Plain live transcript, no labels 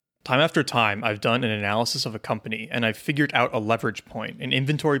Time after time, I've done an analysis of a company and I've figured out a leverage point, an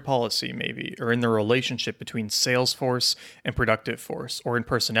inventory policy maybe, or in the relationship between sales force and productive force, or in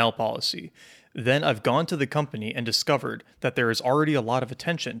personnel policy. Then I've gone to the company and discovered that there is already a lot of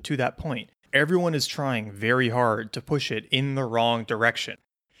attention to that point. Everyone is trying very hard to push it in the wrong direction.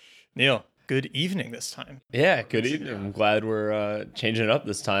 Neil, good evening this time. Yeah, good evening. I'm glad we're changing it up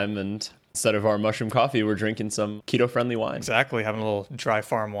this time, and instead of our mushroom coffee, we're drinking some keto-friendly wine. Exactly, having a little Dry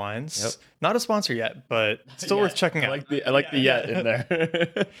Farm Wines. Yep. Not a sponsor yet, but still worth checking out. I like the yet in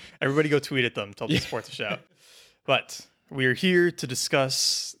there. Everybody go tweet at them, tell them to support the show. But we are here to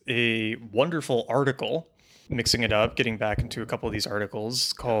discuss a wonderful article, mixing it up, getting back into a couple of these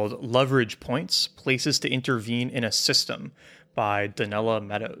articles, called Leverage Points, Places to Intervene in a System by Donella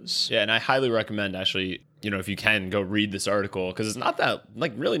Meadows. Yeah, and I highly recommend, actually, if you can, go read this article, because it's not that,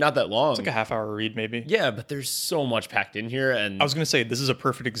 really not that long. It's like a half-hour read, maybe. Yeah, but there's so much packed in here. And I was going to say, this is a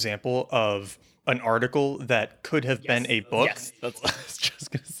perfect example of an article that could have been a book. Yes, that's what I was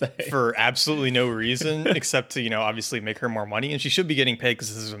just going to say. For absolutely no reason except to, obviously make her more money. And she should be getting paid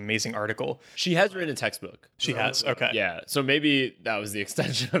because this is an amazing article. She has written a textbook. She has. Okay. Yeah. So maybe that was the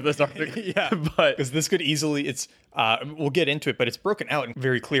extension of this article. Yeah. But because this could easily, we'll get into it, but it's broken out in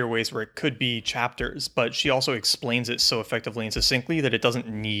very clear ways where it could be chapters. But she also explains it so effectively and succinctly that it doesn't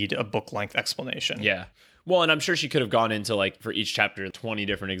need a book length explanation. Yeah. Well, and I'm sure she could have gone into, for each chapter, 20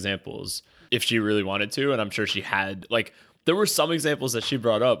 different examples if she really wanted to. And I'm sure she had, there were some examples that she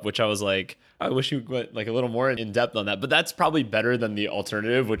brought up, which I was like, I wish you went a little more in depth on that. But that's probably better than the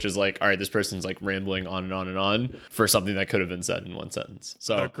alternative, which is all right, this person's rambling on and on and on for something that could have been said in one sentence.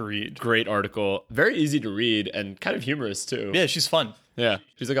 So Agreed. Great article. Very easy to read and kind of humorous too. Yeah, she's fun. Yeah.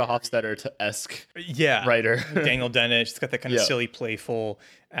 She's like a Hofstadter-esque yeah. writer. Daniel Dennett. She's got that kind of silly, playful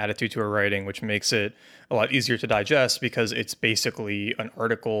attitude to her writing, which makes it a lot easier to digest because it's basically an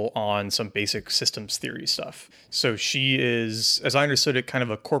article on some basic systems theory stuff. So she is, as I understood it, kind of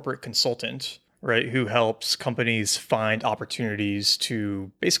a corporate consultant, right, who helps companies find opportunities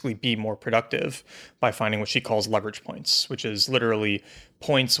to basically be more productive by finding what she calls leverage points, which is literally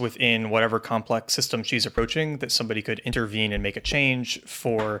points within whatever complex system she's approaching that somebody could intervene and make a change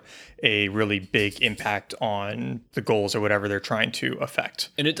for a really big impact on the goals or whatever they're trying to affect.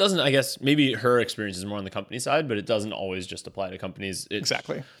 And it doesn't, I guess, maybe her experience is more on the company side, but it doesn't always just apply to companies.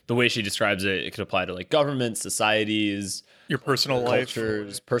 Exactly. The way she describes it, it could apply to governments, societies, your personal life,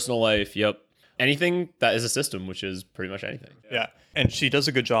 cultures, personal life. Yep. Anything that is a system, which is pretty much anything. Yeah. And she does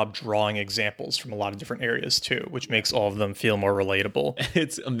a good job drawing examples from a lot of different areas too, which makes all of them feel more relatable.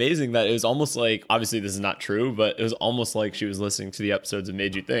 It's amazing that it was almost obviously this is not true, but it was almost like she was listening to the episodes and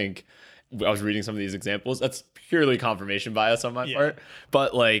made you think. I was reading some of these examples. That's purely confirmation bias on my part.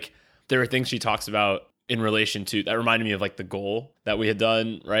 But there are things she talks about in relation to, that reminded me of the goal that we had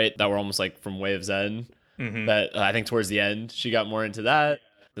done, right? That were almost from Way of Zen. Mm-hmm. That I think towards the end, she got more into that.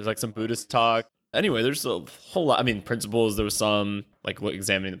 There's some Buddhist talk. Anyway, there's a whole lot. I mean, principles, there was some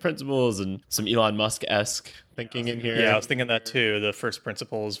examining the principles and some Elon Musk-esque thinking in here. Yeah, I was thinking that too. The first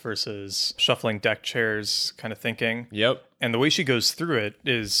principles versus shuffling deck chairs kind of thinking. Yep. And the way she goes through it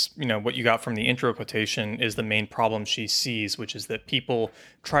is, what you got from the intro quotation is the main problem she sees, which is that people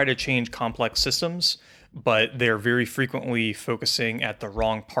try to change complex systems, but they're very frequently focusing at the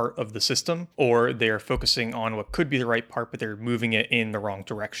wrong part of the system, or they're focusing on what could be the right part, but they're moving it in the wrong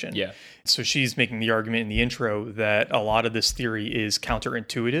direction. Yeah. So she's making the argument in the intro that a lot of this theory is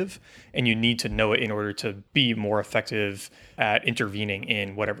counterintuitive, and you need to know it in order to be more effective at intervening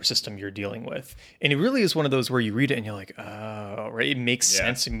in whatever system you're dealing with. And it really is one of those where you read it and you're like, oh, right? It makes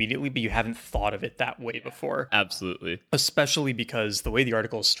sense immediately, but you haven't thought of it that way before. Absolutely. Especially because the way the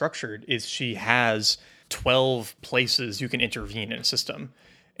article is structured is she has 12 places you can intervene in a system.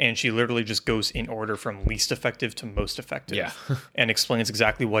 And she literally just goes in order from least effective to most effective. Yeah. And explains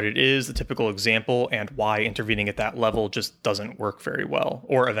exactly what it is, the typical example, and why intervening at that level just doesn't work very well,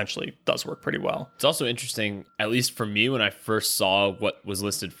 or eventually does work pretty well. It's also interesting, at least for me, when I first saw what was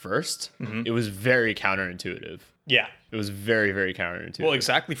listed first, it was very counterintuitive. Yeah. It was very, very counterintuitive. Well,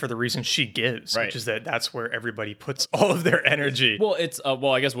 exactly for the reason she gives, right, which is that's where everybody puts all of their energy. Well, it's,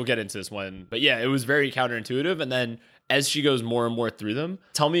 I guess we'll get into this one. But yeah, it was very counterintuitive. And then as she goes more and more through them,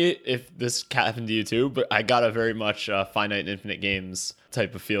 tell me if this happened to you too, but I got a very much finite and infinite games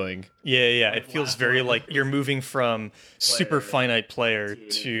type of feeling. Yeah. It feels very like you're moving from super finite player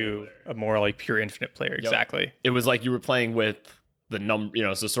to a more pure infinite player. Exactly. It was like you were playing with the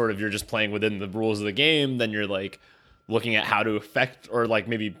number, so sort of you're just playing within the rules of the game. Then you're looking at how to affect or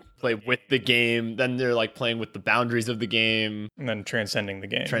maybe play with the game. Then they're playing with the boundaries of the game. And then transcending the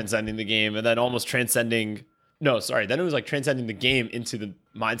game. And then almost transcending No, sorry. Then it was like transcending the game into the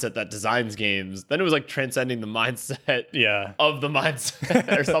mindset that designs games. Then it was like transcending the mindset of the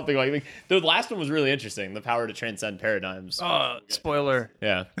mindset or something like the last one was really interesting. The power to transcend paradigms. Spoiler.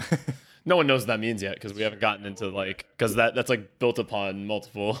 Yeah. No one knows what that means yet because we haven't gotten into because that's like built upon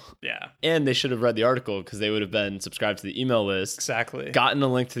multiple. Yeah. And they should have read the article because they would have been subscribed to the email list. Exactly. Gotten a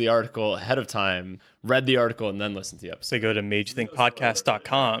link to the article ahead of time, read the article, and then listened to the episode. They go to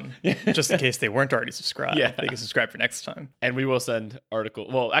magethinkpodcast.com just in case they weren't already subscribed. Yeah. They can subscribe for next time. And we will send article.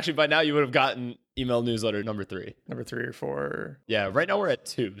 Well, actually, by now you would have gotten email newsletter number 3. Number 3 or 4. Yeah, right now we're at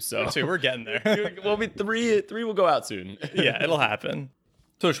 2. So we're getting there. We'll be 3 will go out soon. Yeah, it'll happen.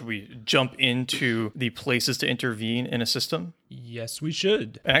 So should we jump into the places to intervene in a system? Yes, we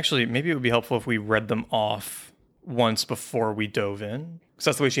should. And actually, maybe it would be helpful if we read them off once before we dove in. Because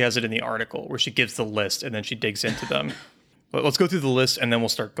that's the way she has it in the article, where she gives the list and then she digs into them. But let's go through the list and then we'll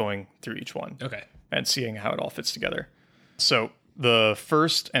start going through each one. Okay. And seeing how it all fits together. So the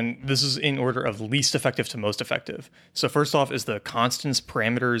first, and this is in order of least effective to most effective. So first off is the constants,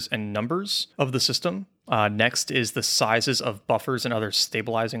 parameters, and numbers of the system. Next is the sizes of buffers and other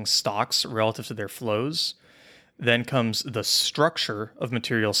stabilizing stocks relative to their flows. Then comes the structure of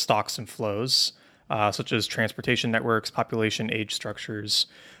material stocks and flows, such as transportation networks, population, age structures.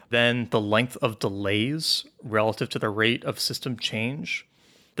 Then the length of delays relative to the rate of system change.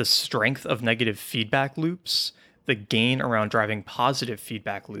 The strength of negative feedback loops. The gain around driving positive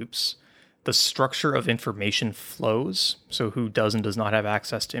feedback loops. The structure of information flows, so who does and does not have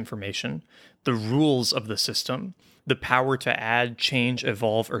access to information. The rules of the system. The power to add, change,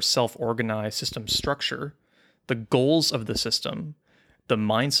 evolve, or self-organize system structure. The goals of the system. The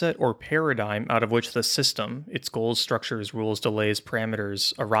mindset or paradigm out of which the system, its goals, structures, rules, delays,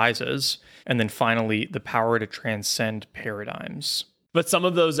 parameters, arises. And then finally, the power to transcend paradigms. But some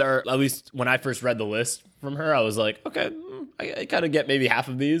of those are, at least when I first read the list from her, I was like, okay, I kind of get maybe half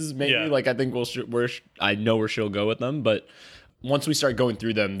of these. Maybe like I think I know where she'll go with them, but once we start going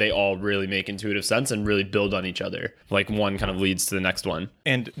through them, they all really make intuitive sense and really build on each other. Like one kind of leads to the next one.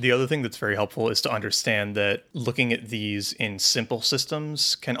 And the other thing that's very helpful is to understand that looking at these in simple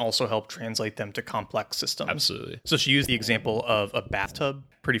systems can also help translate them to complex systems. Absolutely. So she used the example of a bathtub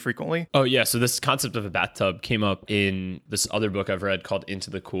pretty frequently. Oh, yeah. So this concept of a bathtub came up in this other book I've read called Into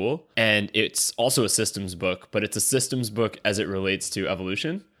the Cool. And it's also a systems book, but it's a systems book as it relates to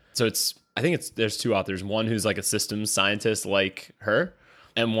evolution. So there's 2 authors, one who's like a systems scientist like her,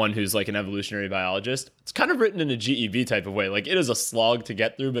 and one who's like an evolutionary biologist. It's kind of written in a GEB type of way. Like it is a slog to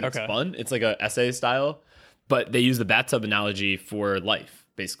get through, but it's fun. It's like a essay style, but they use the bathtub analogy for life,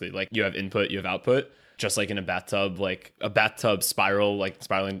 basically. Like you have input, you have output, just like in a bathtub, like a bathtub spiral, like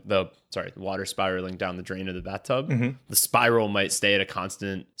the water spiraling down the drain of the bathtub. Mm-hmm. The spiral might stay at a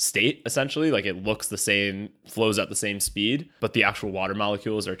constant state, essentially. Like it looks the same, flows at the same speed, but the actual water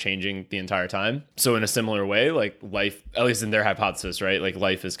molecules are changing the entire time. So in a similar way, like life, at least in their hypothesis, right? Like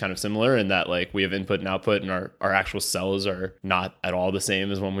life is kind of similar in that like we have input and output and our actual cells are not at all the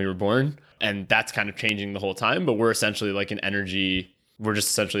same as when we were born. And that's kind of changing the whole time, but we're essentially like an energy. We're just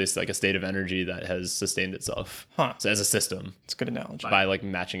essentially like a state of energy that has sustained itself. So as a system. It's a good analogy. By like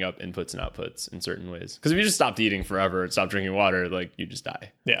matching up inputs and outputs in certain ways. Because if you just stopped eating forever and stopped drinking water, like you just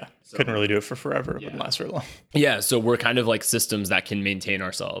die. Yeah. So, couldn't really do it for forever. It wouldn't last very long. Yeah. So we're kind of like systems that can maintain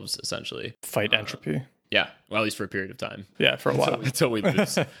ourselves, essentially. Fight entropy. Yeah. Well, at least for a period of time. Yeah, for a while. Until we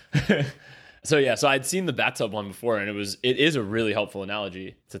lose. So yeah, so I'd seen the bathtub one before, and it is a really helpful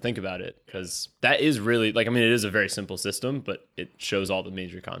analogy to think about it, because that is really like, I mean, it is a very simple system, but it shows all the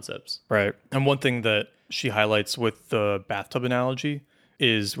major concepts. Right. And one thing that she highlights with the bathtub analogy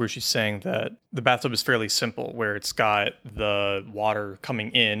is where she's saying that the bathtub is fairly simple, where it's got the water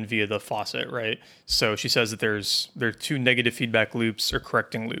coming in via the faucet, right? So she says that there are 2 negative feedback loops or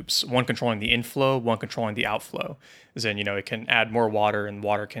correcting loops, one controlling the inflow, one controlling the outflow. As in, it can add more water and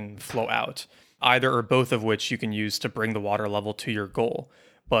water can flow out. Either or both of which you can use to bring the water level to your goal.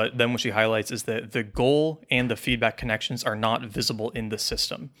 But then what she highlights is that the goal and the feedback connections are not visible in the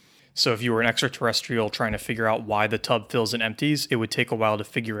system. So if you were an extraterrestrial trying to figure out why the tub fills and empties, it would take a while to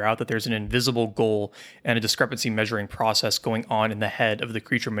figure out that there's an invisible goal and a discrepancy measuring process going on in the head of the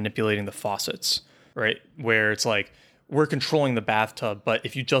creature manipulating the faucets, right? Where it's like, we're controlling the bathtub, but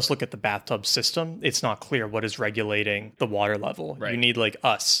if you just look at the bathtub system, it's not clear what is regulating the water level. Right. You need like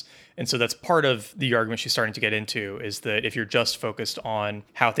us. And so that's part of the argument she's starting to get into, is that if you're just focused on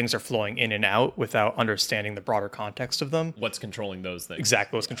how things are flowing in and out without understanding the broader context of them. What's controlling those things?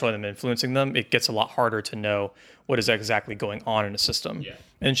 Exactly. What's controlling them and influencing them. It gets a lot harder to know what is exactly going on in a system. Yeah.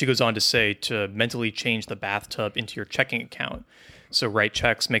 And she goes on to say to mentally change the bathtub into your checking account. So write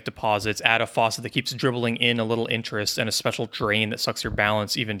checks, make deposits, add a faucet that keeps dribbling in a little interest, and a special drain that sucks your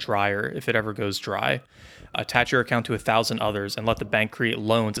balance even drier if it ever goes dry. Attach your account to 1,000 others and let the bank create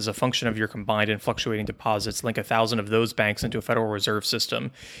loans as a function of your combined and fluctuating deposits. Link 1,000 of those banks into a Federal Reserve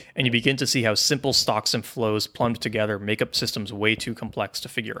system, and you begin to see how simple stocks and flows plumbed together make up systems way too complex to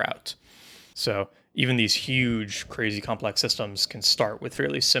figure out. So even these huge, crazy, complex systems can start with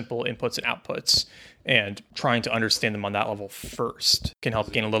fairly simple inputs and outputs, and trying to understand them on that level first can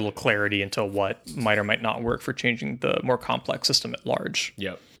help gain a little clarity into what might or might not work for changing the more complex system at large.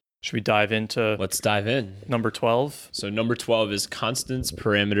 Yep. Should we dive into Let's dive in. number 12? So number 12 is constants,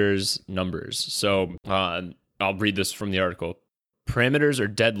 parameters, numbers. So I'll read this from the article. Parameters are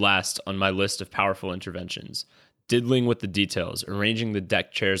dead last on my list of powerful interventions. Diddling with the details, arranging the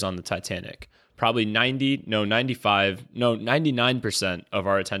deck chairs on the Titanic. Probably 99% of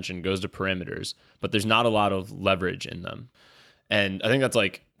our attention goes to parameters, but there's not a lot of leverage in them. And I think that's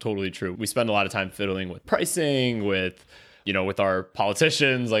like totally true. We spend a lot of time fiddling with pricing, with our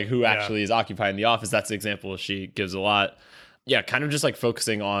politicians, like who actually is occupying the office. That's the example she gives a lot. Yeah, kind of just like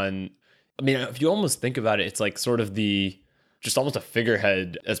focusing on, I mean, if you almost think about it, it's like sort of just almost a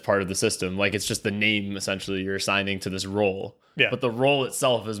figurehead as part of the system. Like it's just the name essentially you're assigning to this role. Yeah. But the role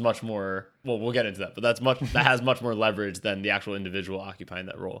itself is much more, well, we'll get into that, but that has much more leverage than the actual individual occupying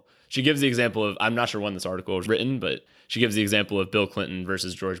that role. She gives the example of, I'm not sure when this article was written, but she gives the example of Bill Clinton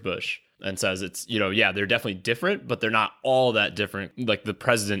versus George Bush and says it's, they're definitely different, but they're not all that different. Like the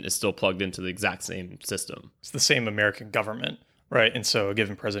president is still plugged into the exact same system. It's the same American government, right? And so a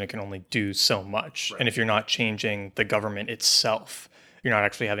given president can only do so much. Right. And if you're not changing the government itself, you're not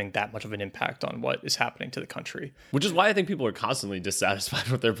actually having that much of an impact on what is happening to the country. Which is why I think people are constantly dissatisfied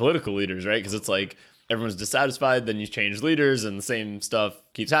with their political leaders, right? Because it's like everyone's dissatisfied, then you change leaders and the same stuff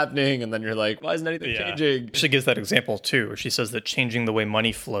keeps happening. And then you're like, why isn't anything changing? She gives that example too, where she says that changing the way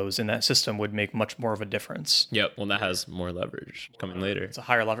money flows in that system would make much more of a difference. Yep. Well, that has more leverage coming later. It's a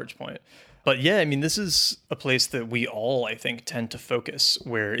higher leverage point. But yeah, I mean, this is a place that we all, I think, tend to focus,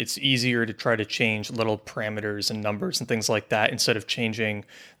 where it's easier to try to change little parameters and numbers and things like that instead of changing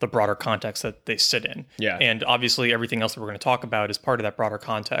the broader context that they sit in. Yeah. And obviously, everything else that we're going to talk about is part of that broader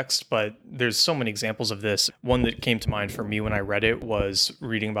context. But there's so many examples of this. One that came to mind for me when I read it was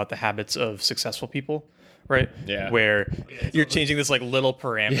reading about the habits of successful people, right? Yeah. Where you're changing this like little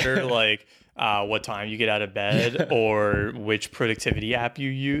parameter, like what time you get out of bed or which productivity app you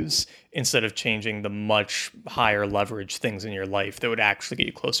use, instead of changing the much higher leverage things in your life that would actually get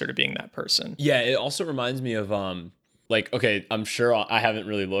you closer to being that person. Yeah, it also reminds me of okay, I'm sure I haven't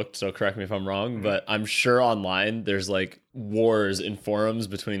really looked, so correct me if I'm wrong, but I'm sure online there's like wars in forums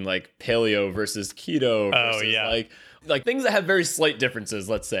between like paleo versus keto versus like things that have very slight differences,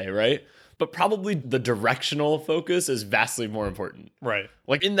 let's say, right? But probably the directional focus is vastly more important. Right.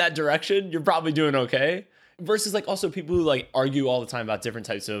 Like in that direction, you're probably doing okay. Versus like also people who like argue all the time about different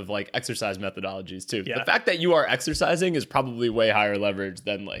types of like exercise methodologies too. Yeah. The fact that you are exercising is probably way higher leverage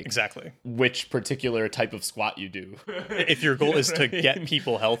than like exactly which particular type of squat you do. If your goal is to get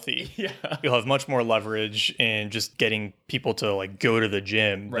people healthy, you'll have much more leverage in just getting people to like go to the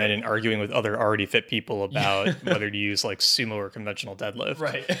gym than in arguing with other already fit people about whether to use like sumo or conventional deadlift.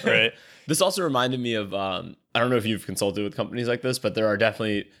 Right. This also reminded me of I don't know if you've consulted with companies like this, but there are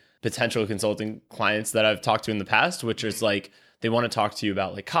definitely potential consulting clients that I've talked to in the past, which is like they want to talk to you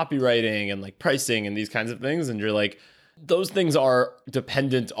about like copywriting and like pricing and these kinds of things, and you're like, those things are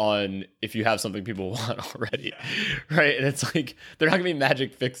dependent on if you have something people want already, right? And it's like they're not gonna be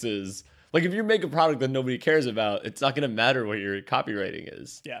magic fixes. Like if you make a product that nobody cares about, it's not gonna matter what your copywriting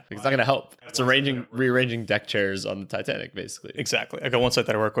is. Yeah, like, it's not gonna help. It's rearranging deck chairs on the Titanic, basically. Exactly. I got one site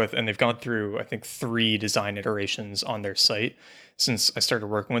that I work with, and they've gone through I think 3 design iterations on their site since I started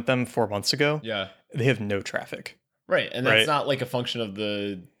working with them 4 months ago. Yeah, they have no traffic. Right, and that's not like a function of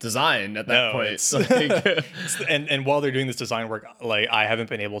the design at that point. It's like and while they're doing this design work, like I haven't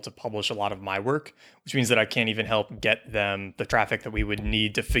been able to publish a lot of my work, which means that I can't even help get them the traffic that we would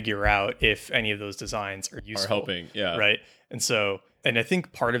need to figure out if any of those designs are useful. Are helping, yeah. Right, and I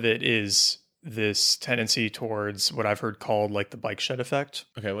think part of it is this tendency towards what I've heard called like the bike shed effect.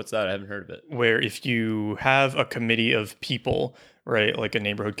 Okay, what's that? I haven't heard of it. Where if you have a committee of people, right, like a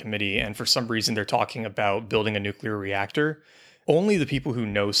neighborhood committee, and for some reason they're talking about building a nuclear reactor, only the people who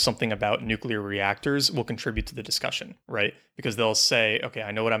know something about nuclear reactors will contribute to the discussion, right? Because they'll say, okay,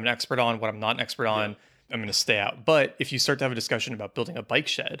 I know what I'm an expert on, what I'm not an expert on, I'm going to stay out. But if you start to have a discussion about building a bike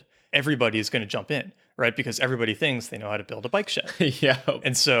shed, everybody is going to jump in, right? Because everybody thinks they know how to build a bike shed. Yeah.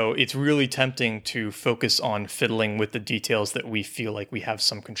 And so it's really tempting to focus on fiddling with the details that we feel like we have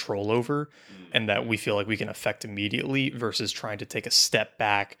some control over and that we feel like we can affect immediately versus trying to take a step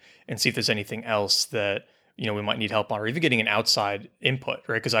back and see if there's anything else that, we might need help on, or even getting an outside input,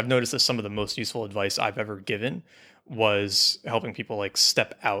 right? Because I've noticed that some of the most useful advice I've ever given was helping people like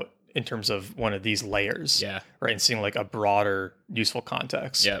step out in terms of one of these layers, right? And seeing like a broader useful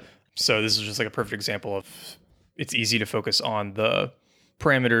context. Yeah. So this is just like a perfect example of it's easy to focus on the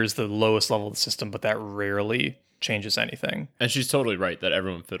parameters, the lowest level of the system, but that rarely changes anything. And she's totally right that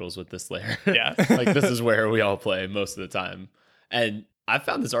everyone fiddles with this layer. Yeah. Like this is where we all play most of the time. And I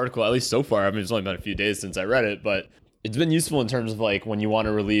found this article, at least so far, I mean, it's only been a few days since I read it, but it's been useful in terms of like when you want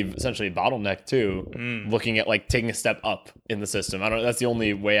to relieve essentially a bottleneck too, looking at like taking a step up in the system. That's the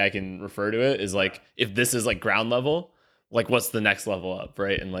only way I can refer to it is like, if this is like ground level, like what's the next level up,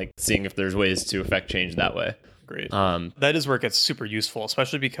 right? And like seeing if there's ways to affect change that way. Great. That is where it gets super useful,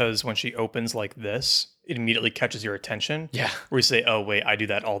 especially because when she opens like this, it immediately catches your attention. Yeah. Where you say, oh, wait, I do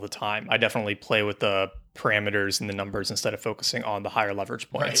that all the time. I definitely play with the parameters and the numbers instead of focusing on the higher leverage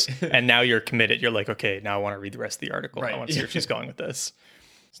points. Right. And now you're committed. You're like, okay, now I want to read the rest of the article. Right. I want to see where she's going with this.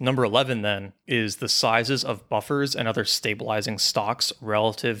 So number 11 then is the sizes of buffers and other stabilizing stocks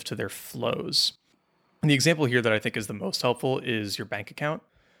relative to their flows. And the example here that I think is the most helpful is your bank account,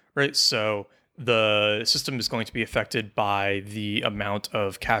 right? So the system is going to be affected by the amount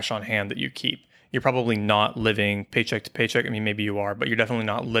of cash on hand that you keep. You're probably not living paycheck to paycheck. I mean, maybe you are, but you're definitely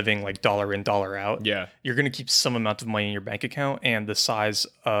not living like dollar in, dollar out. Yeah. You're going to keep some amount of money in your bank account, and the size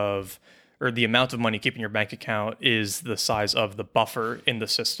of, or the amount of money kept in your bank account is the size of the buffer in the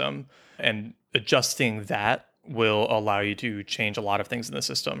system. And adjusting that will allow you to change a lot of things in the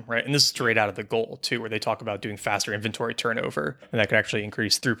system, right? And this is straight out of the goal too, where they talk about doing faster inventory turnover, and that could actually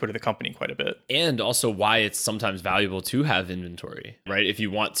increase throughput of the company quite a bit. And also why it's sometimes valuable to have inventory, right? If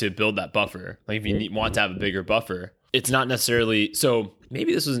you want to build that buffer, like if you want to have a bigger buffer, it's not necessarily, so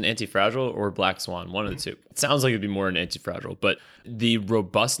maybe this was an anti-fragile or black swan, one of the two. It sounds like it'd be more an anti-fragile, but the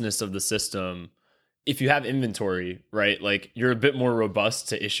robustness of the system, if you have inventory, right, like you're a bit more robust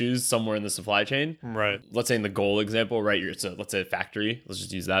to issues somewhere in the supply chain. Right. Let's say in the goal example, right, let's say a factory. Let's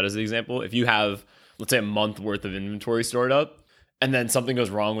just use that as an example. If you have, let's say, a month worth of inventory stored up, and then something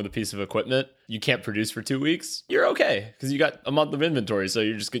goes wrong with a piece of equipment, you can't produce for 2 weeks, you're okay because you got a month of inventory. So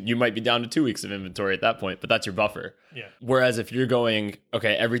you might be down to 2 weeks of inventory at that point, but that's your buffer. Yeah. Whereas if you're going,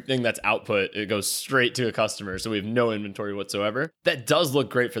 okay, everything that's output, it goes straight to a customer. So we have no inventory whatsoever. That does look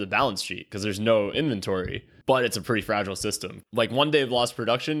great for the balance sheet because there's no inventory, but it's a pretty fragile system. Like 1 day of lost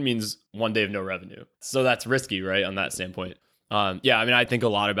production means 1 day of no revenue. So that's risky, right? On that standpoint. Yeah, I mean, I think a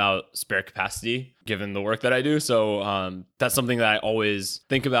lot about spare capacity given the work that I do. So that's something that I always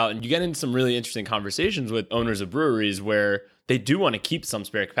think about. And you get into some really interesting conversations with owners of breweries where they do want to keep some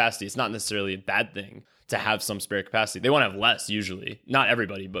spare capacity. It's not necessarily a bad thing to have some spare capacity. They want to have less usually. Not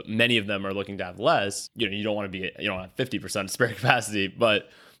everybody, but many of them are looking to have less. You don't want to be, have 50% spare capacity, but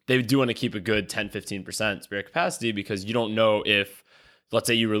they do want to keep a good 10, 15% spare capacity because you don't know if, let's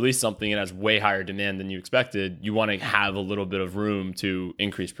say you release something and has way higher demand than you expected, you want to have a little bit of room to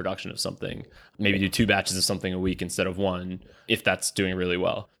increase production of something. Maybe do 2 batches of something a week instead of 1, if that's doing really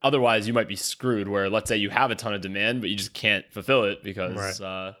well. Otherwise, you might be screwed where, let's say you have a ton of demand, but you just can't fulfill it because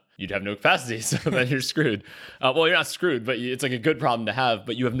you'd have no capacity. So then you're screwed. Well, you're not screwed, but it's like a good problem to have,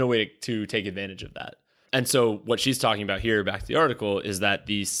 but you have no way to take advantage of that. And so what she's talking about here, back to the article, is that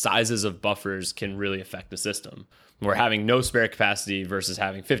the sizes of buffers can really affect the system. We're having no spare capacity versus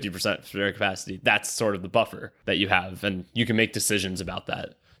having 50% spare capacity. That's sort of the buffer that you have. And you can make decisions about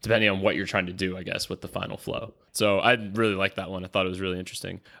that depending on what you're trying to do, I guess, with the final flow. So I really liked that one. I thought it was really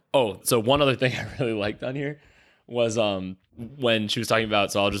interesting. Oh, so one other thing I really liked on here was when she was talking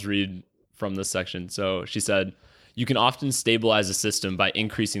about, so I'll just read from this section. So she said, you can often stabilize a system by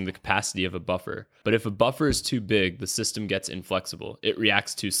increasing the capacity of a buffer. But if a buffer is too big, the system gets inflexible. It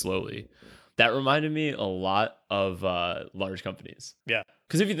reacts too slowly. That reminded me a lot of large companies. Yeah.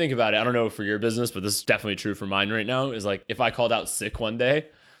 Because if you think about it, I don't know for your business, but this is definitely true for mine right now, is like if I called out sick one day,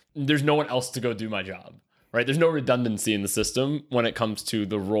 there's no one else to go do my job, right? There's no redundancy in the system when it comes to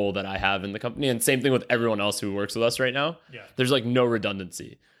the role that I have in the company. And same thing with everyone else who works with us right now. Yeah. There's like no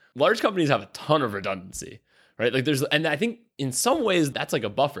redundancy. Large companies have a ton of redundancy, right? Like and I think in some ways that's like a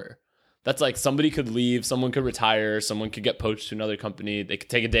buffer. That's like somebody could leave, someone could retire, someone could get poached to another company, they could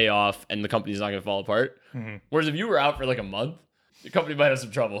take a day off and the company's not going to fall apart. Mm-hmm. Whereas if you were out for like a month, your company might have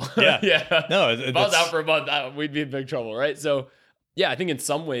some trouble. Yeah. Yeah. No, if I was out for a month, we'd be in big trouble, right? So Yeah, I think in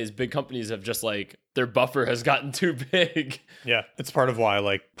some ways, big companies have just like their buffer has gotten too big. Yeah, it's part of why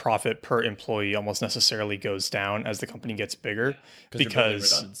like profit per employee almost necessarily goes down as the company gets bigger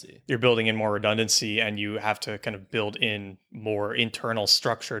because you're building in more redundancy and you have to kind of build in more internal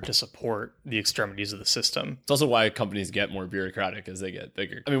structure to support the extremities of the system. It's also why companies get more bureaucratic as they get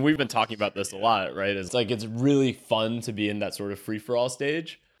bigger. I mean, we've been talking about this a lot, right? It's like it's really fun to be in that sort of free-for-all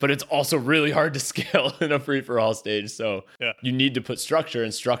stage, but it's also really hard to scale in a free-for-all stage. So you need to put structure,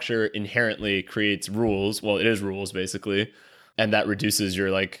 and structure inherently creates rules. Well, it is rules basically. And that reduces your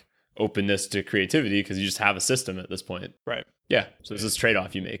like openness to creativity because you just have a system at this point. Right. Yeah. So it's this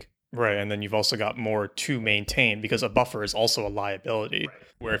trade-off you make. Right. And then you've also got more to maintain because a buffer is also a liability. Right.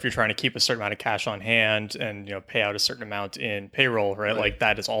 Where if you're trying to keep a certain amount of cash on hand and, you know, pay out a certain amount in payroll, right? Like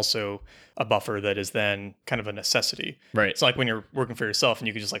that is also a buffer that is then kind of a necessity. Right. It's like when you're working for yourself and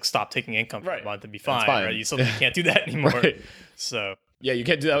you can just like stop taking income for a month and be fine. Right. You suddenly can't do that anymore. Right. So yeah, you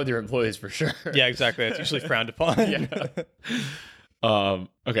can't do that with your employees for sure. Yeah, exactly. That's usually frowned upon.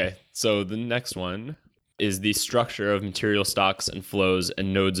 Okay. So the next one is the structure of material stocks and flows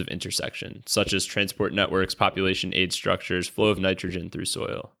and nodes of intersection, such as transport networks, population aid structures, flow of nitrogen through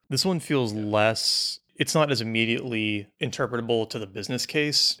soil. This one feels less, it's not as immediately interpretable to the business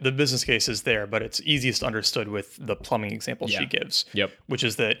case. The business case is there, but it's easiest understood with the plumbing example she gives, which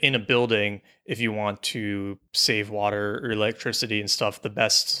is that in a building, if you want to save water or electricity and stuff, the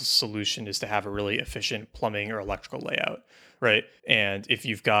best solution is to have a really efficient plumbing or electrical layout. Right. And if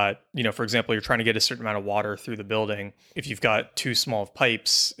you've got, you know, for example, you're trying to get a certain amount of water through the building. If you've got too small of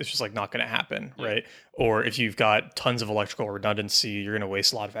pipes, it's just like not going to happen. Right. Or if you've got tons of electrical redundancy, you're going to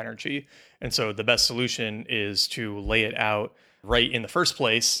waste a lot of energy. And so the best solution is to lay it out right in the first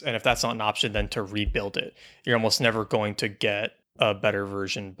place. And if that's not an option, then to rebuild it. You're almost never going to get a better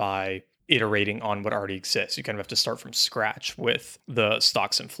version by iterating on what already exists. You kind of have to start from scratch with the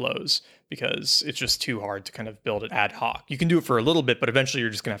stocks and flows because it's just too hard to kind of build it ad hoc. You can do it for a little bit, but eventually you're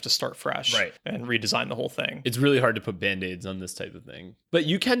just going to have to start fresh and redesign the whole thing. It's really hard to put band-aids on this type of thing. But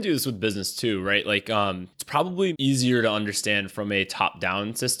you can do this with business too, right? Like it's probably easier to understand from a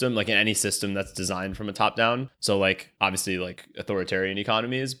top-down system, like in any system that's designed from a top-down. So like obviously like authoritarian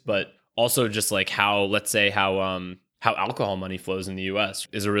economies, but also just like how, let's say how alcohol money flows in the US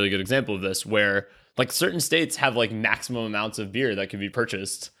is a really good example of this, where like certain states have like maximum amounts of beer that can be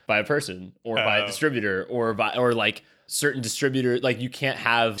purchased by a person or by a distributor or like certain distributor, like you can't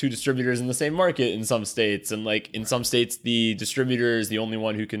have two distributors in the same market in some states. And like in some states, the distributor is the only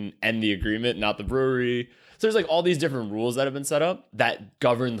one who can end the agreement, not the brewery. So there's like all these different rules that have been set up that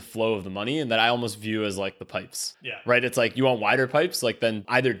govern the flow of the money and that I almost view as like the pipes. Yeah. Right. It's like you want wider pipes, like then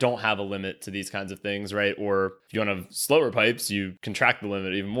either don't have a limit to these kinds of things, right? Or if you want to have slower pipes, you contract the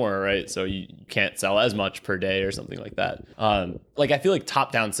limit even more, right? So you can't sell as much per day or something like that. Like I feel like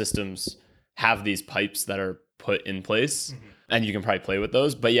top-down systems have these pipes that are put in place and you can probably play with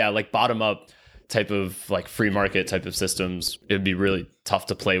those. But yeah, like bottom up type of like free market type of systems, it'd be really tough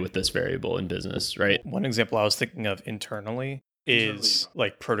to play with this variable in business, right? One example I was thinking of internally is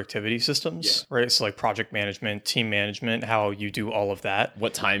like productivity systems, right? So like project management, team management, how you do all of that.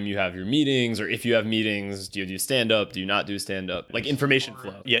 What time you have your meetings, or if you have meetings, do you do stand up? Do you not do stand up? Like information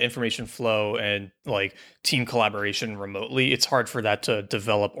flow. Yeah, information flow and like team collaboration remotely. It's hard for that to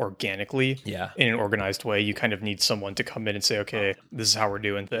develop organically in an organized way. You kind of need someone to come in and say, okay, this is how we're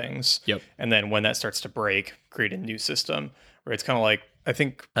doing things. And then when that starts to break, create a new system, where it's kind of like, I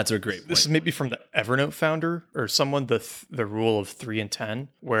think that's a great point. This is maybe from the Evernote founder or someone, the rule of 3 and 10,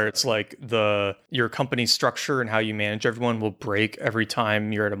 where it's like your company structure and how you manage everyone will break every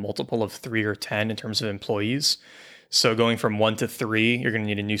time you're at a multiple of 3 or 10 in terms of employees. So going from 1 to 3, you're going to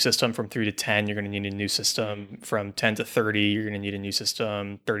need a new system. From 3 to 10, you're going to need a new system. From 10 to 30, you're going to need a new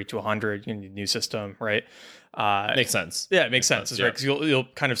system. 30 to 100, you're going to need a new system, right? Makes sense. Yeah, it makes sense. Right? Because you'll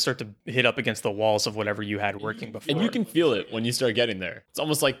kind of start to hit up against the walls of whatever you had working before. And you can feel it when you start getting there. It's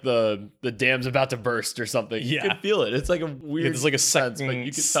almost like the dam's about to burst or something. You can feel it. It's like a weird it's like a sense, but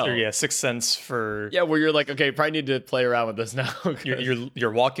you can tell. Sixth sense for... Yeah, where you're like, okay, probably need to play around with this now.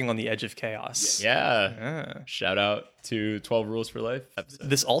 you're walking on the edge of chaos. Yeah. Shout out to 12 Rules for Life episode.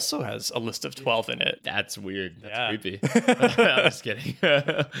 This also has a list of 12 in it. That's weird. That's creepy. I'm just kidding.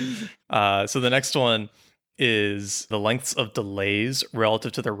 So the next one is the lengths of delays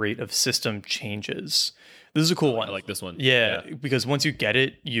relative to the rate of system changes. This is a cool one. I like this one. Yeah, because once you get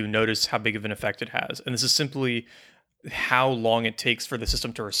it, you notice how big of an effect it has. And this is simply how long it takes for the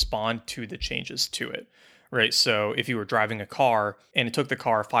system to respond to the changes to it. Right. So if you were driving a car and it took the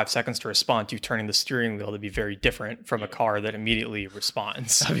car 5 seconds to respond to you turning the steering wheel, to be very different from a car that immediately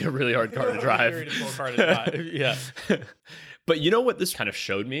responds. That'd be a really hard car to drive. Yeah. But you know what this kind of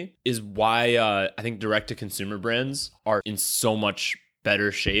showed me is why I think direct-to-consumer brands are in so much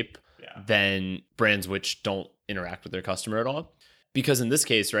better shape than brands which don't interact with their customer at all. Because in this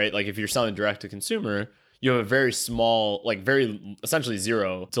case, right, like if you're selling direct-to-consumer, you have a very small, like very essentially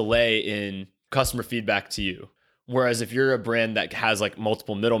zero delay in customer feedback to you. Whereas if you're a brand that has like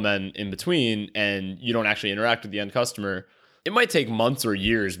multiple middlemen in between and you don't actually interact with the end customer, it might take months or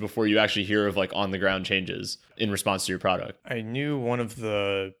years before you actually hear of like on the ground changes in response to your product. I knew one of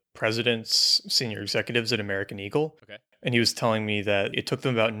the president's senior executives at American Eagle. Okay. And he was telling me that it took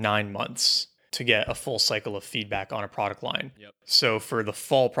them about 9 months to get a full cycle of feedback on a product line. Yep. So for the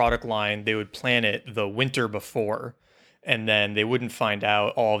fall product line, they would plan it the winter before, and then they wouldn't find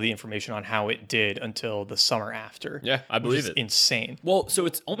out all the information on how it did until the summer after. Yeah, I believe it. Insane. Well, so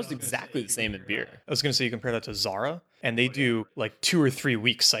it's almost exactly the same in beer. I was going to say you compare that to Zara, and they do like 2 or 3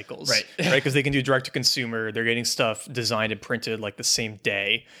 week cycles. Right. Right? Because they can do direct to consumer. They're getting stuff designed and printed like the same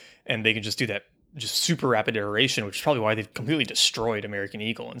day, and they can just do that just super rapid iteration, which is probably why they've completely destroyed American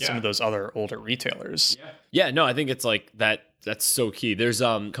Eagle and some of those other older retailers. Yeah, no, I think it's like that. That's so key. There's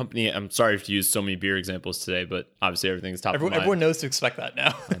company. I'm sorry to use so many beer examples today, but obviously everything's top of mind. Everyone knows to expect that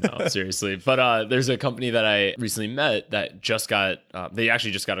now. I know, seriously. But there's a company that I recently met that just got. They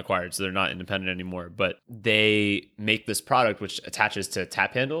actually just got acquired, so they're not independent anymore. But they make this product which attaches to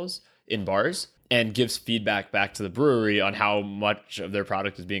tap handles in bars and gives feedback back to the brewery on how much of their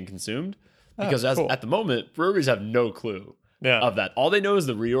product is being consumed. Because at the moment, breweries have no clue of that. All they know is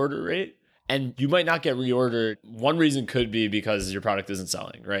the reorder rate. And you might not get reordered. One reason could be because your product isn't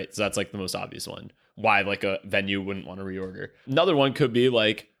selling, right? So that's like the most obvious one. Why like a venue wouldn't want to reorder. Another one could be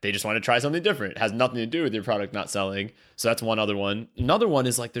like they just want to try something different. It has nothing to do with your product not selling. So that's one other one. Another one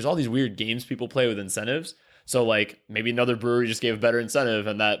is like there's all these weird games people play with incentives. So like maybe another brewery just gave a better incentive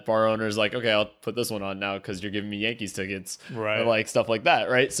and that bar owner is like, okay, I'll put this one on now because you're giving me Yankees tickets. Right. Or like stuff like that,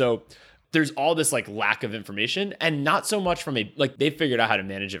 right? So there's all this like lack of information and not so much from they figured out how to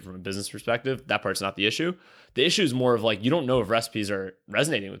manage it from a business perspective. That part's not the issue. The issue is more of like, you don't know if recipes are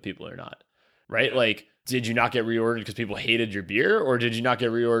resonating with people or not, right? Like, did you not get reordered because people hated your beer, or did you not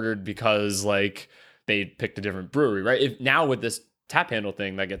get reordered because like they picked a different brewery, right? If now with this tap handle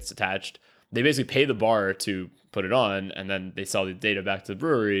thing that gets attached, they basically pay the bar to put it on and then they sell the data back to the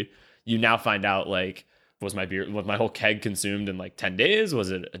brewery. You now find out like, was my whole keg consumed in like 10 days?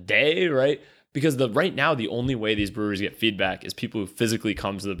 Was it a day, right? Because right now, the only way these breweries get feedback is people who physically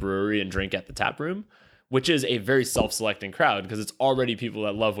come to the brewery and drink at the tap room, which is a very self-selecting crowd because it's already people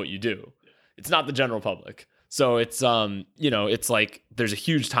that love what you do. It's not the general public. So it's, it's like there's a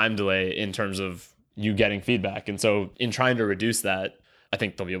huge time delay in terms of you getting feedback. And so in trying to reduce that, I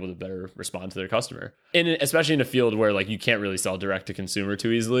think they'll be able to better respond to their customer. And especially in a field where like you can't really sell direct to consumer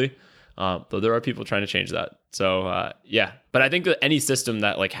too easily. Though there are people trying to change that. So but I think that any system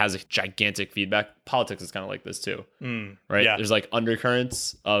that like has a gigantic feedback, politics is kind of like this too, right? Yeah. There's like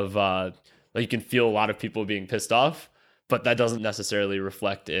undercurrents of like you can feel a lot of people being pissed off, but that doesn't necessarily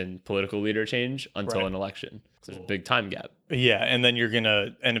reflect in political leader change until an election. There's a big time gap. Yeah, and then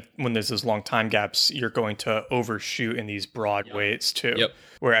when there's those long time gaps, you're going to overshoot in these broad ways too. Yep.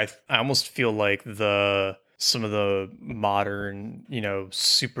 Where I almost feel like some of the modern,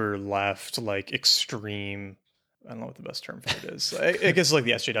 super left, like extreme, I don't know what the best term for it is. I guess like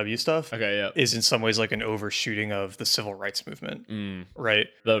the SJW stuff is in some ways like an overshooting of the civil rights movement, right?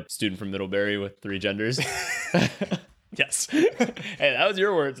 The student from Middlebury with 3 genders. Yes. Hey, that was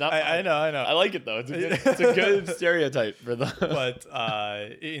your words. Not mine. I know. I like it though. It's a good stereotype for the.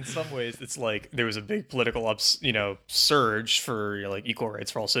 But in some ways, it's like there was a big political surge for like equal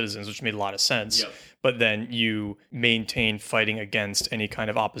rights for all citizens, which made a lot of sense. Yep. But then you maintain fighting against any kind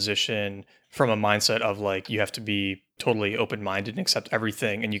of opposition from a mindset of like you have to be totally open-minded and accept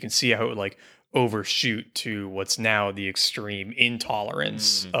everything, and you can see how it would like overshoot to what's now the extreme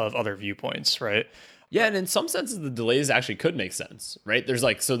intolerance of other viewpoints, right? Yeah, and in some senses, the delays actually could make sense, right?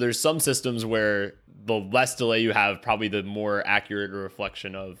 There's some systems where the less delay you have, probably the more accurate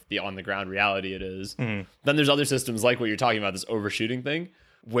reflection of the on-the-ground reality it is. Then there's other systems like what you're talking about, this overshooting thing,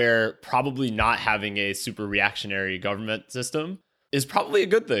 where probably not having a super reactionary government system is probably a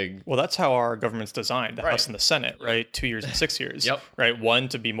good thing. Well, that's how our government's designed, the House and the Senate, right? 2 years and 6 years, right? One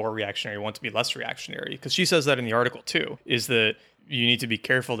to be more reactionary, one to be less reactionary. Because she says that in the article too, is that you need to be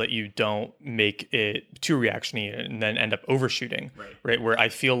careful that you don't make it too reactionary and then end up overshooting, right? Where I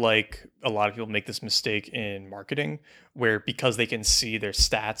feel like a lot of people make this mistake in marketing where because they can see their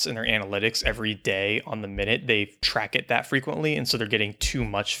stats and their analytics every day on the minute, they track it that frequently. And so they're getting too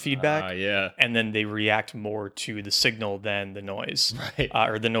much feedback. And then they react more to the signal than the noise. Right.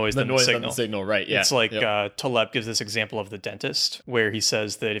 Or the noise than the signal. The signal, right. Yeah. It's like Taleb gives this example of the dentist where he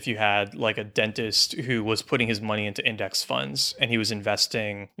says that if you had like a dentist who was putting his money into index funds and he was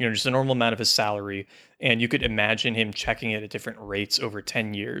investing, just a normal amount of his salary, and you could imagine him checking it at different rates over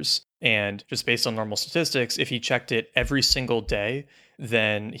 10 years. And just based on normal statistics, if he checked it every single day,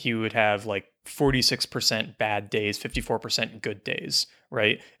 then he would have like 46% bad days, 54% good days,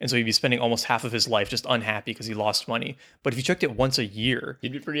 right? And so he'd be spending almost half of his life just unhappy because he lost money. But if he checked it once a year,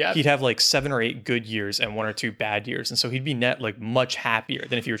 he'd be pretty happy. He'd have like 7 or 8 good years and 1 or 2 bad years. And so he'd be net like much happier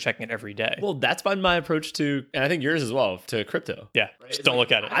than if you were checking it every day. Well, that's been my approach to, and I think yours as well, to crypto. Yeah, right? Just don't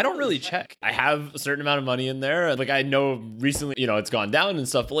look at it. I don't really check. I have a certain amount of money in there. Like I know recently, it's gone down and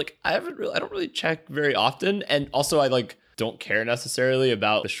stuff, but like I don't really check very often. And also I don't care necessarily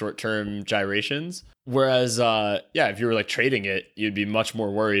about the short-term gyrations. Whereas, if you were like trading it, you'd be much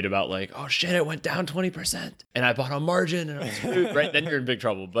more worried about like, oh shit, it went down 20% and I bought on margin and I was screwed, right? Then you're in big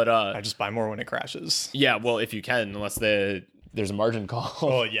trouble. But I just buy more when it crashes. Yeah, well, if you can, unless there's a margin call.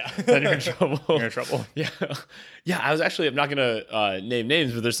 Oh yeah, then you're in trouble. You're in trouble. Yeah, yeah. I'm not gonna name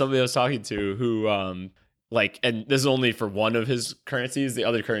names, but there's somebody I was talking to who and this is only for one of his currencies. The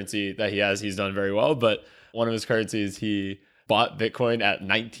other currency that he has, he's done very well, but one of his currencies, he bought Bitcoin at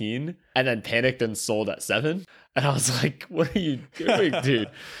 19 and then panicked and sold at 7. And I was like, what are you doing, dude?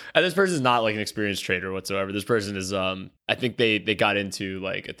 And this person is not like an experienced trader whatsoever. This person is, I think they got into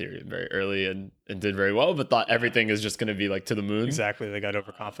like Ethereum very early and did very well, but thought everything is just going to be like to the moon. Exactly. They got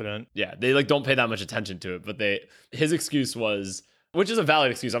overconfident. Yeah. They like don't pay that much attention to it, but his excuse was, which is a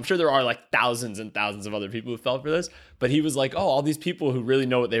valid excuse. I'm sure there are like thousands and thousands of other people who fell for this, but he was like, oh, all these people who really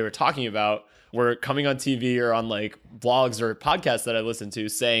know what they were talking about were coming on TV or on like blogs or podcasts that I listened to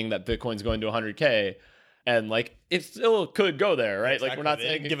saying that Bitcoin's going to 100K. And like, it still could go there, right? Exactly. Like we're not they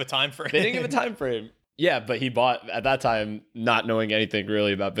saying didn't give a time frame. They didn't give a time frame. Yeah, but he bought at that time, not knowing anything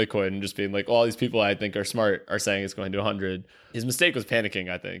really about Bitcoin and just being like, all these people I think are smart are saying it's going to 100. His mistake was panicking,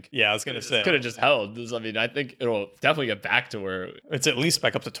 I think. Yeah, I was going to say. Could have just held. I mean, I think it'll definitely get back to where... It's at least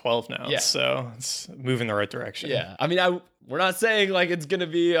back up to 12 now. Yeah. So it's moving the right direction. Yeah. I mean, we're not saying like it's going to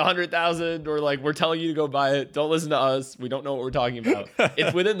be 100,000 or like we're telling you to go buy it. Don't listen to us. We don't know what we're talking about.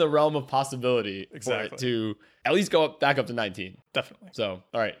 It's within the realm of possibility for it to at least go back up to 19. Definitely. So,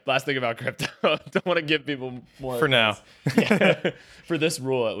 all right. Last thing about crypto. Don't want to give people more. For now. Yeah. For this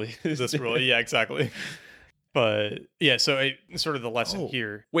rule, at least. This rule. Yeah, exactly. But yeah, so sort of the lesson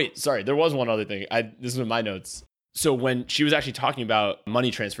here. Wait, sorry. There was one other thing. This is in my notes. So when she was actually talking about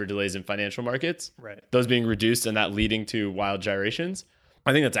money transfer delays in financial markets, right, those being reduced and that leading to wild gyrations,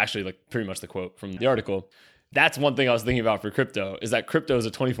 I think that's actually like pretty much the quote from the article. That's one thing I was thinking about for crypto, is that crypto is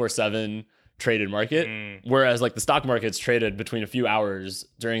a 24/7 traded market, whereas like the stock market's traded between a few hours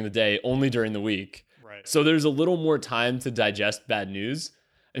during the day, only during the week. Right. So there's a little more time to digest bad news.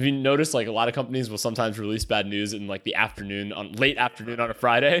 If you notice, like a lot of companies will sometimes release bad news in like the afternoon, late afternoon on a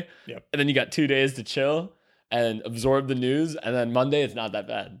Friday. Yep. And then you got 2 days to chill and absorb the news, and then Monday it's not that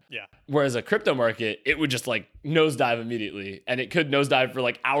bad. Yeah. Whereas a crypto market, it would just like nosedive immediately, and it could nosedive for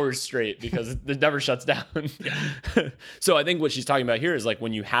like hours straight because it never shuts down. Yeah. So I think what she's talking about here is like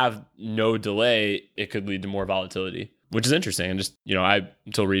when you have no delay, it could lead to more volatility, which is interesting. And just, I,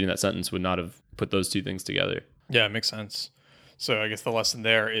 until reading that sentence, would not have put those two things together. Yeah, it makes sense. So I guess the lesson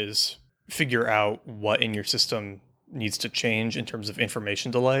there is figure out what in your system needs to change in terms of information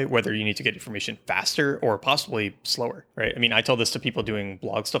delay, whether you need to get information faster or possibly slower, right? I mean, I tell this to people doing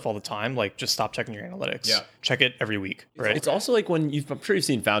blog stuff all the time, like just stop checking your analytics. Yeah. Check it every week, right? It's also like when I'm sure you've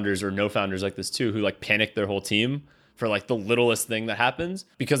seen founders or no founders like this too, who like panic their whole team for like the littlest thing that happens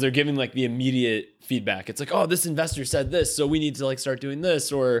because they're giving like the immediate feedback. It's like, oh, this investor said this, so we need to like start doing this,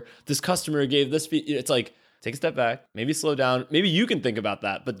 or this customer gave this. It's like, take a step back, maybe slow down. Maybe you can think about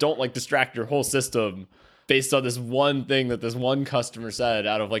that, but don't like distract your whole system based on this one thing that this one customer said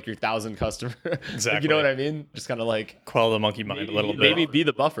out of like your 1,000 customers. Exactly. Like, you know what I mean? Just kind of like quell the monkey mind a little bit. Maybe be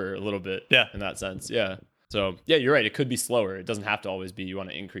the buffer a little bit. Yeah. In that sense. Yeah. So yeah, you're right. It could be slower. It doesn't have to always be you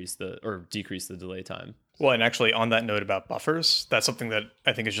want to increase or decrease the delay time. Well, and actually on that note about buffers, that's something that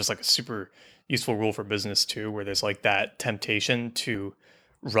I think is just like a super useful rule for business too, where there's like that temptation to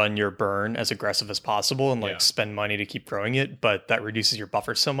run your burn as aggressive as possible and like spend money to keep growing it, but that reduces your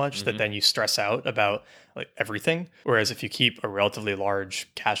buffer so much that then you stress out about like everything. Whereas if you keep a relatively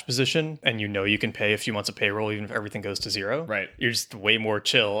large cash position and you can pay a few months of payroll even if everything goes to zero, right, you're just way more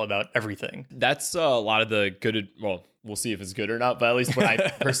chill about everything. That's a lot of the good, well, we'll see if it's good or not, but at least what I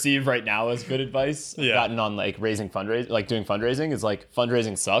perceive right now as good advice gotten on like doing fundraising is like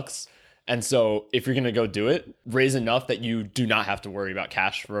fundraising sucks. And so if you're going to go do it, raise enough that you do not have to worry about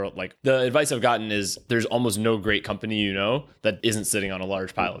cash for like the advice I've gotten is there's almost no great company, that isn't sitting on a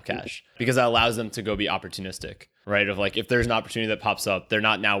large pile of cash because that allows them to go be opportunistic, right? Of like, if there's an opportunity that pops up, they're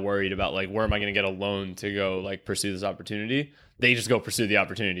not now worried about like, where am I going to get a loan to go like pursue this opportunity? They just go pursue the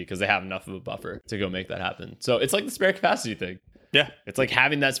opportunity because they have enough of a buffer to go make that happen. So it's like the spare capacity thing. Yeah. It's like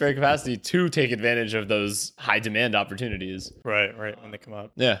having that spare capacity to take advantage of those high demand opportunities. Right. When they come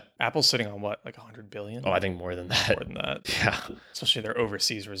up. Yeah. Apple's sitting on what, like 100 billion? Oh, I think more than that. More than that. Yeah. Especially their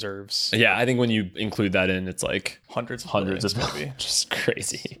overseas reserves. Yeah. I think when you include that in, it's like hundreds of billions. Just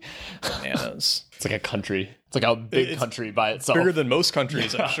crazy. Bananas. It's like a country. It's like a big country by itself. Bigger than most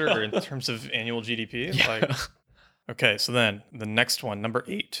countries, I'm sure, in terms of annual GDP. Yeah. Okay. So then the next one, number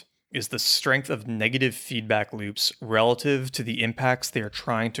 8. Is the strength of negative feedback loops relative to the impacts they are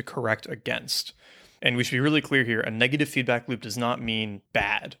trying to correct against. And we should be really clear here. A negative feedback loop does not mean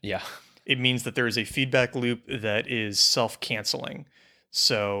bad. Yeah. It means that there is a feedback loop that is self-canceling.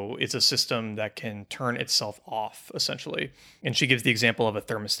 So it's a system that can turn itself off, essentially. And she gives the example of a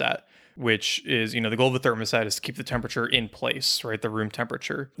thermostat, which is, the goal of a thermostat is to keep the temperature in place, right? The room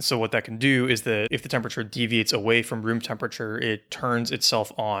temperature. So what that can do is that if the temperature deviates away from room temperature, it turns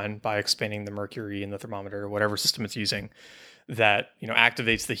itself on by expanding the mercury in the thermometer, or whatever system it's using, that,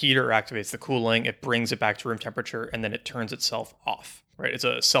 activates the heater or activates the cooling. It brings it back to room temperature, and then it turns itself off, right? It's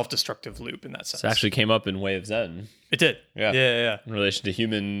a self-destructive loop in that sense. So it actually came up in Way of Zen. It did. Yeah. In relation to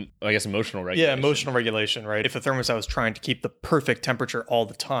human, I guess, emotional regulation. Yeah, emotional regulation, right? If a thermostat was trying to keep the perfect temperature all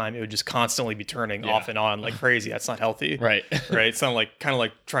the time, it would just constantly be turning off and on like crazy. That's not healthy. Right. Right. It's not kind of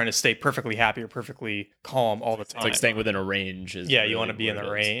like trying to stay perfectly happy or perfectly calm all the time. It's like staying within a range. You want to be in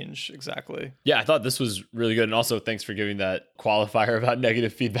the range. Exactly. Yeah, I thought this was really good. And also thanks for giving that qualifier about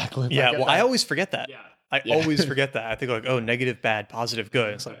negative feedback loop. Yeah, I always forget that. Yeah. I always forget that. I think like, negative, bad, positive,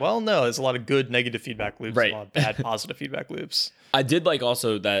 good. It's like, well, no, there's a lot of good negative feedback loops, right. A lot of bad, positive feedback loops. I did like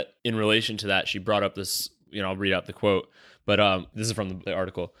also that in relation to that, she brought up this, I'll read out the quote, but this is from the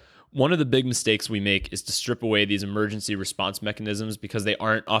article. One of the big mistakes we make is to strip away these emergency response mechanisms because they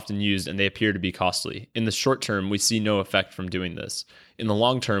aren't often used and they appear to be costly. In the short term, we see no effect from doing this. In the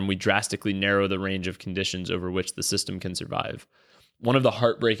long term, we drastically narrow the range of conditions over which the system can survive. One of the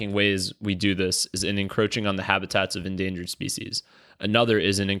heartbreaking ways we do this is in encroaching on the habitats of endangered species. Another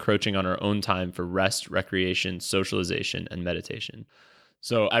is in encroaching on our own time for rest, recreation, socialization, and meditation.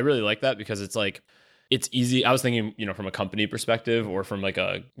 So I really like that because it's like, it's easy. I was thinking, from a company perspective or from like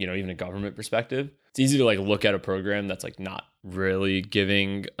a, even a government perspective, it's easy to like look at a program that's like not really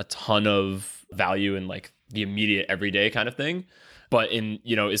giving a ton of value in like the immediate everyday kind of thing. But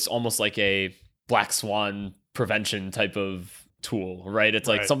it's almost like a black swan prevention type of tool, right? It's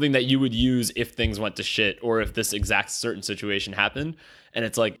like something that you would use if things went to shit or if this exact certain situation happened. And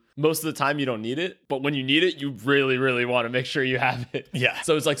it's like most of the time you don't need it, but when you need it, you really, really want to make sure you have it. Yeah.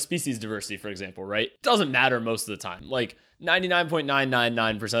 So it's like species diversity, for example, right? Doesn't matter most of the time. Like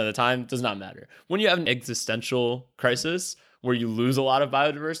 99.999% of the time does not matter. When you have an existential crisis where you lose a lot of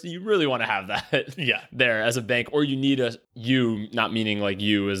biodiversity, you really want to have that there as a bank, or you need you, not meaning like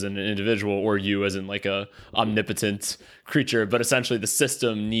you as an individual or you as in like a omnipotent creature, but essentially the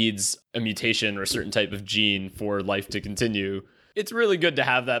system needs a mutation or a certain type of gene for life to continue. It's really good to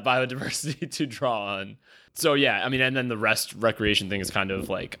have that biodiversity to draw on. So yeah, I mean, and then the rest recreation thing is kind of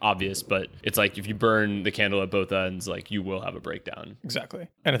like obvious, but it's like if you burn the candle at both ends, like you will have a breakdown. Exactly.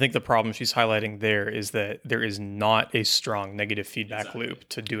 And I think the problem she's highlighting there is that there is not a strong negative feedback loop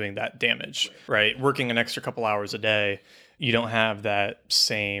to doing that damage, right? Working an extra couple hours a day, you don't have that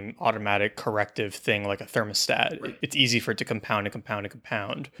same automatic corrective thing like a thermostat. Right. It's easy for it to compound and compound and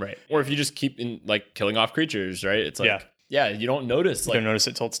compound. Right. Or if you just keep killing off creatures, right? It's like, you don't notice. You don't notice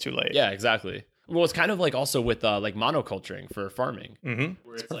it till it's too late. Yeah, exactly. Well, it's kind of like also with like monoculturing for farming.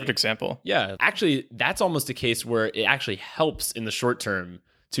 Mm-hmm. It's a perfect example. Yeah. Actually, that's almost a case where it actually helps in the short term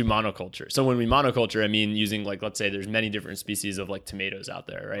to monoculture. So when we monoculture, I mean using like, let's say there's many different species of like tomatoes out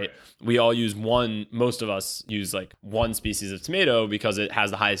there, right? We all use most of us use like one species of tomato because it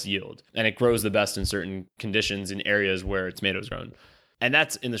has the highest yield and it grows the best in certain conditions in areas where tomatoes grown. And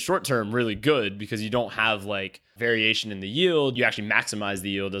that's in the short term really good because you don't have like variation in the yield. You actually maximize the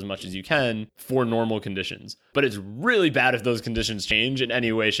yield as much as you can for normal conditions. But it's really bad if those conditions change in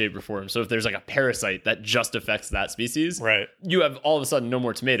any way, shape, or form. So if there's like a parasite that just affects that species, you have all of a sudden no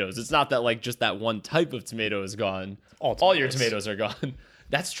more tomatoes. It's not that like just that one type of tomato is gone. All your tomatoes are gone.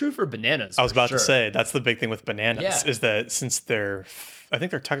 That's true for bananas. I was about sure. to say, that's the big thing with bananas, Yeah. is that since I think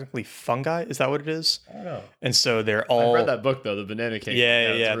they're technically fungi. Is that what it is? I don't know. And so they're all. I read that book though, The Banana King. Yeah.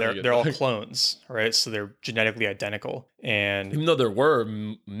 it's a really good They're all book. clones, right? So they're genetically identical. And Even though there were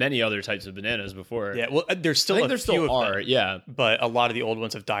many other types of bananas before. yeah, well, there's still I think a there few still of are. them, Yeah. but a lot of the old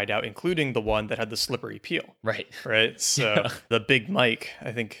ones have died out, including the one that had the slippery peel. Right. Right. So the Big Mike,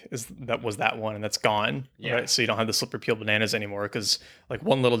 I think, was that one, and that's gone. Yeah. Right. So you don't have the slippery peel bananas anymore because like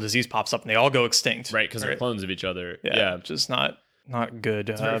one little disease pops up and they all go extinct. Right. Because they're clones of each other. Yeah. Yeah. Just not good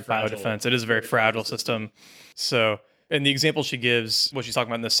very fragile. biodefense. It is a very fragile system. So, and the example she gives, what she's talking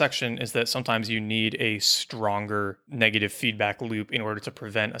about in this section, is that sometimes you need a stronger negative feedback loop in order to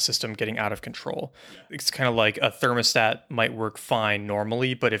prevent a system getting out of control. It's kind of like a thermostat might work fine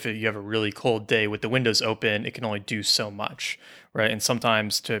normally, but if you have a really cold day with the windows open, it can only do so much, right? And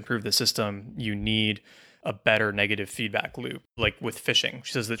sometimes to improve the system, you need a better negative feedback loop, like with fishing.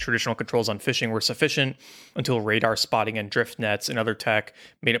 She says that traditional controls on fishing were sufficient until radar spotting and drift nets and other tech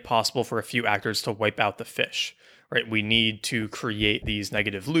made it possible for a few actors to wipe out the fish. Right? We need to create these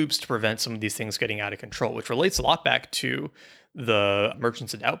negative loops to prevent some of these things getting out of control, which relates a lot back to the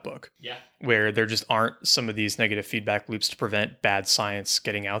Merchants of Doubt book. Yeah. Where there just aren't some of these negative feedback loops to prevent bad science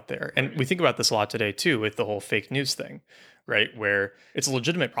getting out there. And we think about this a lot today too with the whole fake news thing. Right, where it's a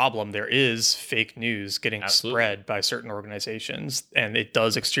legitimate problem. There is fake news getting spread by certain organizations, and it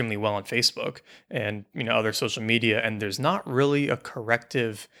does extremely well on Facebook and other social media. And there's not really a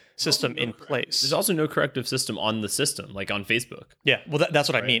corrective system in place. There's also no corrective system on the system, like on Facebook. Yeah, well, that's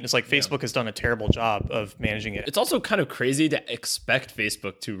what I mean. It's like Facebook has done a terrible job of managing it. It's also kind of crazy to expect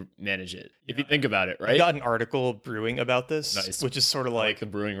Facebook to manage it, if you think about it, right? I got an article brewing about this, Nice. which is sort of like the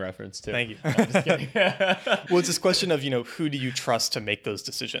brewing reference too. Thank you. No, I'm just kidding. Well, it's this question of, who do you trust to make those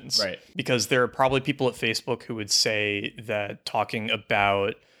decisions? Right. Because there are probably people at Facebook who would say that talking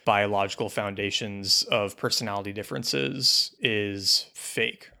about biological foundations of personality differences is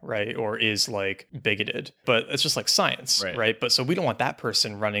fake, right? Or is like bigoted. But it's just like science, right? But so we don't want that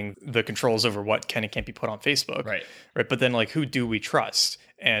person running the controls over what can and can't be put on Facebook. Right. Right. But then like, who do we trust?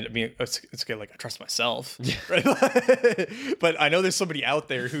 And I mean, it's good. Like I trust myself, right? But I know there's somebody out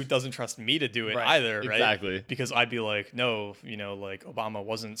there who doesn't trust me to do it either, right? Exactly. Because I'd be like, no, like Obama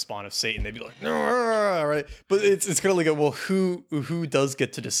wasn't spawn of Satan. They'd be like, no, right? But it's kind of like, well, who does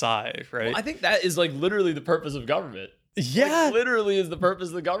get to decide, right? Well, I think that is like literally the purpose of government. Yeah, like, literally is the purpose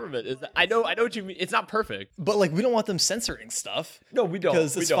of the government. Is that, I know what you mean. It's not perfect, but like we don't want them censoring stuff. No, we don't,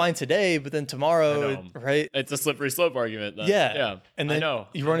 because it's fine today, but then tomorrow, right? It's a slippery slope argument. Then. Yeah. And then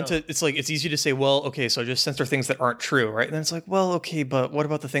you run into it's like it's easy to say, well, okay, so just censor things that aren't true, right? And then it's like, well, okay, but what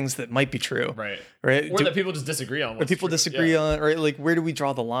about the things that might be true, right? Or that people just disagree on. Or people disagree on, right? Like, where do we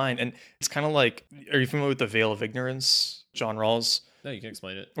draw the line? And it's kind of like, are you familiar with the Veil of Ignorance, John Rawls? No, you can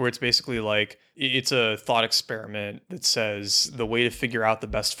explain it. Where it's basically like, it's a thought experiment that says the way to figure out the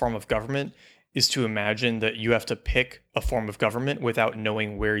best form of government is to imagine that you have to pick a form of government without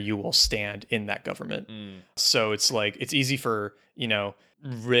knowing where you will stand in that government. So it's like, it's easy for,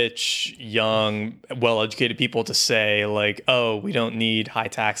 rich, young, well-educated people to say like, oh, we don't need high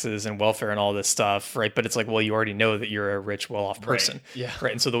taxes and welfare and all this stuff, right? But it's like, well, you already know that you're a rich, well-off person. Right. Yeah.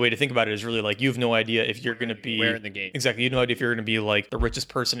 Right. And so the way to think about it is really like, you have no idea if you're going to be where in the game. Exactly. You have no idea if you're going to be like the richest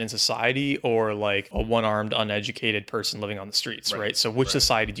person in society or like a one-armed, uneducated person living on the streets, right? So which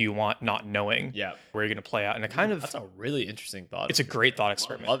society do you want not knowing where you're going to play out? And it kind of... That's a really interesting thought. It's a great thought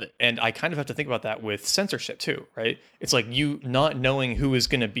experiment. I love it. And I kind of have to think about that with censorship too, right? It's like you not knowing who is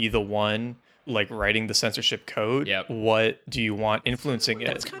going to be the one like writing the censorship code. Yep. What do you want influencing it?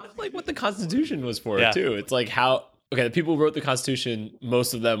 It's kind of like what the Constitution was for too. It's like how the people who wrote the Constitution,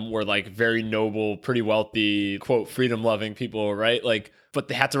 most of them were like very noble, pretty wealthy, quote, freedom loving people, right? Like, but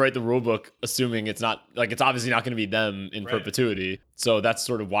they had to write the rule book assuming it's not like, it's obviously not going to be them in perpetuity. So that's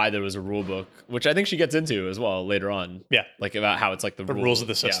sort of why there was a rule book, which I think she gets into as well later on. Yeah. Like about how it's like the rules of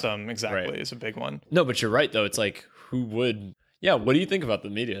the system. Yeah. Exactly. Is a big one. No, but you're right though. It's like, who would... Yeah, what do you think about the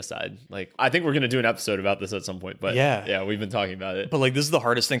media side? Like, I think we're going to do an episode about this at some point, but yeah, we've been talking about it. But like, this is the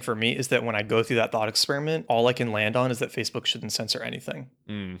hardest thing for me is that when I go through that thought experiment, all I can land on is that Facebook shouldn't censor anything.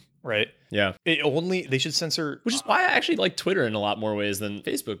 Right? Yeah. They should censor. Which is why I actually like Twitter in a lot more ways than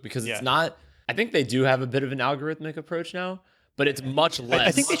Facebook, because it's not, I think they do have a bit of an algorithmic approach now, but it's much less. I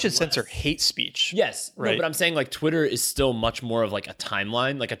think they should censor hate speech. Yes, right. No, but I'm saying like Twitter is still much more of like a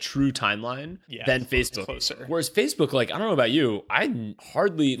timeline, like a true timeline than Facebook. Closer. Whereas Facebook, like I don't know about you, I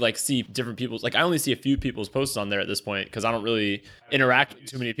hardly like see different people's. Like I only see a few people's posts on there at this point because I don't really interact with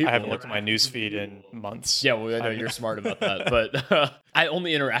too many people. I haven't looked at my newsfeed in months. Yeah, well, I know you're smart about that, but I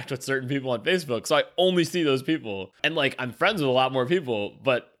only interact with certain people on Facebook, so I only see those people, and like I'm friends with a lot more people,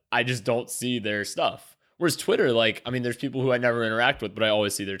 but I just don't see their stuff. Whereas Twitter, like, I mean, there's people who I never interact with, but I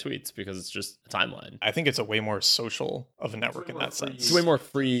always see their tweets because it's just a timeline. I think it's a way more social of a network in that sense. It's way more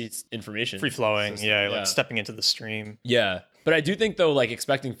free information. Free flowing, like stepping into the stream. Yeah. But I do think, though, like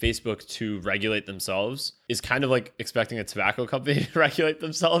expecting Facebook to regulate themselves is kind of like expecting a tobacco company to regulate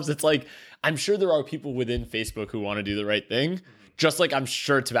themselves. It's like, I'm sure there are people within Facebook who want to do the right thing. Just like I'm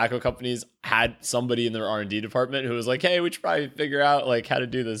sure tobacco companies had somebody in their R&D department who was like, hey, we should probably figure out like how to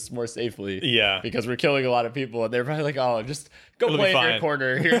do this more safely. Yeah. Because we're killing a lot of people. And they're probably like, oh, just go play in your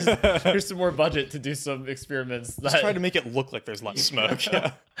corner. Here's some more budget to do some experiments. Just try to make it look like there's less smoke.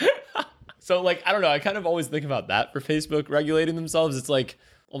 Yeah. So like, I don't know. I kind of always think about that for Facebook regulating themselves. It's like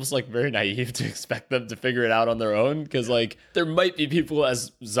almost like very naive to expect them to figure it out on their own, because like there might be people,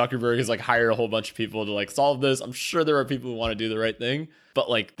 as Zuckerberg has like hired a whole bunch of people to like solve this. I'm sure there are people who want to do the right thing, but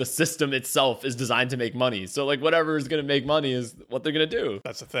like the system itself is designed to make money. So like whatever is going to make money is what they're going to do.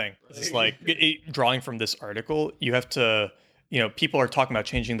 That's the thing. It's like drawing from this article, you have to, people are talking about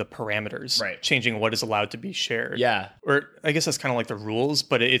changing the parameters, right? Changing what is allowed to be shared. Yeah. Or I guess that's kind of like the rules,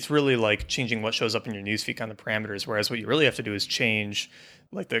 but it's really like changing what shows up in your newsfeed, kind of the parameters. Whereas what you really have to do is change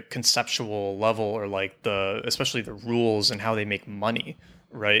like the conceptual level, or like especially the rules and how they make money,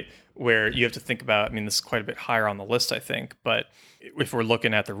 right? Where you have to think about, I mean, this is quite a bit higher on the list, I think, but if we're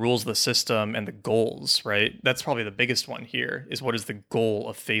looking at the rules of the system and the goals, right? That's probably the biggest one here, is what is the goal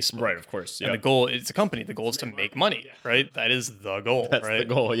of Facebook? Right, of course. Yeah. And the goal, it's a company. The goal is to make money, right? That is the goal, That's right?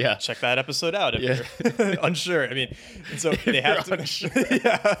 the goal, yeah. Check that episode out if you're unsure. I mean, and so they have to. Unsure.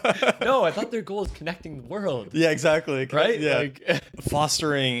 Yeah. No, I thought their goal is connecting the world. Yeah, exactly. Right? Yeah. Like,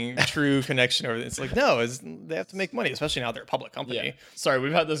 fostering true connection. It's like, no, they have to make money, especially now they're a public company. Yeah. Sorry,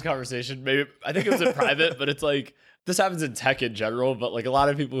 we've had this conversation. Maybe I think it was in private, but it's like, this happens in tech in general, but like a lot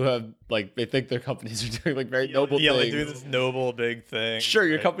of people who have like, they think their companies are doing like very noble things. Yeah, like doing this noble big thing. Sure,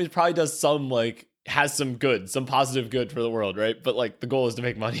 your company probably does some like, has some good, some positive good for the world, right? But like the goal is to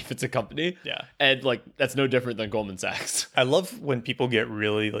make money if it's a company. Yeah. And like that's no different than Goldman Sachs. I love when people get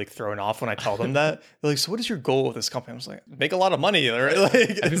really like thrown off when I tell them that. They're like, so what is your goal with this company? I was like, make a lot of money, right? Like,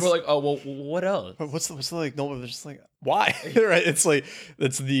 and people are like, oh, well, what else? What's the like goal? They're just like, why? Right? It's like,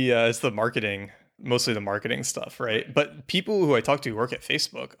 it's the marketing, mostly the marketing stuff, right? But people who I talk to who work at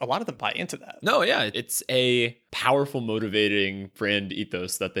Facebook, a lot of them buy into that. No, yeah. It's a powerful, motivating brand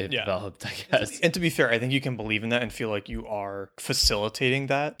ethos that they've developed, I guess. And to be fair, I think you can believe in that and feel like you are facilitating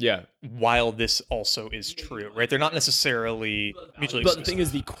that. Yeah. While this also is true, right? They're not necessarily mutually exclusive. But the thing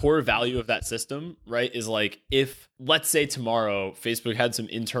is, the core value of that system, right, is like, if, let's say tomorrow, Facebook had some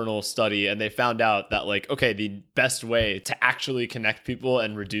internal study and they found out that like, okay, the best way to actually connect people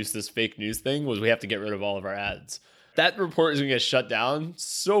and reduce this fake news thing was we have to get rid of all of our ads. That report is going to get shut down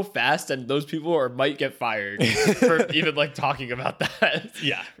so fast, and those people might get fired for even like talking about that.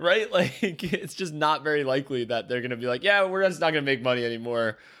 Yeah. Right? Like, it's just not very likely that they're going to be like, yeah, we're just not going to make money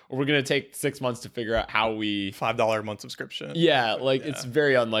anymore. Or we're going to take 6 months to figure out how we... $5 a month subscription. Yeah, like it's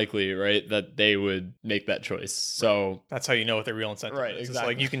very unlikely, right, that they would make that choice. So that's how you know what their real incentive right, is. Exactly. It's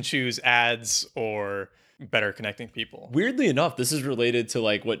like you can choose ads or better connecting people. Weirdly enough, this is related to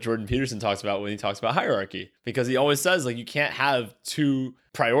like what Jordan Peterson talks about when he talks about hierarchy, because he always says like you can't have two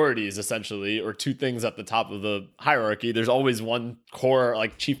priorities essentially, or two things at the top of the hierarchy. There's always one core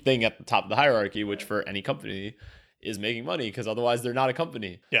like chief thing at the top of the hierarchy, which for any company is making money, because otherwise they're not a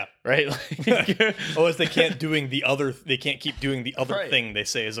company. Yeah. Right? Like, Otherwise they can't keep doing the other thing they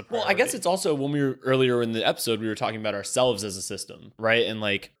say is a priority. Well, I guess it's also when we were earlier in the episode, we were talking about ourselves as a system, right? And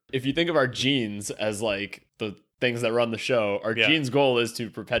like, if you think of our genes as like the things that run the show, our genes' goal is to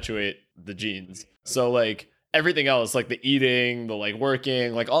perpetuate the genes. So like everything else, like the eating, the like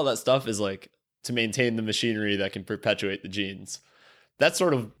working, like all that stuff is like to maintain the machinery that can perpetuate the genes. That's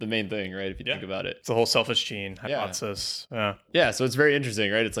sort of the main thing, right? If you think about it. It's the whole selfish gene hypothesis. Yeah. So it's very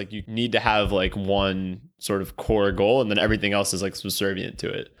interesting, right? It's like you need to have like one sort of core goal, and then everything else is like subservient to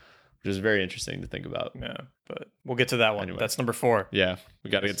it, which is very interesting to think about. Yeah. But we'll get to that one. Anyway. That's number 4. Yeah. We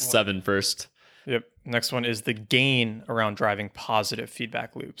got to get to 7 first. Yep. Next one is the gain around driving positive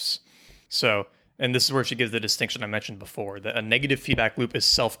feedback loops. So, and this is where she gives the distinction I mentioned before, that a negative feedback loop is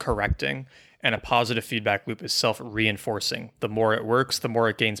self-correcting And a positive feedback loop is self-reinforcing. The more it works, the more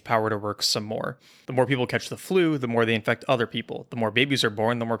it gains power to work some more. The more people catch the flu, the more they infect other people. The more babies are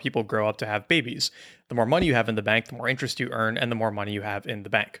born, the more people grow up to have babies. The more money you have in the bank, the more interest you earn, and the more money you have in the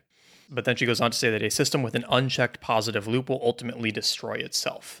bank. But then she goes on to say that a system with an unchecked positive loop will ultimately destroy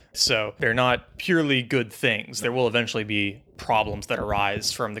itself. So they're not purely good things. There will eventually be problems that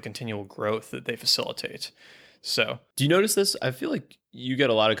arise from the continual growth that they facilitate. So, do you notice this? I feel like you get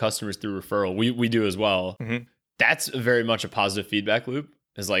a lot of customers through referral. We do as well. Mm-hmm. That's very much a positive feedback loop.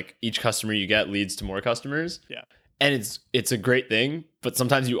 Is like each customer you get leads to more customers. Yeah. And it's a great thing, but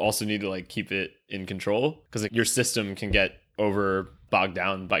sometimes you also need to like keep it in control because like, your system can get bogged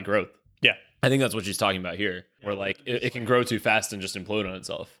down by growth. Yeah. I think that's what she's talking about here, where like it can grow too fast and just implode on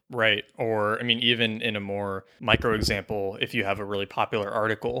itself. Right. Or, I mean, even in a more micro example, if you have a really popular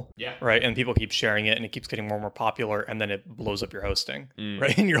article, right, and people keep sharing it and it keeps getting more and more popular, and then it blows up your hosting,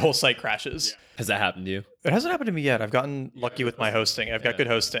 right, and your whole site crashes. Yeah. Has that happened to you? It hasn't happened to me yet. I've gotten lucky with my hosting. I've got good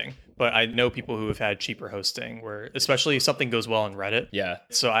hosting, but I know people who have had cheaper hosting where, especially if something goes well in Reddit. Yeah.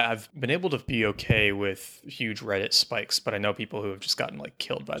 So I've been able to be okay with huge Reddit spikes, but I know people who have just gotten like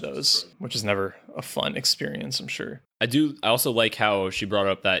killed by those, which is never a fun experience, I'm sure. I also like how she brought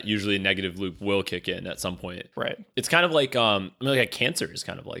up that usually a negative loop will kick in at some point. Right. It's kind of like, like a cancer is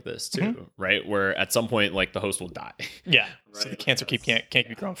kind of like this too, right? Where at some point, like the host will die. Yeah. Right. So the cancer can't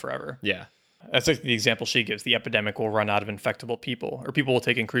keep growing forever. Yeah. That's like the example she gives. The epidemic will run out of infectable people, or people will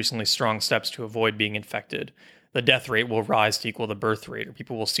take increasingly strong steps to avoid being infected. The death rate will rise to equal the birth rate, or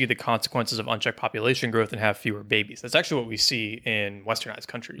people will see the consequences of unchecked population growth and have fewer babies. That's actually what we see in westernized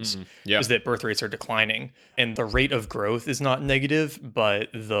countries, is that birth rates are declining. And the rate of growth is not negative, but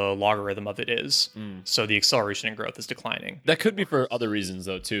the logarithm of it is. So the acceleration in growth is declining. That could be for other reasons,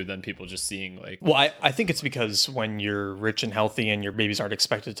 though, too, than people just seeing like... Well, I think it's because when you're rich and healthy and your babies aren't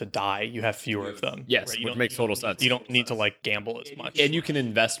expected to die, you have fewer of them. Yes, right? which makes total sense. You don't need to like gamble as much. And you can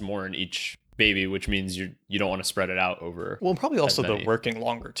invest more in each baby, which means you don't want to spread it out over. Well, and probably also the working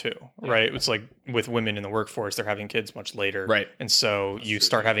longer too, right? It's like with women in the workforce, they're having kids much later. Right. And so you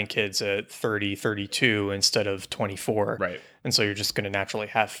start having kids at 30, 32 instead of 24. Right. And so you're just going to naturally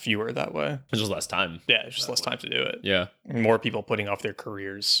have fewer that way. There's just less time. Yeah, it's just less time to do it. Yeah. More people putting off their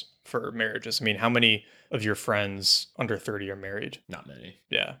careers for marriages. I mean, how many of your friends under 30 are married? Not many.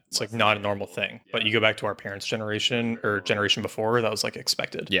 Yeah. It's like not a normal thing. But you go back to our parents' generation or generation before, that was like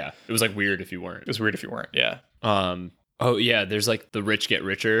expected. Yeah. It was like weird if you weren't. It was weird if you weren't. Yeah. Oh yeah, there's like the rich get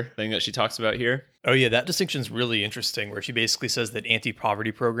richer thing that she talks about here. Oh yeah, that distinction is really interesting, where she basically says that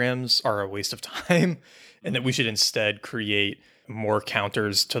anti-poverty programs are a waste of time and that we should instead create more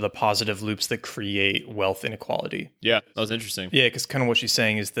counters to the positive loops that create wealth inequality. Yeah, that was interesting. Yeah, because kind of what she's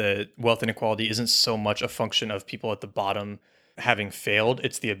saying is that wealth inequality isn't so much a function of people at the bottom having failed.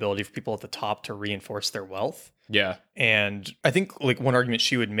 It's the ability for people at the top to reinforce their wealth. Yeah. And I think like one argument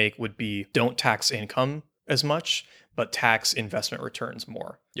she would make would be don't tax income as much, but tax investment returns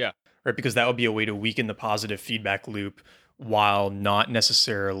more. Yeah. Right? Because that would be a way to weaken the positive feedback loop while not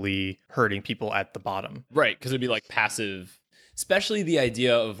necessarily hurting people at the bottom. Right. Because it'd be like passive, especially the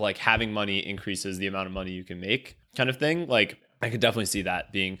idea of like having money increases the amount of money you can make kind of thing. Like I could definitely see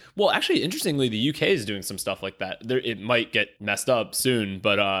that being, well, actually, interestingly, the UK is doing some stuff like that. It might get messed up soon,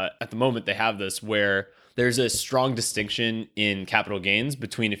 but at the moment they have this where there's a strong distinction in capital gains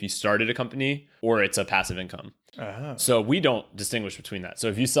between if you started a company or it's a passive income. Uh-huh. So we don't distinguish between that. So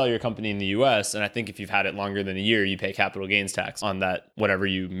if you sell your company in the US, and I think if you've had it longer than a year, you pay capital gains tax on that, whatever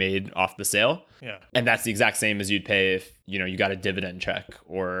you made off the sale. Yeah. And that's the exact same as you'd pay if, you got a dividend check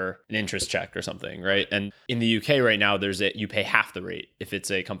or an interest check or something, right? And in the UK right now, you pay half the rate if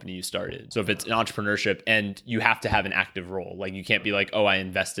it's a company you started. So if it's an entrepreneurship and you have to have an active role, like you can't be like, oh, I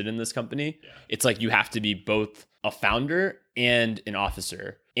invested in this company. Yeah. It's like you have to be both a founder and an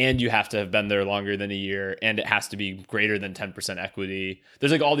officer, and you have to have been there longer than a year, and it has to be greater than 10% equity.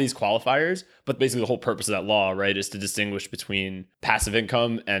 There's like all these qualifiers, but basically the whole purpose of that law, right, is to distinguish between passive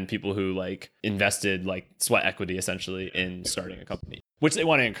income and people who like invested like sweat equity essentially in starting a company, which they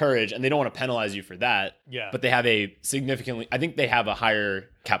want to encourage, and they don't want to penalize you for that. Yeah. But they have I think they have a higher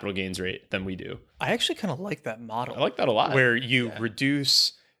capital gains rate than we do. I actually kind of like that model. I like that a lot. Where you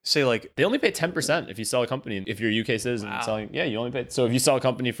reduce, say like... They only pay 10% if you sell a company. If you're a UK citizen selling, you only pay. So if you sell a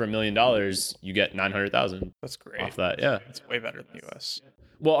company for $1 million, you get $900,000. That's great. Off that, yeah. It's way better than the US.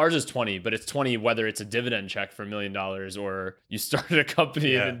 Well, ours is 20, but it's 20 whether it's a dividend check for $1 million or you started a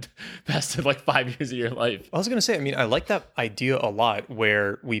company and invested like 5 years of your life. I was going to say, I mean, I like that idea a lot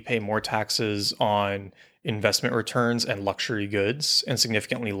where we pay more taxes on investment returns and luxury goods and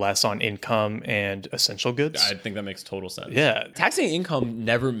significantly less on income and essential goods. I think that makes total sense. Yeah. Taxing income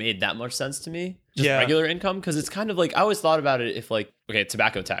never made that much sense to me. Just Yeah. regular income, because it's kind of like, I always thought about it if like, okay,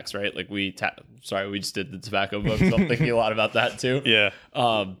 tobacco tax, right? Like we just did the tobacco book, so I'm thinking a lot about that too. Yeah.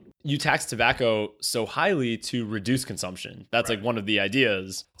 You tax tobacco so highly to reduce consumption. That's like one of the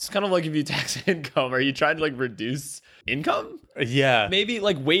ideas. It's kind of like if you tax income, are you trying to like reduce income? Yeah. Maybe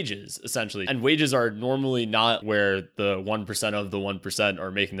like wages, essentially. And wages are normally not where the 1% of the 1% are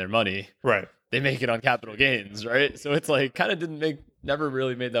making their money. Right. They make it on capital gains, right? So it's like kind of never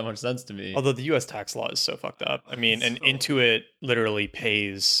really made that much sense to me. Although the US tax law is so fucked up. I mean, and Intuit literally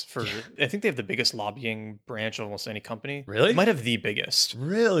pays for, I think they have the biggest lobbying branch of almost any company. Really? They might have the biggest.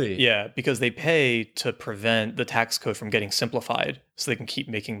 Really? Yeah, because they pay to prevent the tax code from getting simplified so they can keep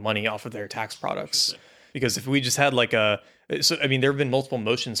making money off of their tax products. Because if we just had like there have been multiple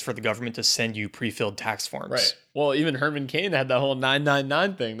motions for the government to send you pre-filled tax forms. Right. Well, even Herman Cain had that whole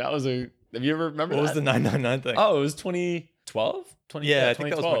 999 thing. That was have you ever remember What that? was the 999 thing? Oh, it was 2012? Yeah, I think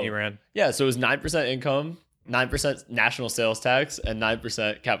that was when he ran. Yeah, so it was 9% income, 9% national sales tax, and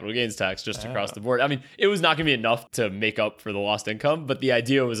 9% capital gains tax just across the board. I mean, it was not going to be enough to make up for the lost income, but the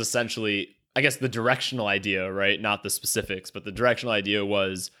idea was essentially, I guess the directional idea, right? Not the specifics, but the directional idea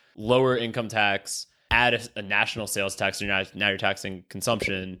was lower income tax, add a national sales tax, so now you're taxing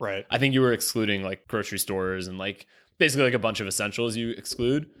consumption. Right. I think you were excluding like grocery stores and like basically like a bunch of essentials you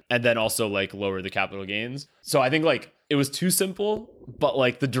exclude, and then also like lower the capital gains. So I think like it was too simple, but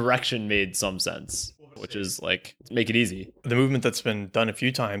like the direction made some sense, which is like make it easy. The movement that's been done a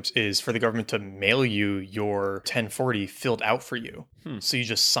few times is for the government to mail you your 1040 filled out for you. So you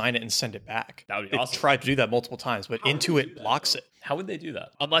just sign it and send it back. That would be They've awesome. tried to do that multiple times, but Intuit blocks it. How would they do that?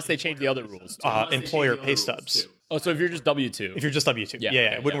 Unless they change the other rules. Employer pay stubs. Oh, so if you're just W-2. If you're just W-2. Yeah, Yeah,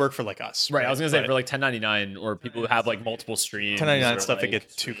 okay, it wouldn't work for like us. Right, I was going to say But for like 1099 or people who have like multiple streams. 1099 or, stuff that like,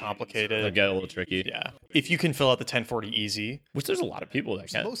 gets too complicated. they get a little tricky. Yeah. If you can fill out the 1040 easy, Which there's a lot of people that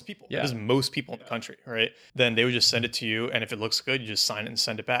can. most people, Yeah. there's most people in the country, right? Then they would just send it to you, and if it looks good, you just sign it and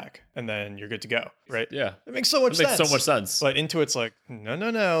send it back, and then you're good to go, right? Yeah. It makes so much It makes sense. so much sense. But Intuit's like,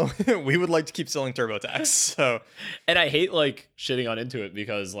 no. We would like to keep selling TurboTax. So And I hate like shitting on Intuit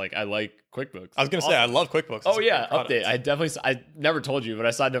because like I like QuickBooks. I was gonna say I love QuickBooks. Oh It's a yeah, great product. update. I never told you, but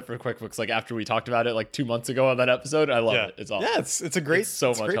I signed up for QuickBooks like after we talked about it like 2 months ago on that episode. I love it. It's awesome. Yeah, it's a great, so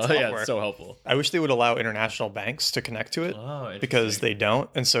much. great Yeah, software. it's so helpful. I wish they would allow international banks to connect to it Oh, because they don't,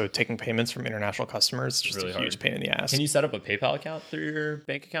 and so taking payments from international customers is just Really a huge hard. pain in the ass. Can you set up a PayPal account through your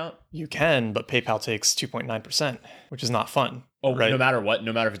bank account? You can, but PayPal takes 2.9%, which is not fun. Oh, right? no matter what,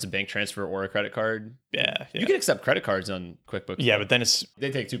 no matter if it's a bank transfer or a credit card. Yeah, You can accept credit cards on QuickBooks. yeah, though. but then it's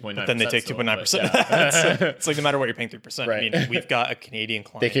they take 2.9%. then they take still, 2.9%. but yeah. It's like no matter what you're paying 3%. Right. I mean, we've got a Canadian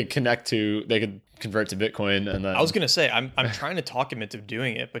client. They could convert to Bitcoin and then I was gonna say I'm trying to talk him into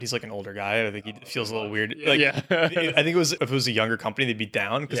doing it, but he's like an older guy. I think he feels a little weird. Like, Yeah. I think if it was a younger company, they'd be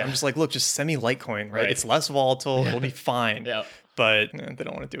down because I'm Yeah. just like, look, just send me Litecoin, right? Right. It's less volatile. It'll be fine. Yeah. But they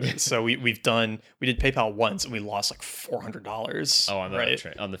don't want to do it. So we did PayPal once and we lost like $400. Oh, on the right?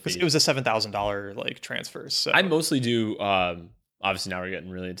 on the Because fee. it was a $7,000 like transfer. So I mostly do obviously now we're getting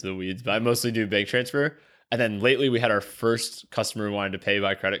really into the weeds, but I mostly do bank transfer. And then lately we had our first customer who wanted to pay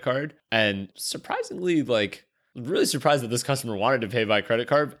by credit card. And surprisingly, like really surprised that this customer wanted to pay by credit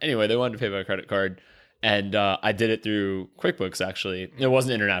card. Anyway, they wanted to pay by credit card. And I did it through QuickBooks, actually. It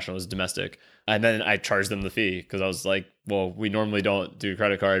wasn't international, it was domestic. And then I charged them the fee because I was like, well, we normally don't do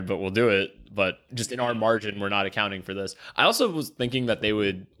credit card, but we'll do it. But just in our margin, we're not accounting for this. I also was thinking that they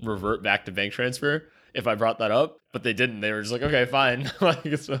would revert back to bank transfer if I brought that up, but they didn't. They were just like, okay, fine. Like,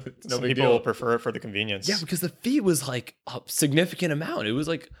 it's no some big people deal. will prefer it for the convenience. Yeah, because the fee was like a significant amount. It was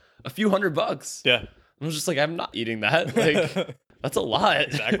like a few $100. Yeah. I was just like, I'm not eating that. Like, that's a lot.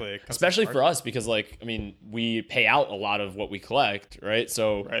 Exactly. Especially for us, because like, I mean, we pay out a lot of what we collect, right?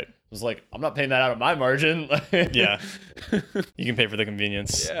 So Right. I was like, I'm not paying that out of my margin. Yeah. You can pay for the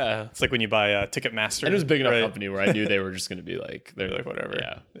convenience. Yeah. It's like when you buy a Ticketmaster. And it was a big enough right? company where I knew they were just going to be like, They're like, whatever.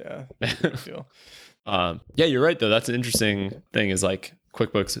 Yeah. Yeah. Big deal. Yeah, you're right though. That's an interesting thing is like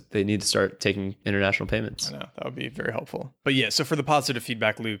QuickBooks, they need to start taking international payments. I know that would be very helpful. But yeah, so for the positive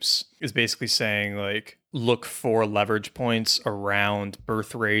feedback loops is basically saying like look for leverage points around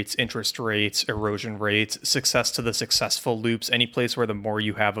birth rates, interest rates, erosion rates, success to the successful loops, any place where the more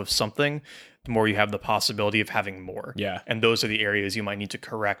you have of something, the more you have the possibility of having more. Yeah. And those are the areas you might need to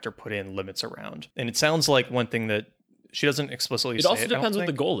correct or put in limits around. And it sounds like one thing that she doesn't explicitly It say also I don't depends what the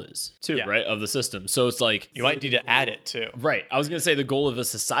think. goal is too, Yeah. right? Of the system. So it's like You might need to add it too. right. I was going to say the goal of a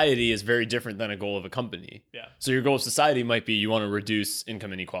society is very different than a goal of a company. Yeah. So your goal of society might be you want to reduce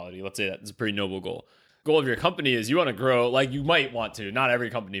income inequality. Let's say that's a pretty noble goal. goal of your company is you want to grow, like you might want to, not every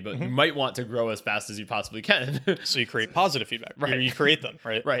company, but you might want to grow as fast as you possibly can. So you create positive feedback, right? You create them,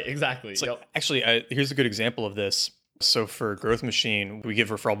 right? Right, exactly. It's like, actually, here's a good example of this. So for Growth Machine, we give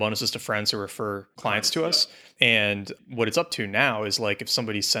referral bonuses to friends who refer clients to us. And what it's up to now is like if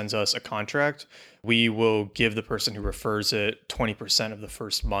somebody sends us a contract, we will give the person who refers it 20% of the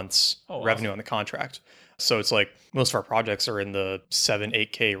first month's revenue on the contract. So it's like most of our projects are in the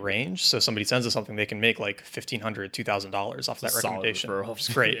 7-8K range. So somebody sends us something, they can make like $1,500, $2,000 off that recommendation. Which is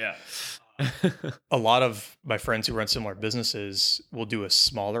great. Yeah. A lot of my friends who run similar businesses will do a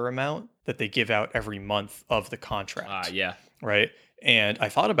smaller amount that they give out every month of the contract. Yeah. Right. And I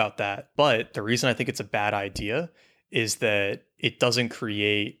thought about that. But the reason I think it's a bad idea is that it doesn't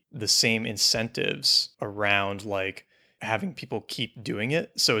create the same incentives around like having people keep doing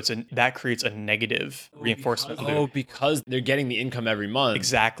it. So that creates a negative reinforcement loop. Because they're getting the income every month.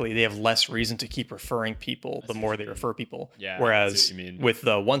 Exactly. They have less reason to keep referring people the more they refer people. Yeah. Whereas with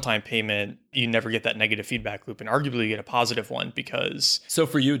the one-time payment, you never get that negative feedback loop, and arguably you get a positive one because... So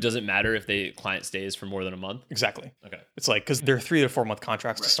for you, does it matter if the client stays for more than a month? Exactly. Okay. It's like, because they're 3 to 4 month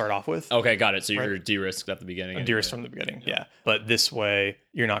contracts to start off with. Okay, got it. So you're de-risked at the beginning. I'm de-risked from the beginning, yeah. But this way,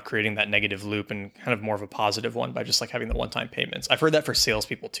 you're not creating that negative loop and kind of more of a positive one by just like having the one-time payments. I've heard that for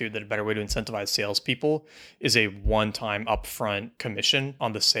salespeople too, that a better way to incentivize salespeople is a one-time upfront commission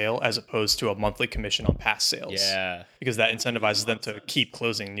on the sale as opposed to a monthly commission on past sales. Yeah. Because that incentivizes them to keep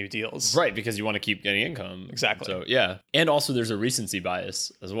closing new deals. Right, because you want to keep getting income. Exactly. So yeah. And also there's a recency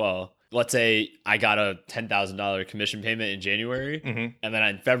bias as well. Let's say I got a $10,000 commission payment in January, and then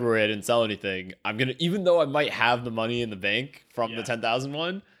in February I didn't sell anything. I'm going to, even though I might have the money in the bank from the 10,000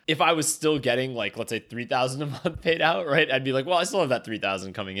 one, if I was still getting like, let's say 3,000 a month paid out, right? I'd be like, well, I still have that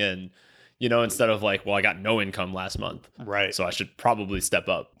 3,000 coming in, you know, instead of like, well, I got no income last month. Right. So I should probably step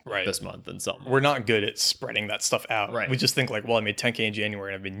up this month and sell more. We're not good at spreading that stuff out. Right. We just think like, well, I made 10K in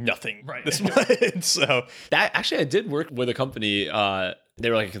January and I made nothing this month. So that actually, I did work with a company, they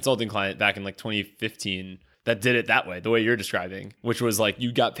were like a consulting client back in like 2015 that did it that way, the way you're describing, which was like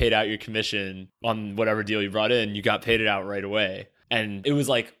you got paid out your commission on whatever deal you brought in, you got paid it out right away. And it was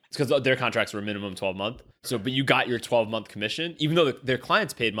like, because their contracts were minimum 12 month. So, but you got your 12-month commission, even though their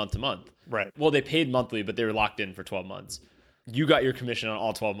clients paid month to month. Right. Well, they paid monthly, but they were locked in for 12 months. You got your commission on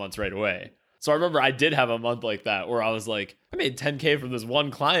all 12 months right away. So I remember I did have a month like that where I was like, I made 10K from this one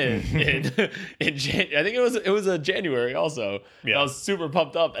client in I think it was a January also. Yeah. I was super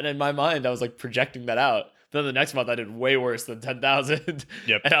pumped up, and in my mind I was like projecting that out. Then the next month I did way worse than 10,000.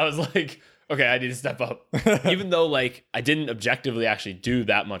 Yep. And I was like, okay, I need to step up. Even though like I didn't objectively actually do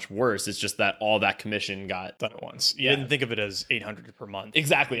that much worse. It's just that all that commission got done at once. You didn't think of it as 800 per month.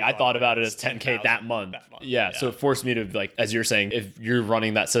 Exactly. I thought about it as 10K that month. Yeah. So it forced me to, like, as you're saying, if you're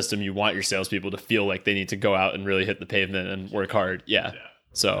running that system, you want your salespeople to feel like they need to go out and really hit the pavement and work hard. Yeah.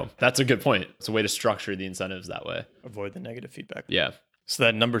 So that's a good point. It's a way to structure the incentives that way. Avoid the negative feedback. Yeah. So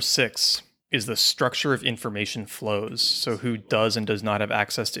that number 6 is the structure of information flows. So who does and does not have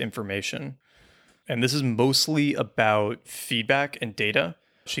access to information. And this is mostly about feedback and data.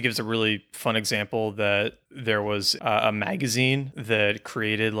 She gives a really fun example that there was a magazine that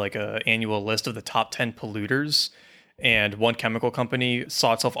created like an annual list of the top 10 polluters. And one chemical company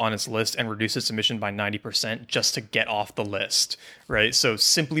saw itself on its list and reduced its emission by 90% just to get off the list, right? So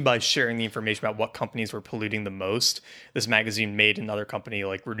simply by sharing the information about what companies were polluting the most, this magazine made another company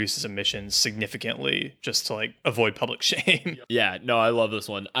like reduce its emissions significantly just to like avoid public shame. Yeah, no, I love this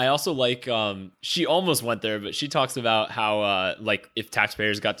one. I also like, she almost went there, but she talks about how like if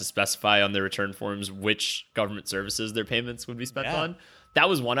taxpayers got to specify on their return forms which government services their payments would be spent on. That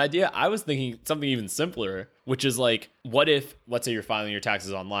was one idea. I was thinking something even simpler, which is like, what if, let's say you're filing your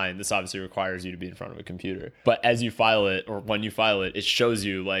taxes online. This obviously requires you to be in front of a computer. But as you file it, or when you file it, it shows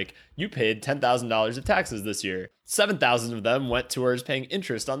you like, you paid $10,000 of taxes this year. 7,000 of them went towards paying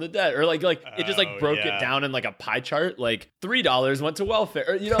interest on the debt. Or like it just like broke it down in like a pie chart. Like $3 went to welfare.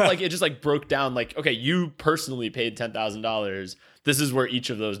 Or, you know, like it just like broke down like, okay, you personally paid $10,000. This is where each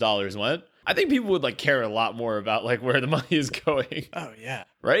of those dollars went. I think people would like care a lot more about like where the money is going. Oh yeah.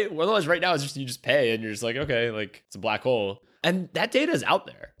 Right? Well, otherwise right now it's just, you just pay and you're just like, okay, like it's a black hole. And that data is out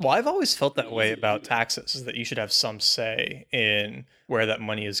there. Well, I've always felt that way about taxes, is that you should have some say in where that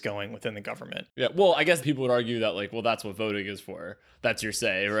money is going within the government. Yeah. Well, I guess people would argue that like, well, that's what voting is for. That's your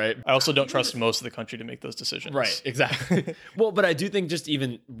say, right? I also don't trust most of the country to make those decisions. Right. Exactly. Well, but I do think just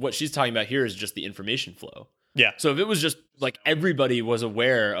even what she's talking about here is just the information flow. Yeah. So if it was just like everybody was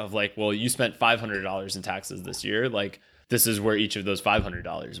aware of like, well, you spent $500 in taxes this year, like this is where each of those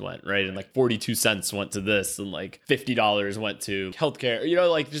 $500 went, right? And like 42 cents went to this, and like $50 went to healthcare. You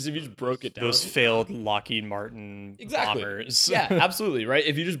know, like just if you just broke it down. Those failed Lockheed Martin bombers. Yeah, absolutely, right?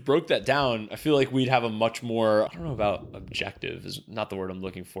 If you just broke that down, I feel like we'd have a much more, I don't know about objective is not the word I'm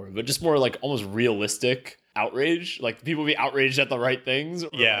looking for, but just more like almost realistic outrage. Like people be outraged at the right things.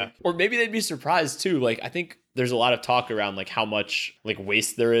 Or maybe they'd be surprised too. Like I think there's a lot of talk around like how much like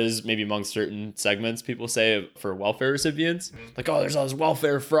waste there is maybe among certain segments, people say, for welfare recipients. Like, oh, there's all this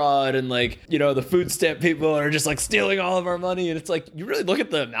welfare fraud, and like, you know, the food stamp people are just like stealing all of our money. And it's like, you really look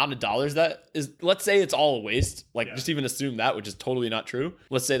at the amount of dollars that is, let's say it's all a waste, like just even assume that, which is totally not true.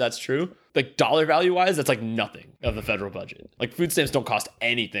 Let's say that's true. Like dollar value wise, that's like nothing of the federal budget. Like food stamps don't cost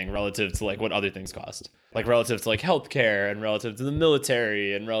anything relative to like what other things cost, like relative to like healthcare and relative to the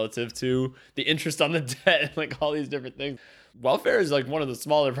military and relative to the interest on the debt and like all these different things. Welfare is like one of the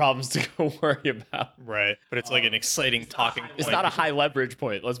smaller problems to go worry about. Right. But it's like an exciting talking point. It's not a high leverage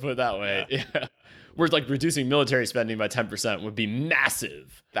point. Let's put it that way. Yeah. Whereas like reducing military spending by 10% would be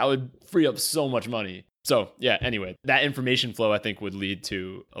massive. That would free up so much money. So yeah, anyway, that information flow I think would lead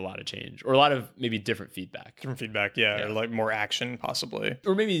to a lot of change, or a lot of maybe different feedback. Or like more action possibly.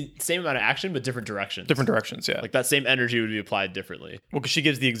 Or maybe same amount of action, but different directions. Yeah. Like that same energy would be applied differently. Well, because she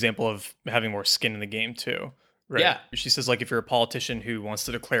gives the example of having more skin in the game too. Right? Yeah. She says, like, if you're a politician who wants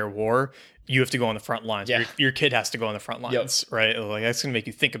to declare war, you have to go on the front lines. Yeah. Your kid has to go on the front lines, right? Like, that's going to make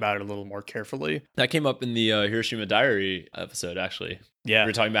you think about it a little more carefully. That came up in the Hiroshima Diary episode, actually. Yeah. We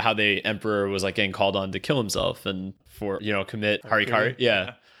were talking about how the emperor was, like, getting called on to kill himself and for, you know, commit harikari.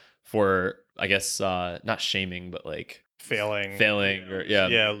 Yeah. For, I guess, not shaming, but, like... Failing. Or,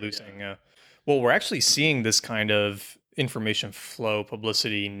 yeah, losing. Well, we're actually seeing this kind of information flow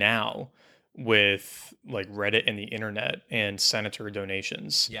publicity now with like Reddit and the internet and senator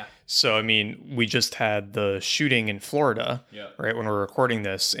donations. Yeah. So, I mean, we just had the shooting in Florida, right, when we're recording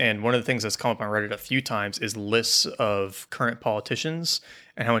this. And one of the things that's come up on Reddit a few times is lists of current politicians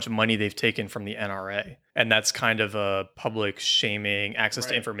and how much money they've taken from the NRA. And that's kind of a public shaming, access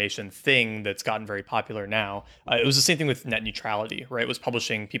to information thing that's gotten very popular now. It was the same thing with net neutrality, right? It was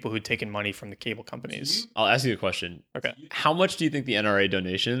publishing people who'd taken money from the cable companies. I'll ask you a question. Okay. How much do you think the NRA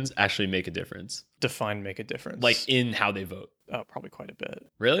donations actually make a difference? Define make a difference. Like in how they vote? Oh, probably quite a bit.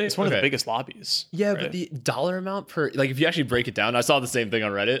 Really? It's one of the biggest lobbies. Yeah, right? but the dollar amount per, like if you actually break it down, I saw the same thing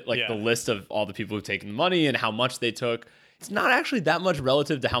on Reddit, like the list of all the people who've taken the money and how much they took. It's not actually that much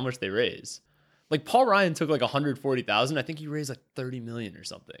relative to how much they raise. Like Paul Ryan took like 140,000. I think he raised like 30 million or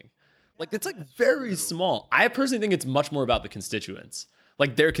something. Like it's like very small. I personally think it's much more about the constituents.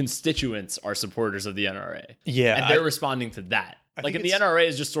 Like their constituents are supporters of the NRA. Yeah. And they're responding to that. Like if the NRA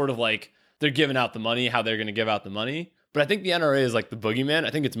is just sort of like, they're giving out the money, how they're going to give out the money. But I think the NRA is like the boogeyman. I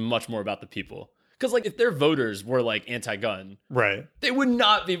think it's much more about the people. Because like if their voters were like anti-gun, right, they would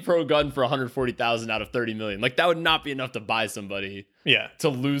not be pro-gun for 140,000 out of 30 million. Like that would not be enough to buy somebody to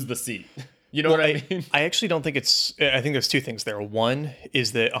lose the seat. You know what I mean? I actually don't think it's, I think there's two things there. One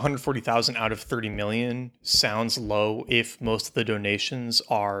is that 140,000 out of 30 million sounds low if most of the donations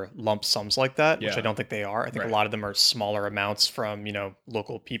are lump sums like that, which I don't think they are. I think a lot of them are smaller amounts from, you know,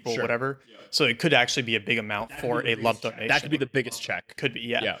 local people, whatever. Yeah. So it could actually be a big amount for a lump donation. That could be the biggest check. Could be,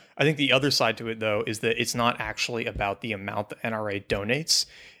 yeah. I think the other side to it, though, is that it's not actually about the amount the NRA donates.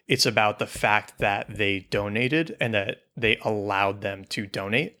 It's about the fact that they donated and that they allowed them to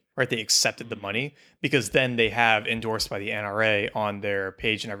donate. Right, they accepted the money because then they have endorsed by the NRA on their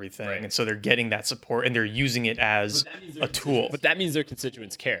page and everything, and so they're getting that support and they're using it as a tool. But that means their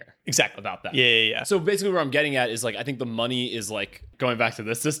constituents care about that. Yeah. So basically, what I'm getting at is like I think the money is like going back to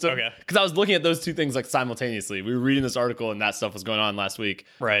this system. Okay. Because I was looking at those two things like simultaneously. We were reading this article and that stuff was going on last week.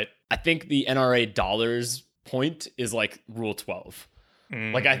 Right. I think the NRA dollars point is like Rule 12.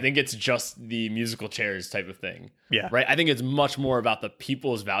 Like, I think it's just the musical chairs type of thing. Yeah. Right? I think it's much more about the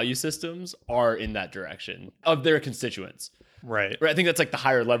people's value systems are in that direction of their constituents. Right. I think that's like the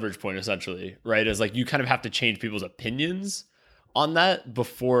higher leverage point, essentially, right? Is like you kind of have to change people's opinions on that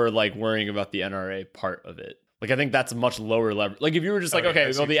before like worrying about the NRA part of it. Like, I think that's a much lower leverage. Like, if you were just like,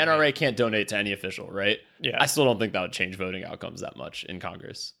 okay, well, the NRA can't donate to any official, right? Yeah. I still don't think that would change voting outcomes that much in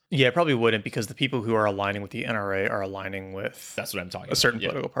Congress. Yeah, it probably wouldn't because the people who are aligning with the NRA are aligning with that's what I'm talking a certain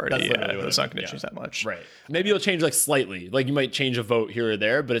about. political party. That's literally what it's not going to change that much. Right. Maybe it'll change like slightly. Like you might change a vote here or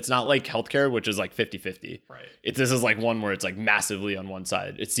there, but it's not like healthcare, which is like 50-50. Right. This is like one where it's like massively on one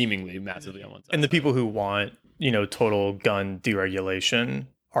side. It's seemingly massively on one side. And the people who want, you know, total gun deregulation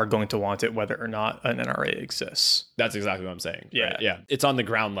are going to want it whether or not an NRA exists. That's exactly what I'm saying. Yeah. Right? Yeah. It's on the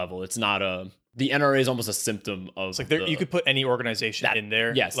ground level. It's not a the NRA is almost a symptom of It's like you could put any organization in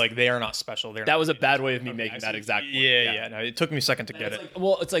there. Yes. Like they are not special. That was a bad way of me making that exact point. Yeah. No, it took me a second to get it.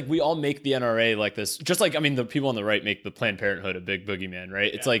 It's like we all make the NRA like this, just like, I mean, the people on the right make the Planned Parenthood a big boogeyman,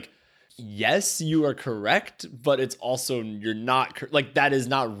 right? It's like, yes, you are correct, but it's also, you're not, like, that is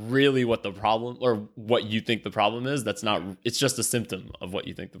not really what the problem, or what you think the problem is. That's not, it's just a symptom of what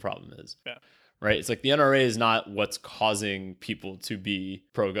you think the problem is. Yeah. Right? It's like the NRA is not what's causing people to be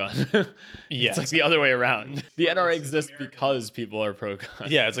pro-gun. It's like the other way around. The NRA exists because people are pro-gun.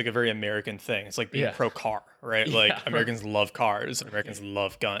 Yeah, it's like a very American thing. It's like being pro-car, right? Like Americans love cars and Americans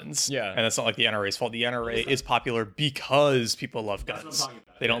love guns. Yeah. And it's not like the NRA's fault. The NRA is popular because people love guns.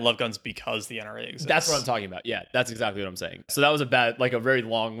 They don't love guns because the NRA exists. That's what I'm talking about. Yeah, that's exactly what I'm saying. So that was a very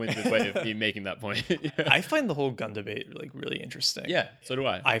long-winded way of me making that point. I find the whole gun debate like really interesting. Yeah, so do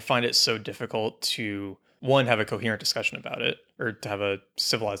I. I find it so difficult to, one, have a coherent discussion about it, or to have a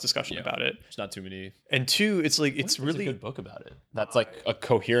civilized discussion about it. There's not too many. And two, it's like, it's really a good book about it. That's like a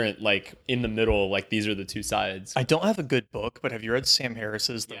coherent, like in the middle, like these are the two sides. I don't have a good book, but have you read Sam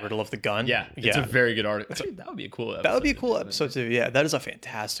Harris's The Riddle of the Gun? Yeah, it's a very good article. That would be a cool episode. That would be a cool episode too. Yeah, that is a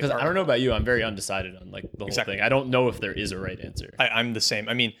fantastic article. I don't know about you, I'm very undecided on like the whole thing. I don't know if there is a right answer. I'm the same.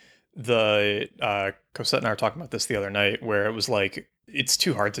 I mean, Cosette and I were talking about this the other night, where it was like, it's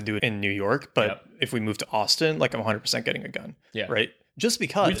too hard to do it in New York, but if we move to Austin, like I'm 100% getting a gun. Yeah. Right. Just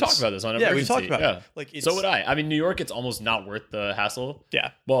because we talked about this on we talked about it. Like, so would I. I mean, New York, it's almost not worth the hassle.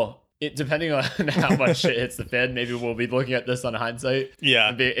 Yeah. Well, depending on how much shit hits the fan, maybe we'll be looking at this on hindsight.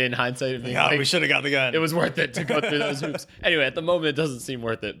 Yeah. In hindsight, like, we should have got the gun. It was worth it to go through those hoops. Anyway, at the moment, it doesn't seem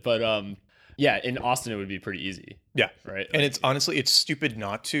worth it, but yeah, in Austin, it would be pretty easy. Yeah. Right. And it's honestly, it's stupid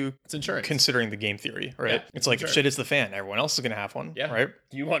not to. It's insurance. Considering the game theory, right? Yeah, it's like, if shit hits the fan, everyone else is going to have one. Yeah. Right.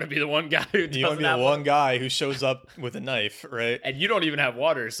 You want to be the one guy who doesn't have one. You want to be the one guy who shows up with a knife, right? And you don't even have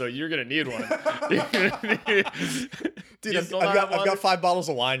water, so you're going to need one. Dude, I've got 5 bottles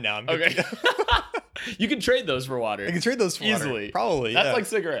of wine now. Okay. You can trade those for water. You can trade those for easily. Water. Probably. That's like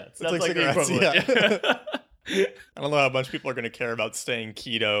cigarettes. That's like cigarettes. Yeah. I don't know how much people are going to care about staying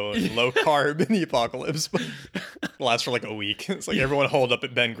keto and low carb in the apocalypse, but it'll last for like a week. It's like everyone holed up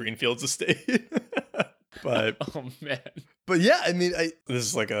at Ben Greenfield's estate. But oh man. But yeah, I mean, this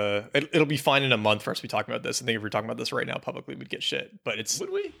is like it'll be fine in a month for us to be talking about this. I think if we're talking about this right now publicly, we'd get shit. But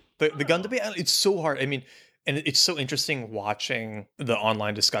would we? The gun debate, it's so hard. I mean, and it's so interesting watching the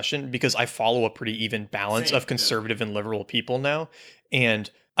online discussion because I follow a pretty even balance of conservative and liberal people now. And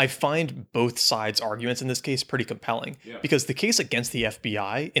I find both sides' arguments in this case pretty compelling because the case against the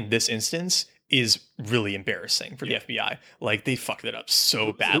FBI in this instance is really embarrassing for the FBI. Like, they fucked it up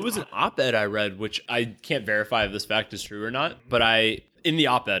so bad. It was an op-ed I read, which I can't verify if this fact is true or not, but in the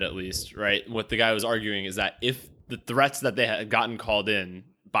op-ed at least, right, what the guy was arguing is that if the threats that they had gotten called in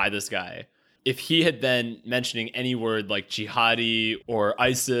by this guy, if he had been mentioning any word like jihadi or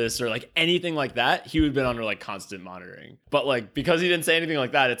ISIS or like anything like that, he would have been under like constant monitoring. But like, because he didn't say anything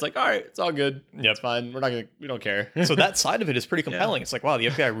like that, it's like, all right, it's all good. Yeah, it's fine. We don't care. So that side of it is pretty compelling. It's like, wow, the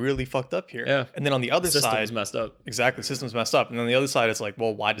FBI really fucked up here. Yeah. And then on the other side, system's messed up. Exactly. System's messed up. And then on the other side, it's like,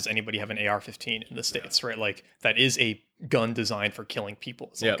 well, why does anybody have an AR-15 in the States, right? Like, that is a gun designed for killing people.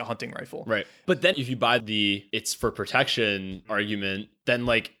 It's like a hunting rifle. Right. But then if you buy the it's for protection argument, then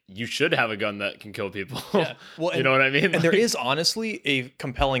like you should have a gun that can kill people. Yeah. Well, you know what I mean? And there is honestly a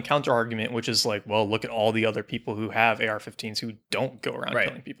compelling counter argument, which is like, well, look at all the other people who have AR-15s who don't go around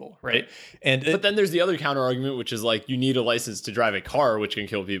killing people. Right. But then there's the other counter argument, which is like, you need a license to drive a car, which can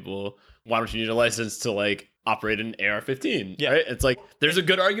kill people. Why don't you need a license to like operate an AR-15? Yeah. Right? It's like, there's a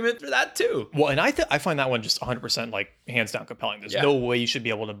good argument for that too. Well, and I find that one just 100% like hands down compelling. There's no way you should be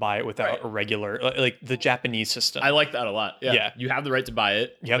able to buy it without a regular, like the Japanese system. I like that a lot. Yeah. You have the right to buy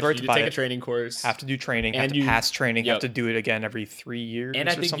it. You have the right to buy it. Take a training course. Have to do training. And have to pass training. Have to do it again every 3 years. And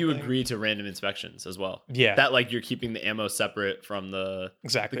I think you agree to random inspections as well. Yeah. That like you're keeping the ammo separate from the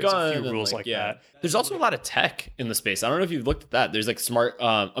exactly. The gun. There's a few rules like that. There's also a lot of tech in the space. I don't know if you've looked at that. There's like smart.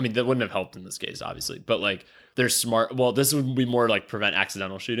 I mean, that wouldn't have helped in this case, obviously, but like there's smart. Well, this would be more like prevent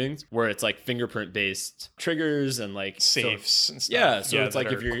accidental shootings, where it's like fingerprint based triggers and like safes and stuff. Yeah, so it's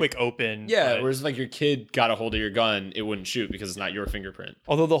like if you're quick open. Yeah, whereas like your kid got a hold of your gun, it wouldn't shoot because it's not your fingerprint.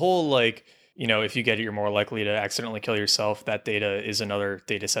 Although the whole like, you know, if you get it, you're more likely to accidentally kill yourself. That data is another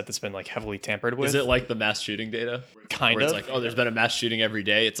data set that's been like heavily tampered with. Is it like the mass shooting data? Kind of. It's like, oh, there's been a mass shooting every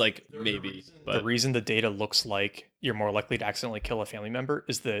day. It's like maybe. But the reason the data looks like you're more likely to accidentally kill a family member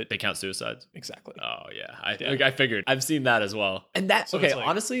is that They count suicides. exactly. Oh yeah, I figured. I've seen that as well. And that's okay. Like,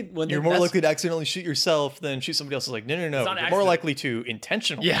 honestly, when you're more likely to accidentally shoot yourself than shoot somebody else, is like, no. You're more accident. likely to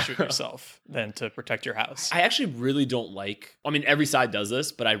intentionally shoot yourself than to protect your house. I actually really don't like. I mean, every side does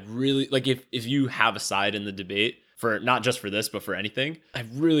this, but I really like if you have a side in the debate. For not just for this, but for anything. I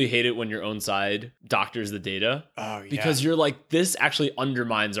really hate it when your own side doctors the data. Oh, yeah. Because you're like, this actually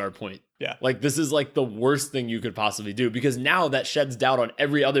undermines our point. Yeah. Like, this is like the worst thing you could possibly do because now that sheds doubt on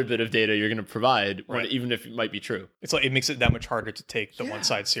every other bit of data you're going to provide, right. Even if it might be true. It's like, it makes it that much harder to take the one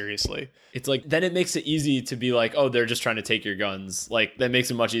side seriously. It's like, then it makes it easy to be like, oh, they're just trying to take your guns. Like, that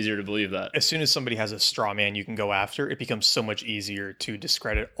makes it much easier to believe that. As soon as somebody has a straw man you can go after, it becomes so much easier to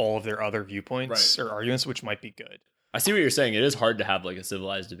discredit all of their other viewpoints or arguments, which might be good. I see what you're saying. It is hard to have like a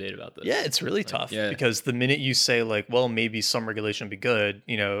civilized debate about this. Yeah, it's really tough because the minute you say like, well, maybe some regulation would be good,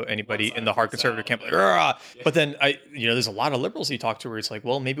 anybody in the hard conservative camp, like, yeah. But then there's a lot of liberals you talk to where it's like,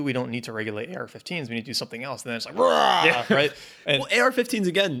 well, maybe we don't need to regulate AR-15s. We need to do something else. And then it's like, right? And AR-15s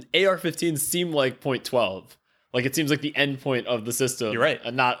again, AR-15s seem like .12. Like it seems like the end point of the system. You're right.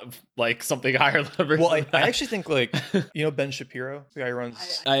 And not like something higher level. Well, I actually think like, Ben Shapiro, the guy who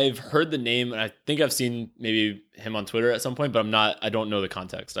runs. I've heard the name and I think I've seen maybe him on Twitter at some point, but I don't know the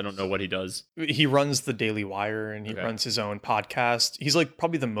context. I don't know what he does. He runs the Daily Wire and he runs his own podcast. He's like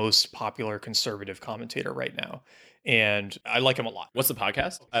probably the most popular conservative commentator right now. And I like him a lot. What's the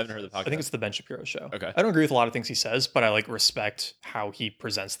podcast? I haven't heard the podcast. I think it's the Ben Shapiro Show. Okay. I don't agree with a lot of things he says, but I like respect how he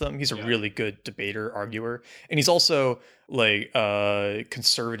presents them. He's a really good debater, arguer. And he's also like a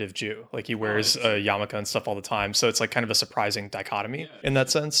conservative Jew. Like he wears a yarmulke and stuff all the time. So it's like kind of a surprising dichotomy in that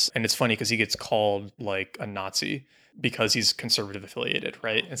sense. And it's funny because he gets called like a Nazi because he's conservative affiliated,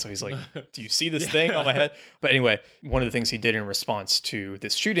 right? And so he's like, do you see this thing on my head? But anyway, one of the things he did in response to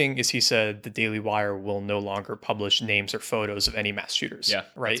this shooting is he said the Daily Wire will no longer publish names or photos of any mass shooters. Yeah,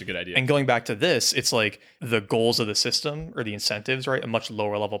 right? That's a good idea. And going back to this, it's like the goals of the system or the incentives, right? A much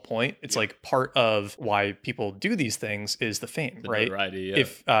lower level point. It's like part of why people do these things is the fame, right? Notoriety, yeah.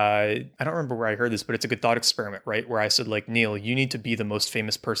 If I don't remember where I heard this, but it's a good thought experiment, right? Where I said like, Neil, you need to be the most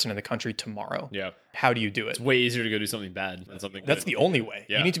famous person in the country tomorrow. Yeah. How do you do it? It's way easier to go do something bad than something That's good. the only way.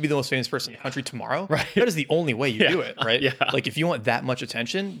 Yeah. You need to be the most famous person in the country tomorrow. Right. That is the only way you do it, right? Yeah. Like if you want that much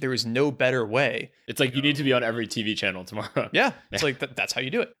attention, there is no better way. It's like you need to be on every TV channel tomorrow. Yeah. It's like that's how you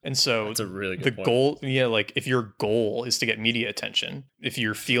do it. And so that's a really good point. Goal, like if your goal is to get media attention, if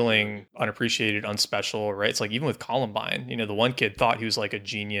you're feeling unappreciated, unspecial, right? It's like even with Columbine, the one kid thought he was like a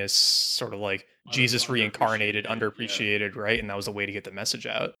genius, sort of like Jesus reincarnated, underappreciated, right? And that was the way to get the message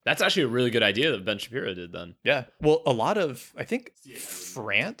out. That's actually a really good idea that Ben Shapiro did then. Yeah. Well, a lot of, I think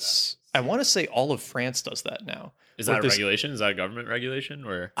France, I want to say all of France does that now. Is that a regulation? Is that a government regulation?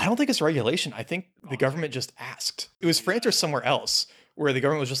 Or I don't think it's a regulation. I think the government just asked. It was France or somewhere else where the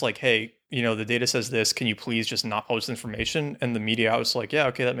government was just like, hey, the data says this. Can you please just not publish this information? And the media was like, yeah,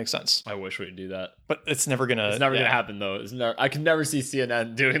 okay, that makes sense. I wish we'd do that. But it's never going to happen, though. I can never see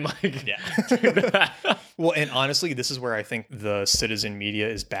CNN doing doing that. Well, and honestly, this is where I think the citizen media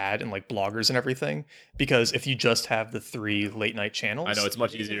is bad and like bloggers and everything. Because if you just have the 3 late night channels, I know it's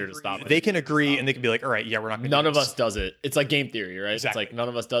much easier to stop. They can agree and they can be like, all right, yeah, we're not going to None of us does it. It's like game theory, right? Exactly. It's like none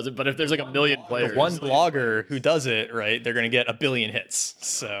of us does it. But if there's like a million players, the one blogger who does it, right, they're going to get a billion hits.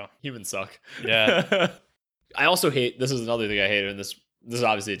 So humans suck. Yeah. I also hate, this is another thing I hate, and this is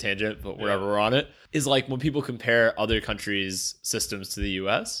obviously a tangent, but wherever we're on it, is like when people compare other countries' systems to the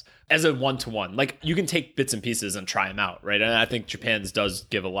US as a one-to-one. Like you can take bits and pieces and try them out, right? And I think Japan's does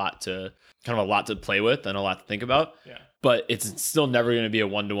give a lot to play with and a lot to think about. Yeah. But it's still never going to be a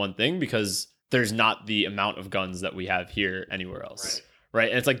one-to-one thing because there's not the amount of guns that we have here anywhere else. Right?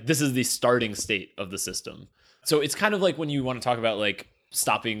 And it's like, this is the starting state of the system. So it's kind of like when you want to talk about like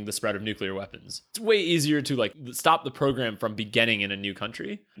stopping the spread of nuclear weapons. It's way easier to like stop the program from beginning in a new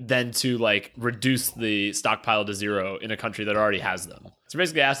country than to like reduce the stockpile to 0 in a country that already has them. So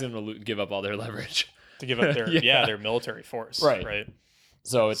basically asking them to give up all their leverage. To give up their their military force. Right.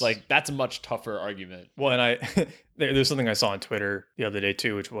 So it's like, that's a much tougher argument. Well, and there's something I saw on Twitter the other day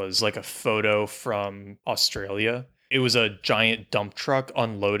too, which was like a photo from Australia. It was a giant dump truck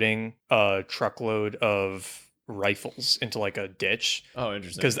unloading a truckload of rifles into like a ditch. Oh,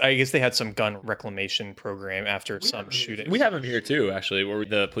 interesting. Because I guess they had some gun reclamation program after some shooting. We have them here too, actually, where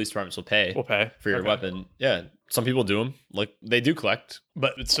the police departments will pay for your weapon. Yeah. Some people do them. Like they do collect.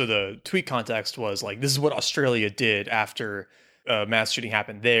 But so the tweet context was like, this is what Australia did after a mass shooting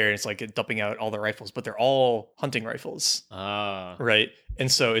happened there, and it's like dumping out all the rifles, but they're all hunting rifles. Right. And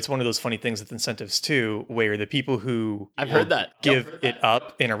so it's one of those funny things with incentives too, where the people who I've heard that give it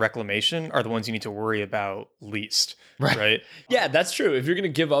up in a reclamation are the ones you need to worry about least. Right. Yeah, that's true. If you're going to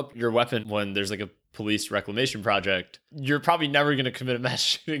give up your weapon when there's like a police reclamation project, you're probably never going to commit a mass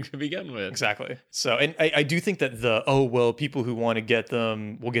shooting to begin with. Exactly. So, and I do think that people who want to get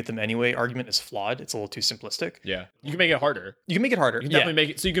them will get them anyway argument is flawed. It's a little too simplistic. Yeah. You can make it harder. You can make it harder. You can definitely make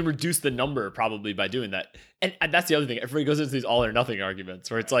it so you can reduce the number probably by doing that. And that's the other thing. Everybody goes into these all or nothing arguments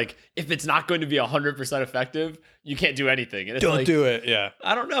where it's like, if it's not going to be 100% effective, you can't do anything. And it's Don't do it. Yeah.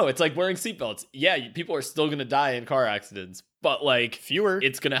 I don't know. It's like wearing seatbelts. Yeah, people are still going to die in car accidents, but like fewer,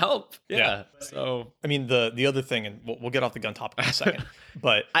 it's going to help. Yeah. So, I mean, the other thing, and we'll get off the gun topic in a second,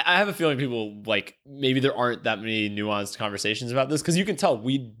 but I have a feeling people like maybe there aren't that many nuanced conversations about this because you can tell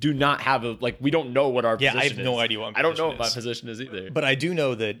we do not have we don't know what our position is. I have no idea what I don't know what my position is either. But I do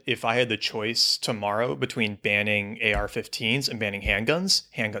know that if I had the choice tomorrow between banning AR-15s and banning handguns,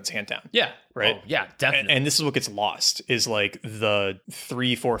 hand down. Yeah. Right. Oh, yeah, definitely. And this is what gets lost is like the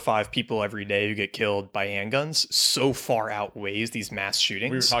 3, 4, 5 people every day who get killed by handguns so far outweighs these mass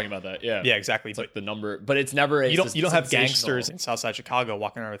shootings. We were talking about that. Yeah. Yeah, exactly. It's like the number, but it's never you don't have gangsters in Southside Chicago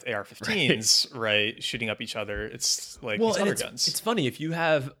walking around with AR-15s, right, shooting up each other. It's like these other guns. It's funny if you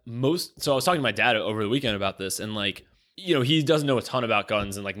have so I was talking to my dad over the weekend about this, and like, you know, he doesn't know a ton about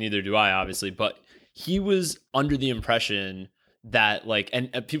guns, and like neither do I, obviously, but he was under the impression that like, and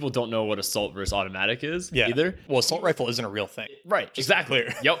people don't know what assault versus automatic is either. Well, assault rifle isn't a real thing. Right. Exactly.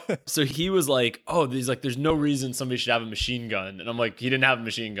 Yep. So he was like, oh, there's no reason somebody should have a machine gun. And I'm like, he didn't have a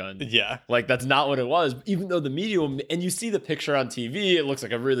machine gun. Yeah. Like, that's not what it was. Even though the media, and you see the picture on TV, it looks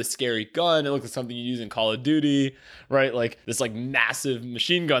like a really scary gun. It looks like something you use in Call of Duty, right? Like this like massive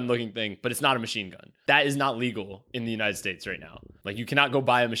machine gun looking thing, but it's not a machine gun. That is not legal in the United States right now. Like you cannot go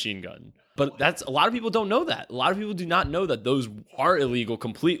buy a machine gun. But that's a lot of people don't know that. A lot of people do not know that those are illegal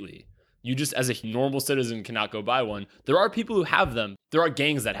completely. You just, as a normal citizen, cannot go buy one. There are people who have them. There are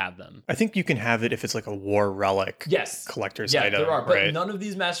gangs that have them. I think you can have it if it's like a war relic. Yes. Collector's item. There are. But right? none of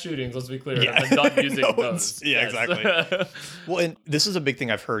these mass shootings, let's be clear, have been done using those. Yeah, exactly. Well, and this is a big thing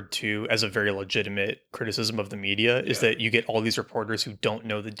I've heard too, as a very legitimate criticism of the media, is that you get all these reporters who don't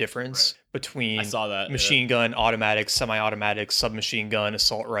know the difference between I saw that, machine gun, automatic, semi-automatic, submachine gun,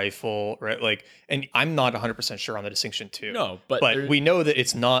 assault rifle, right? Like, and I'm not 100% sure on the distinction too. No, but we know that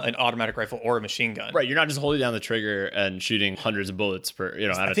it's not an automatic rifle or a machine gun. Right, you're not just holding down the trigger and shooting hundreds of bullets per, at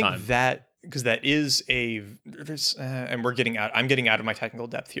a time. I think that because that is and I'm getting out of my technical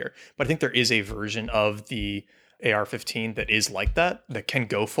depth here, but I think there is a version of the AR-15 that is like that can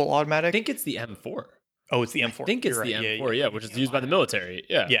go full automatic. I think it's the M4. Oh, it's the M4. I think it's the M4, which is used by the military.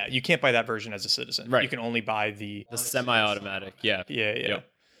 Yeah. Yeah, you can't buy that version as a citizen. Right. You can only buy the semi-automatic. Yeah. Yeah.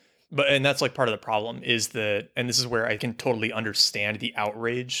 And that's like part of the problem is that, and this is where I can totally understand the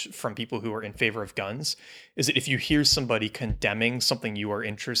outrage from people who are in favor of guns, is that if you hear somebody condemning something you are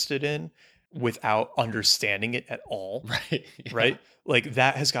interested in without understanding it at all, right? Like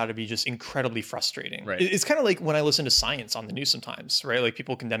that has got to be just incredibly frustrating. Right. It's kind of like when I listen to science on the news sometimes, right? Like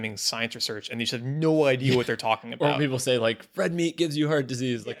people condemning science research and they just have no idea what they're talking about. Or people say like red meat gives you heart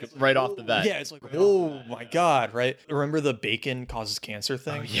disease, like right off the bat. Yeah, it's like, oh my God, right? Remember the bacon causes cancer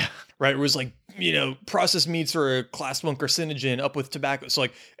thing? Oh, yeah. Right? It was like, processed meats are a class 1 carcinogen up with tobacco. So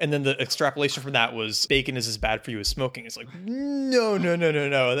like, and then the extrapolation from that was bacon is as bad for you as smoking. It's like, no.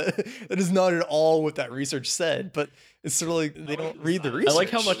 That is not at all what that research said. But it's sort of like they don't read the research. I like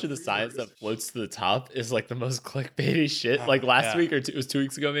how much of the science that floats to the top is like the most clickbaity shit. Like last week it was 2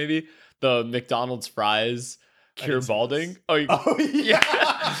 weeks ago, maybe the McDonald's fries cure balding. Oh yeah.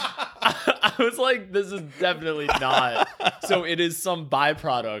 I was like, this is definitely not. So it is some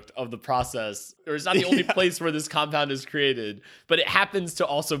byproduct of the process, or it's not the only place where this compound is created, but it happens to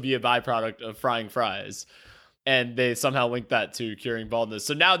also be a byproduct of frying fries. And they somehow linked that to curing baldness.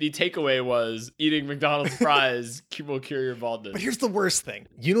 So now the takeaway was eating McDonald's fries will cure your baldness. But here's the worst thing.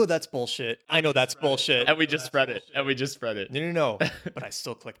 That's bullshit. I know that's bullshit. And we just spread it. No. But I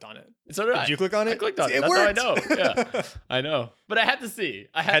still clicked on it. So did I. Did you click on it? I clicked on it. It That's worked. how I know. Yeah, I know. But I had to see.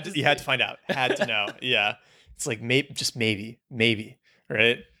 You had to find out. Had to know. Yeah. It's like maybe,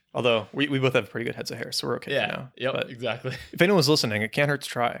 right? Although we both have pretty good heads of hair, so we're okay for now. Yep, but exactly. If anyone's listening, it can't hurt to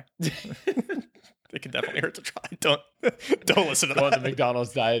try. It can definitely hurt to try. Don't listen to that. Go on the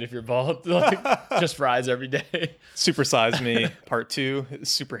McDonald's diet if you're bald. Just fries every day. Super Size Me Part 2.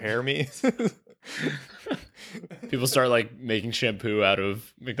 Super Hair Me. People start like making shampoo out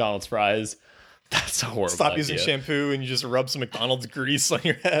of McDonald's fries. That's a horrible Stop idea. using shampoo and you just rub some McDonald's grease on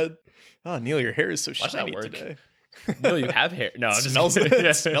your head. Oh, Neil, your hair is so shiny work? today. No, you have hair. No, It smells,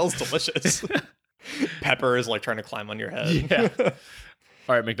 it smells delicious. Pepper is like trying to climb on your head. Yeah.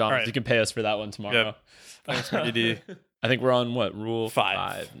 All right, McDonald's, All right. you can pay us for that one tomorrow. Yep. Thanks, McD. I think we're on what, rule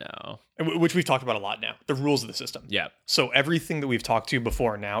 5 now. Which we've talked about a lot now. The rules of the system. Yeah. So everything that we've talked to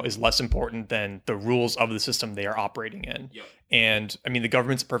before now is less important than the rules of the system they are operating in. Yep. And I mean, the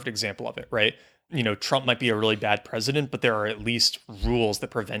government's a perfect example of it, right? You know, Trump might be a really bad president, but there are at least rules that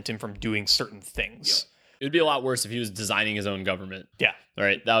prevent him from doing certain things. It would be a lot worse if he was designing his own government. Yeah. All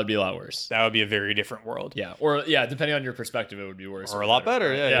right. That would be a lot worse. That would be a very different world. Yeah. Or, yeah, depending on your perspective, it would be worse. Or a lot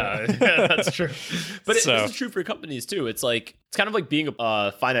better. Yeah. Yeah, that's true. But So- this is true for companies too. It's like, it's kind of like being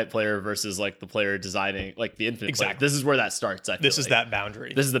a finite player versus like the player designing, like the infinite player. Exactly. This is where that starts. I feel This is like. that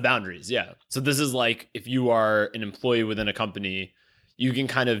boundary. This is the boundaries. Yeah. So this is like, if you are an employee within a company, you can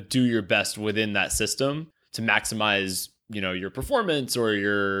kind of do your best within that system to maximize, you know, your performance or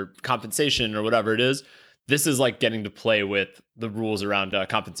your compensation or whatever it is. This is like getting to play with the rules around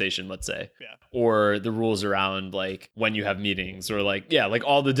compensation, let's say, Yeah. or the rules around like when you have meetings or like, yeah, like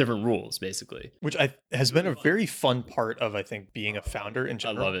all the different rules basically. Which has been a very fun part of, I think, being a founder in I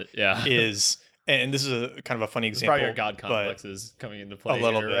general. love it. Yeah. Is, and this is a kind of a funny It's example. probably your God but- complexes coming into play. A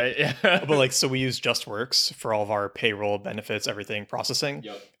little here, bit. right? Yeah. But like, so we use JustWorks for all of our payroll, benefits, everything processing.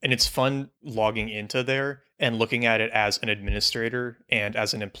 Yep. And it's fun logging into there and looking at it as an administrator and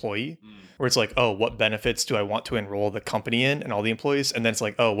as an employee, where it's like, oh, what benefits do I want to enroll the company in and all the employees? And then it's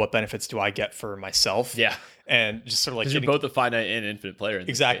like, oh, what benefits do I get for myself? Yeah. And just sort of like Because you're getting- both a finite and infinite player. In this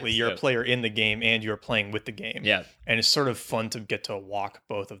exactly. case. You're Yeah. a player in the game and you're playing with the game. Yeah. And it's sort of fun to get to walk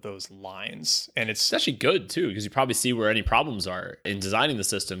both of those lines. And it's It's actually good too, because you probably see where any problems are in designing the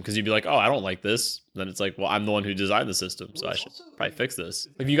system. Because you'd be like, oh, I don't like this. Then it's like, well, I'm the one who designed the system, so I should probably fix this.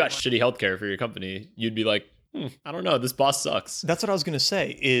 If you got shitty healthcare for your company, you'd be like, I don't know, this boss sucks. That's what I was going to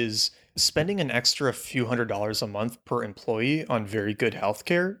say is spending an extra few $100s a month per employee on very good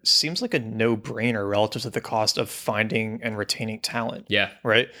healthcare seems like a no-brainer relative to the cost of finding and retaining talent, Yeah.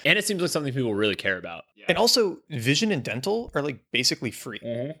 right? And it seems like something people really care about. And also vision and dental are like basically free.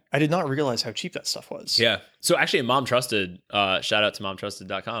 I did not realize how cheap that stuff was. Yeah. So actually at Mom Trusted, shout out to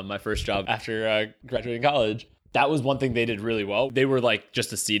momtrusted.com, my first job after graduating college. That was one thing they did really well. They were like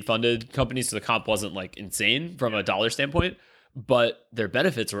just a seed funded company, so the comp wasn't like insane from a dollar standpoint, but their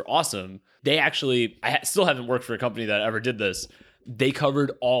benefits were awesome. They actually, still haven't worked for a company that ever did this. They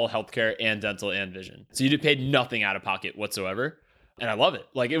covered all healthcare and dental and vision. So you paid nothing out of pocket whatsoever. And I love it.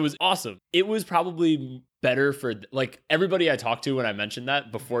 Like, it was awesome. It was probably better for like everybody I talked to when I mentioned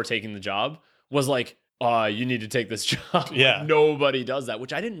that before taking the job was like, you need to take this job. Yeah. Like, nobody does that,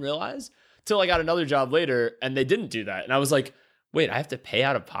 which I didn't realize till I got another job later and they didn't do that. And I was like, wait, I have to pay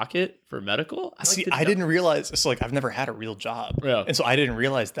out of pocket for medical? See, I didn't realize it's like I've never had a real job. Yeah. And so I didn't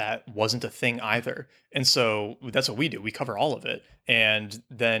realize that wasn't a thing either. And so that's what we do. We cover all of it. And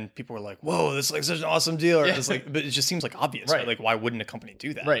then people were like, whoa, this is like such an awesome deal. Or it's like, but it just seems like obvious, right? Right. Like, why wouldn't a company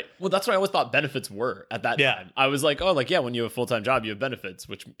do that? Right. Well, that's what I always thought benefits were at that Yeah. time. I was like, oh, like, yeah, when you have a full-time job, you have benefits,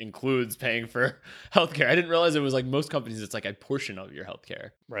 which includes paying for healthcare. I didn't realize it was like most companies, it's like a portion of your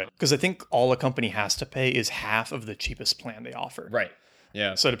healthcare. Right. Because I think all a company has to pay is half of the cheapest plan they offer. Right.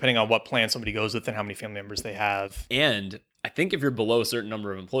 Yeah. So depending on what plan somebody goes with and how many family members they have. And I think if you're below a certain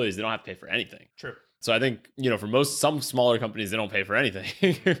number of employees, they don't have to pay for anything. True. So I think, for some smaller companies, they don't pay for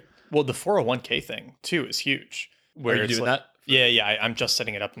anything. Well, the 401k thing too is huge. Where Are you it's doing like- that? Yeah. I'm just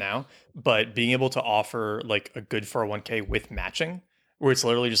setting it up now. But being able to offer like a good 401k with matching, where it's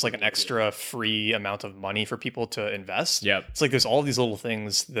literally just like an extra free amount of money for people to invest. Yep. It's like there's all these little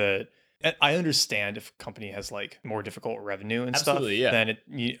things that and I understand if a company has like more difficult revenue and Absolutely, stuff, yeah. then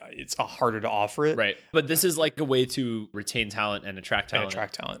it's harder to offer it Right. But this is like a way to retain talent and attract and talent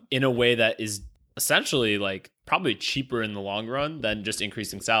attract talent. in a way that is essentially like probably cheaper in the long run than just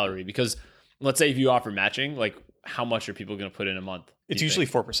increasing salary. Because let's say if you offer matching, like how much are people going to put in a month? do It's you usually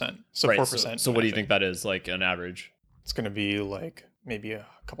think? 4%. So Right, 4%. So what do you matching. think that is like an average? It's going to be like maybe a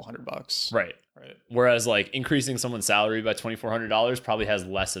couple $100. Right. Right. Whereas like increasing someone's salary by $2,400 probably has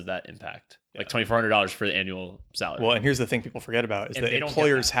less of that impact. Like $2,400 for the annual salary. Well, and here's the thing people forget about is And that they don't get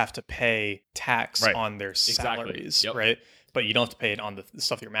employers that. have to pay tax Right. on their salaries, Yep. right? But you don't have to pay it on the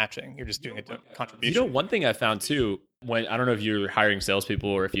stuff you're matching. You're just doing a contribution. You know, one thing I found too, when I don't know if you're hiring salespeople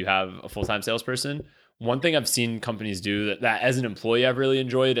or if you have a full-time salesperson, one thing I've seen companies do that as an employee I've really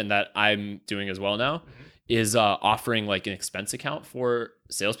enjoyed and that I'm doing as well now is offering like an expense account for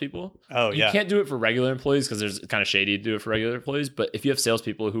salespeople. Oh, You yeah. can't do it for regular employees because it's kind of shady to do it for regular employees. But if you have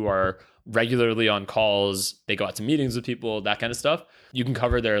salespeople who are regularly on calls, they go out to meetings with people, that kind of stuff, you can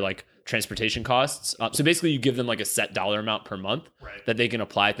cover their like transportation costs. So basically you give them like a set dollar amount per month that they can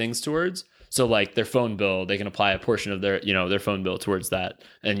apply things towards. So like their phone bill, they can apply a portion of their, their phone bill towards that,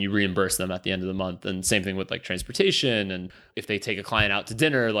 and you reimburse them at the end of the month. And same thing with like transportation. And if they take a client out to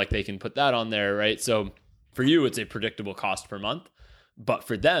dinner, like they can put that on there, right? So for you, it's a predictable cost per month. But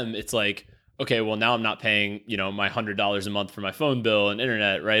for them, it's like, okay, well now I'm not paying, my $100 a month for my phone bill and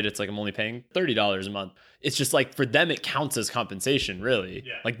internet, right? It's like I'm only paying $30 a month. It's just like for them, it counts as compensation, really.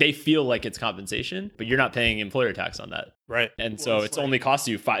 Yeah. Like they feel like it's compensation, but you're not paying employer tax on that. Right. And so it's like, only costs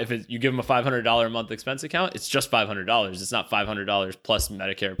you you give them a $500 a month expense account, it's just $500. It's not $500 plus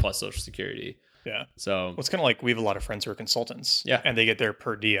Medicare plus Social Security. Yeah. So well, it's kind of like we have a lot of friends who are consultants. Yeah. And they get their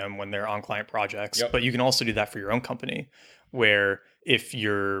per diem when they're on client projects. Yep. But you can also do that for your own company, where if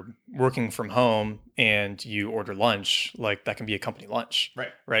you're working from home and you order lunch, like that can be a company lunch.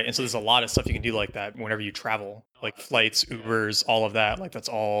 Right. Right. And so there's a lot of stuff you can do like that whenever you travel, like flights, Ubers, all of that. Like that's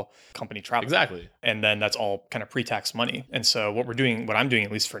all company travel. Exactly. And then that's all kind of pre-tax money. And so what I'm doing,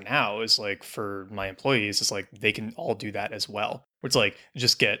 at least for now, is like for my employees, is like they can all do that as well. It's like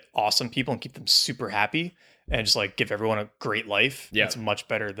just get awesome people and keep them super happy and just like give everyone a great life. Yeah. It's much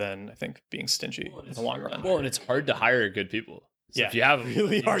better than I think being stingy in the long run. Well, and it's hard to hire good people. So if you have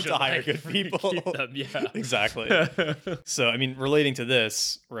really hard to hire good people. Yeah, exactly. So, I mean, relating to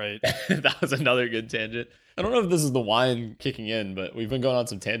this, right? That was another good tangent. I don't know if this is the wine kicking in, but we've been going on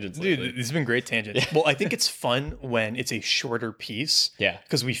some tangents lately. Dude, these have been great tangents. Well, I think it's fun when it's a shorter piece. Yeah.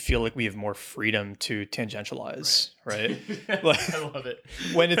 Because we feel like we have more freedom to tangentialize, right? Like, I love it.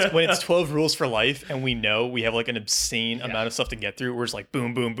 when it's 12 rules for life and we know we have like an obscene amount of stuff to get through, we're just like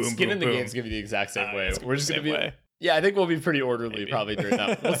boom, boom, boom, Skin boom, in the boom. game's gonna be the exact same way. We're just gonna be way. Yeah, I think we'll be pretty orderly probably during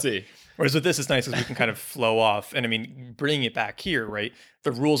that. We'll see. Whereas with this, it's nice because we can kind of flow off. And I mean, bringing it back here, right?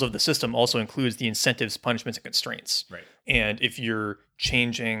 The rules of the system also includes the incentives, punishments, and constraints. Right. And if you're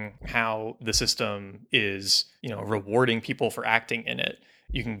changing how the system is, rewarding people for acting in it,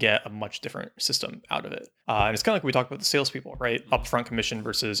 you can get a much different system out of it. And it's kind of like we talked about the salespeople, right? Upfront commission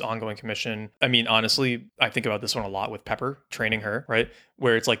versus ongoing commission. I mean, honestly, I think about this one a lot with Pepper, training her, right?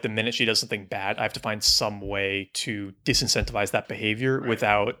 Where it's like the minute she does something bad, I have to find some way to disincentivize that behavior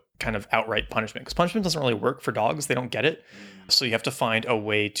without kind of outright punishment. Because punishment doesn't really work for dogs. They don't get it. So you have to find a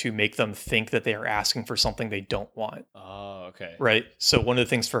way to make them think that they are asking for something they don't want. Oh, okay. Right. So one of the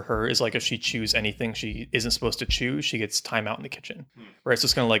things for her is like if she chews anything she isn't supposed to chew, she gets time out in the kitchen. Right. So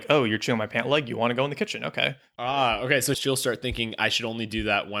it's kind of like, oh, you're chewing my pant leg. You want to go in the kitchen. Okay. Okay. So she'll start thinking I should only do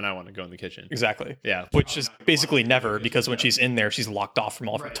that when I want to go in the kitchen. Exactly. Yeah. Which is basically never, because when she's in there, she's locked off from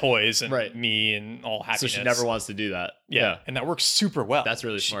all of her toys and me and all happiness. So she never wants to do that. Yeah. And that works super well. That's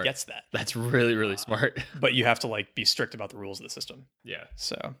really smart. She gets that. That's really, really smart. But you have to like be strict about the rules of the system. Yeah.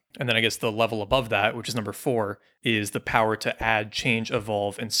 So, and then I guess the level above that, which is number 4, is the power to add, change,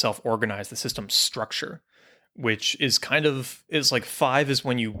 evolve, and self-organize the system's structure, which is is like 5 is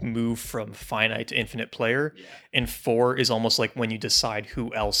when you move from finite to infinite player. Yeah. And 4 is almost like when you decide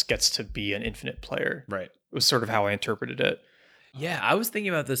who else gets to be an infinite player. Right. It was sort of how I interpreted it. Yeah, I was thinking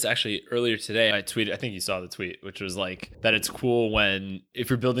about this actually earlier today. I think you saw the tweet, which was like that it's cool when if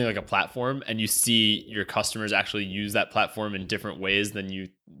you're building like a platform and you see your customers actually use that platform in different ways than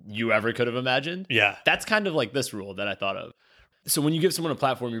you ever could have imagined. Yeah. That's kind of like this rule that I thought of. So when you give someone a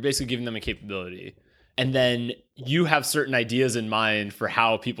platform, you're basically giving them a capability. And then you have certain ideas in mind for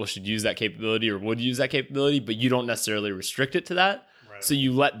how people should use that capability or would use that capability, but you don't necessarily restrict it to that. Right. So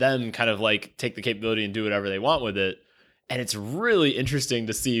you let them kind of like take the capability and do whatever they want with it. And it's really interesting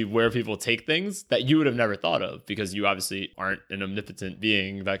to see where people take things that you would have never thought of because you obviously aren't an omnipotent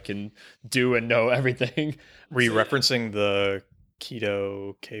being that can do and know everything. Were you referencing the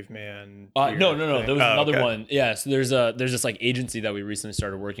keto caveman? No. There was another one. Yeah. So there's this like agency that we recently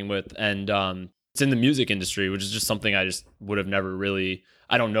started working with, and it's in the music industry, which is just something I just would have never really.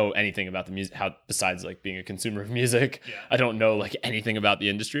 I don't know anything about the music, besides like being a consumer of music. Yeah. I don't know like anything about the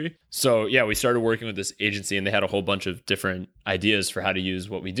industry. So yeah, we started working with this agency and they had a whole bunch of different ideas for how to use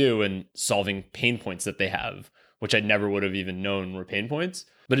what we do and solving pain points that they have, which I never would have even known were pain points.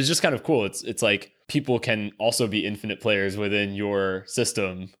 But it's just kind of cool. It's like people can also be infinite players within your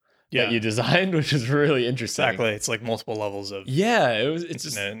system that you designed, which is really interesting. Exactly. It's like multiple levels of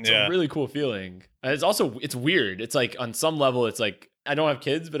it's a really cool feeling. And it's weird. It's like on some level, it's like I don't have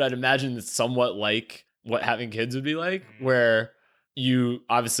kids, but I'd imagine it's somewhat like what having kids would be like, where you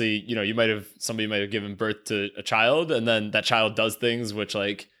obviously, somebody might have given birth to a child and then that child does things which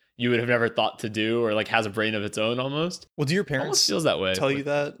like you would have never thought to do or like has a brain of its own almost. Well, do your parents almost feels that way? Tell you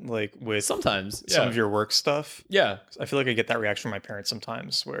that like with sometimes some of your work stuff? Yeah. I feel like I get that reaction from my parents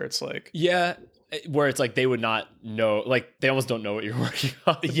sometimes where it's like, yeah, where it's like they would not know, like they almost don't know what you're working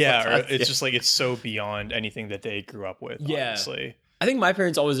on. Yeah, or it's just like it's so beyond anything that they grew up with. Yeah. Honestly. I think my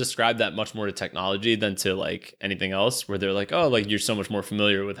parents always described that much more to technology than to like anything else, where they're like, oh, like you're so much more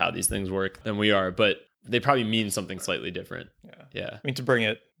familiar with how these things work than we are, but they probably mean something slightly different. Yeah. I mean, to bring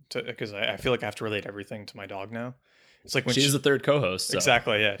it to, because I feel like I have to relate everything to my dog now. It's like when she's the third co-host. So.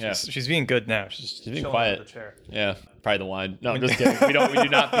 Exactly. Yeah. She's being good now. She's being quiet. The chair. Yeah. Probably the wine. No, I'm just kidding. We do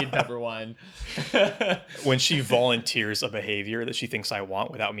not feed Pepper wine. When she volunteers a behavior that she thinks I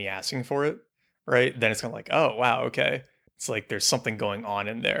want without me asking for it, right? Then it's kind of like, oh wow, okay. It's like there's something going on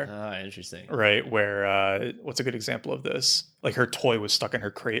in there. Interesting. Right. Where what's a good example of this? Like her toy was stuck in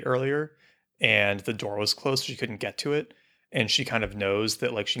her crate earlier, and the door was closed, so she couldn't get to it. And she kind of knows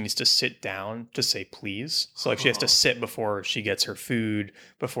that like she needs to sit down to say please. So like she has to sit before she gets her food,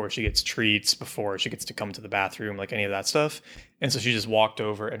 before she gets treats, before she gets to come to the bathroom, like any of that stuff. And so she just walked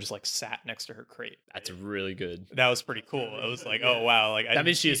over and just like sat next to her crate. That's really good. That was pretty cool. I was like, oh wow, like that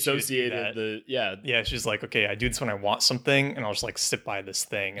means she associated the yeah. She's like, okay, I do this when I want something, and I'll just like sit by this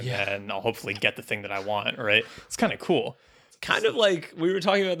thing, and then I'll hopefully get the thing that I want. Right? It's kind of cool. Kind of like we were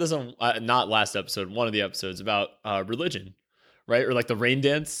talking about this on not last episode, one of the episodes about religion. Right? Or like the rain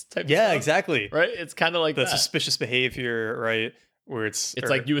dance type of stuff. Exactly. Right? It's kind of like the suspicious behavior, right? Where it's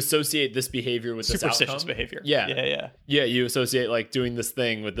like you associate this behavior with this outcome. Superstitious behavior. Yeah, you associate like doing this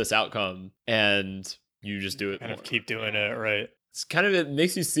thing with this outcome, and you just do it. Kind of keep doing it, right? It's kind of, it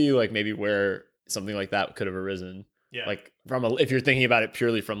makes you see like maybe where something like that could have arisen. Yeah. Like if you're thinking about it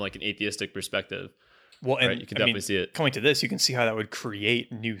purely from like an atheistic perspective. Well, and you can definitely see it. Coming to this, you can see how that would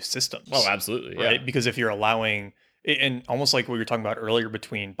create new systems. Oh, absolutely. Right? Yeah. Because if you're allowing, and almost like what we were talking about earlier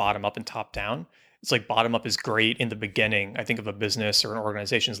between bottom up and top down, it's like bottom up is great in the beginning, I think, of a business or an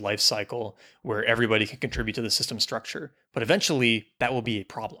organization's life cycle where everybody can contribute to the system structure. But eventually that will be a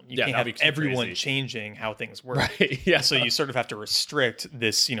problem. You can't have everyone changing how things work. Right. Yeah. So you sort of have to restrict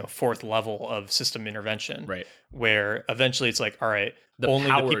this, fourth level of system intervention. Right. Where eventually it's like, all right, only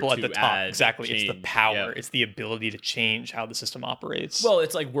the people at the top. Exactly. Change. It's the power. Yeah. It's the ability to change how the system operates. Well,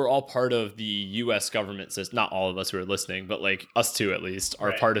 it's like we're all part of the U.S. government system. Not all of us who are listening, but like us two at least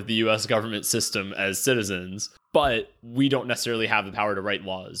are part of the U.S. government system as citizens. But we don't necessarily have the power to write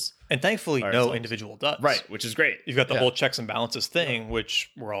laws. And thankfully, no individual does. Right, which is great. You've got the whole checks and balances thing,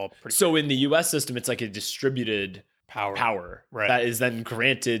 which we're all pretty. So in the U.S. system, it's like a distributed power that is then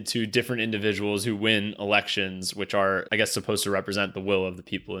granted to different individuals who win elections, which are, I guess, supposed to represent the will of the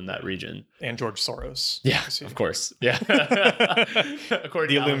people in that region. And George Soros. Yeah, of course. Yeah.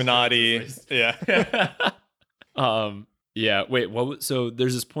 According to the Illuminati. Yeah. Yeah. Wait, so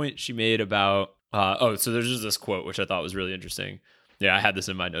there's this point she made about, so there's just this quote, which I thought was really interesting. Yeah, I had this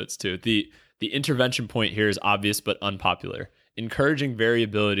in my notes too. The intervention point here is obvious but unpopular. Encouraging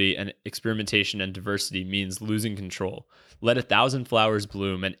variability and experimentation and diversity means losing control. Let 1,000 flowers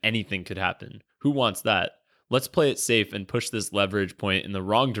bloom and anything could happen. Who wants that? Let's play it safe and push this leverage point in the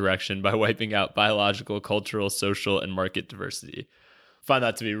wrong direction by wiping out biological, cultural, social, and market diversity. I find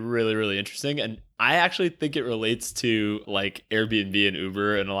that to be really, really interesting. And I actually think it relates to like Airbnb and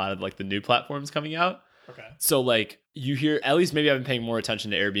Uber and a lot of like the new platforms coming out. Okay. So like you hear, at least maybe I've been paying more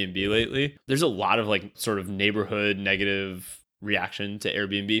attention to Airbnb lately. There's a lot of like sort of neighborhood negative reaction to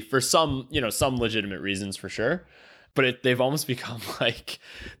Airbnb for some legitimate reasons for sure. But they've almost become like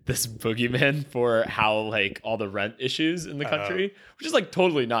this boogeyman for how like all the rent issues in the country, which is like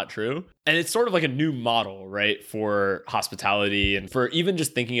totally not true. And it's sort of like a new model, right, for hospitality and for even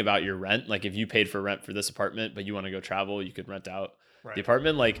just thinking about your rent. Like if you paid for rent for this apartment, but you want to go travel, you could rent out the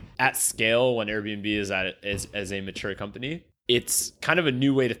apartment. Like at scale, when Airbnb is as a mature company, it's kind of a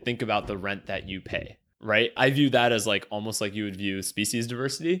new way to think about the rent that you pay. Right. I view that as like almost like you would view species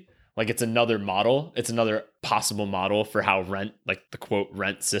diversity. Like it's another model. It's another possible model for how rent, like the quote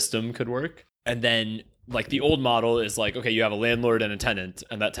rent system could work. And then like the old model is like, okay, you have a landlord and a tenant,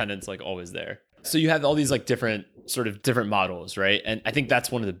 and that tenant's like always there. So you have all these like different models, right? And I think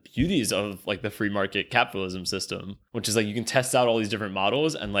that's one of the beauties of like the free market capitalism system, which is like you can test out all these different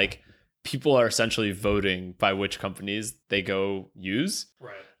models and like people are essentially voting by which companies they go use.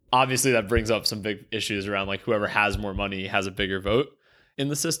 Right. Obviously, that brings up some big issues around like whoever has more money has a bigger vote in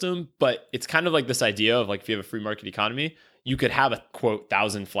the system. But it's kind of like this idea of like if you have a free market economy, you could have a quote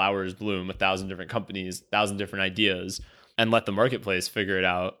 1,000 flowers bloom, 1,000 different companies, 1,000 different ideas, and let the marketplace figure it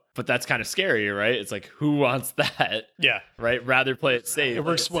out. But that's kind of scary, right? It's like, who wants that? Yeah. Right? Rather play it safe. It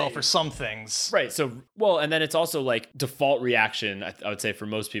works well for some things. Right. So, well, and then it's also like default reaction, I would say for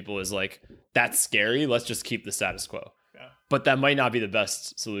most people is like, that's scary. Let's just keep the status quo. But that might not be the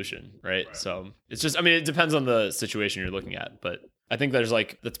best solution, right? So it's just, I mean, it depends on the situation you're looking at. But I think there's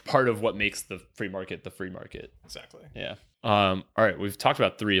like, that's part of what makes the free market the free market. Exactly. Yeah. All right. We've talked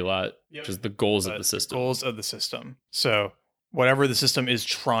about 3 a lot, which is the goals of the system. Goals of the system. So whatever the system is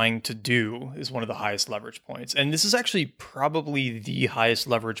trying to do is one of the highest leverage points. And this is actually probably the highest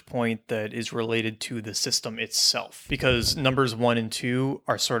leverage point that is related to the system itself, because numbers 1 and 2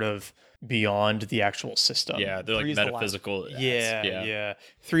 are sort of beyond the actual system. Yeah, they're like metaphysical. Yeah.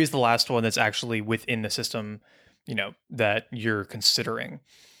 3 is the last one that's actually within the system, that you're considering.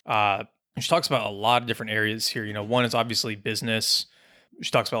 She talks about a lot of different areas here. 1 is obviously business. She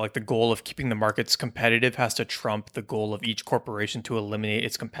talks about like the goal of keeping the markets competitive has to trump the goal of each corporation to eliminate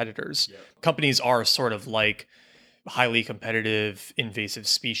its competitors. Yep. Companies are sort of like highly competitive invasive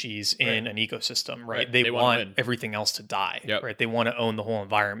species in an ecosystem, right? They want everything else to die, right? They want to own the whole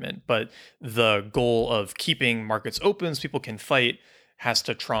environment, but the goal of keeping markets open so people can fight has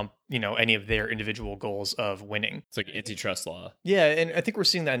to trump, any of their individual goals of winning. It's like antitrust law. Yeah, and I think we're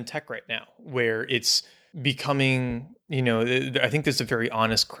seeing that in tech right now, where it's becoming, I think there's a very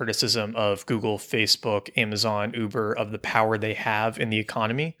honest criticism of Google, Facebook, Amazon, Uber, of the power they have in the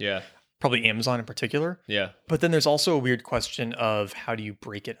economy. Yeah. Probably Amazon in particular. Yeah. But then there's also a weird question of how do you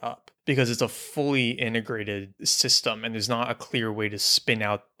break it up? Because it's a fully integrated system and there's not a clear way to spin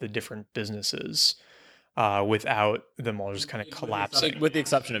out the different businesses without them all just kind of collapsing. With the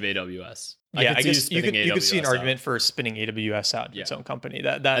exception of AWS. Yeah, I guess you could see an argument for spinning AWS out in its own company.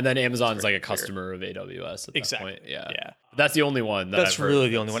 That and then Amazon's like a customer of AWS at that point. Yeah. That's the only one. That's really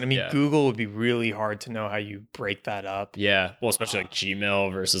the only one. I mean, Google would be really hard to know how you break that up. Yeah. Well, especially like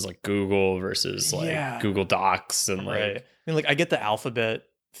Gmail versus like Google versus like Google Docs and like. I mean, like I get the Alphabet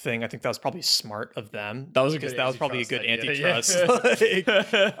thing. I think that was probably smart of them. That was probably a good antitrust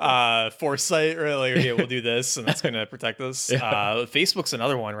foresight, right? Like, okay, we'll do this, and that's going to protect us. Facebook's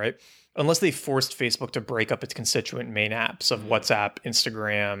another one, right? Unless they forced Facebook to break up its constituent main apps of WhatsApp,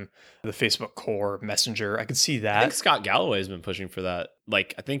 Instagram, the Facebook core, Messenger, I could see that. I think Scott Galloway has been pushing for that.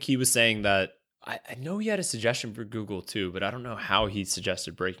 Like, I think he was saying that. I know he had a suggestion for Google too, but I don't know how he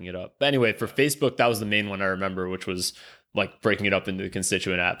suggested breaking it up. But anyway, for Facebook, that was the main one I remember, which was like breaking it up into the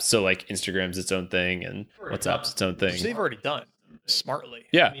constituent apps. So like Instagram's its own thing and WhatsApp's its own thing. Which they've already done smartly.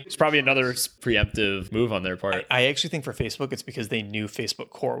 Yeah, it's probably another preemptive move on their part. I actually think for Facebook, it's because they knew Facebook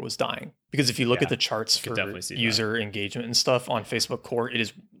Core was dying. Because if you look at the charts for user engagement and stuff on Facebook Core, it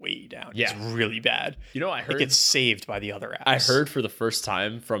is way down. Yeah. It's really bad. I heard it gets saved by the other apps. I heard for the first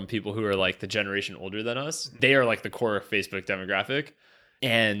time from people who are like the generation older than us, they are like the core Facebook demographic.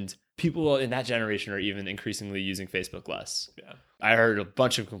 And people in that generation are even increasingly using Facebook less. Yeah. I heard a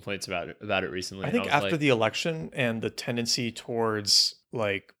bunch of complaints about it recently. I think after the election and the tendency towards,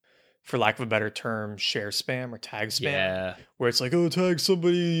 like, for lack of a better term, share spam or tag spam, where it's like, oh, tag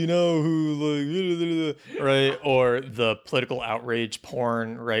somebody who like, right, or the political outrage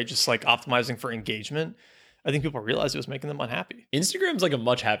porn, right, just like optimizing for engagement. I think people realized it was making them unhappy. Instagram's like a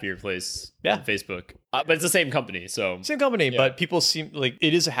much happier place than Facebook. But it's the same company, but people seem like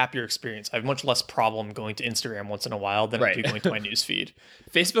it is a happier experience. I have much less problem going to Instagram once in a while than I do going to my news feed.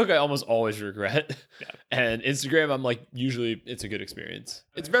 Facebook, I almost always regret. Yeah. And Instagram, I'm like, usually it's a good experience.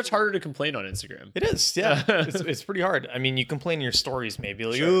 It's much harder to complain on Instagram. It is, yeah. it's pretty hard. I mean, you complain in your stories maybe,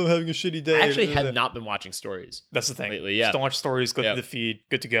 like, oh, I'm having a shitty day. I actually have not been watching stories. That's the thing. Lately, Just don't watch stories, go through the feed,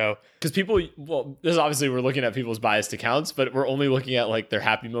 good to go. Because people, this is obviously we're looking at people's biased accounts, but we're only looking at like their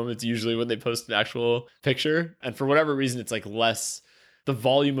happy moments usually when they post an actual picture. And for whatever reason, it's like less, the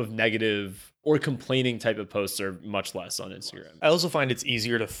volume of negative or complaining type of posts are much less on Instagram. I also find it's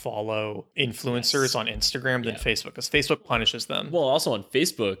easier to follow influencers on Instagram than Facebook, because Facebook punishes them. Well, also on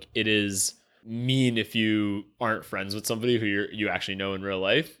Facebook, it is mean if you aren't friends with somebody who you actually know in real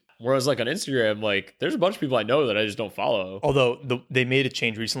life. Whereas like on Instagram, like there's a bunch of people I know that I just don't follow. Although they made a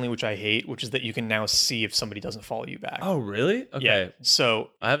change recently, which I hate, which is that you can now see if somebody doesn't follow you back. Oh, really? Okay. Yeah.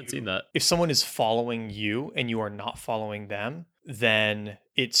 So I haven't seen that. If someone is following you and you are not following them, then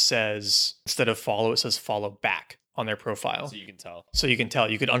it says, instead of follow, it says follow back on their profile. So you can tell.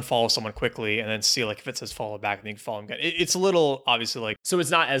 You could unfollow someone quickly and then see like if it says follow back, and then you can follow them again. It's a little obviously like. So it's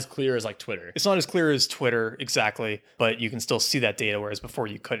not as clear as like Twitter. It's not as clear as Twitter, exactly, but you can still see that data, whereas before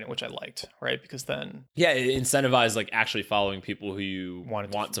you couldn't, which I liked, right? Because then. Yeah, it incentivized like actually following people who you want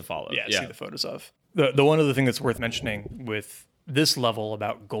to follow. Yeah, see the photos of. The one other thing that's worth mentioning with this level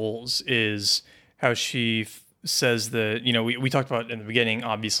about goals is how she says that, we talked about in the beginning,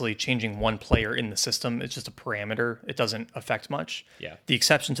 obviously changing one player in the system, it's just a parameter. It doesn't affect much. Yeah. The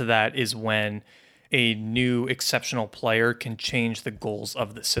exception to that is when a new exceptional player can change the goals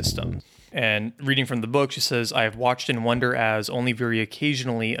of the system. And reading from the book, she says, I have watched and wonder as only very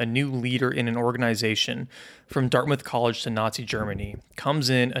occasionally a new leader in an organization, from Dartmouth College to Nazi Germany, comes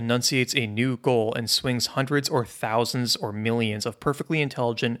in, enunciates a new goal, and swings hundreds or thousands or millions of perfectly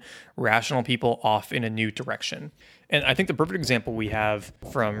intelligent, rational people off in a new direction. And I think the perfect example we have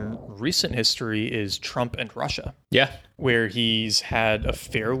from recent history is Trump and Russia. Yeah. Where he's had a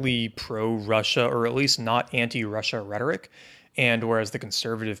fairly pro-Russia, or at least not anti-Russia rhetoric. And whereas the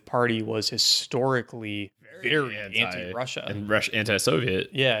Conservative Party was historically very anti-Russia and anti-Soviet.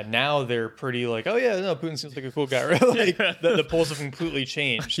 Yeah, now they're pretty like, oh yeah, no, Putin seems like a cool guy, right? Like the polls have completely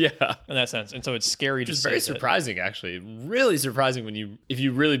changed. Yeah, in that sense, and so it's scary to say. It's very surprising, actually, really surprising if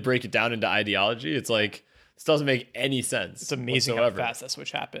you really break it down into ideology. It's like this doesn't make any sense. It's amazing how fast that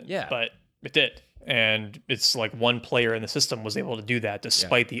switch happened. Yeah, but it did. And it's like one player in the system was able to do that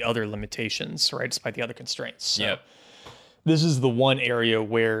despite the other limitations, right? Despite the other constraints. So this is the one area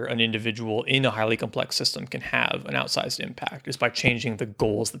where an individual in a highly complex system can have an outsized impact, is by changing the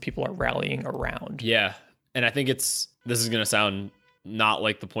goals that people are rallying around. Yeah. And I think this is going to sound not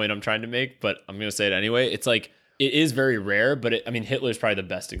like the point I'm trying to make, but I'm going to say it anyway. It's like, it is very rare, but Hitler's probably the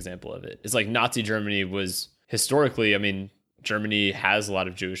best example of it. It's like Nazi Germany was historically, Germany has a lot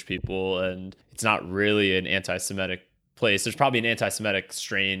of Jewish people, and it's not really an anti-Semitic place. There's probably an anti-Semitic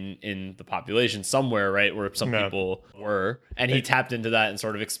strain in the population somewhere, right, where some people were, and he tapped into that and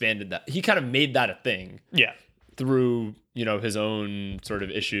sort of expanded that. He kind of made that a thing. Yeah. Through, his own sort of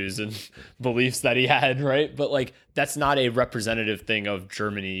issues and beliefs that he had, right? But like, that's not a representative thing of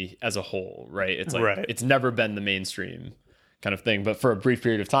Germany as a whole, right? It's like, it's never been the mainstream kind of thing. But for a brief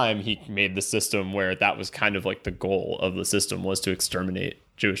period of time, he made the system where that was kind of like the goal of the system, was to exterminate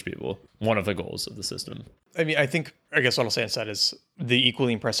Jewish people. One of the goals of the system. I guess what I'll say instead is the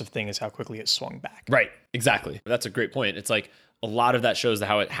equally impressive thing is how quickly it swung back. Right. Exactly. That's a great point. It's like a lot of that shows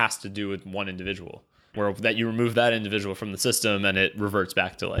how it has to do with one individual, where that you remove that individual from the system and it reverts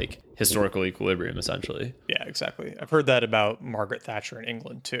back to like historical equilibrium, essentially. Yeah, exactly. I've heard that about Margaret Thatcher in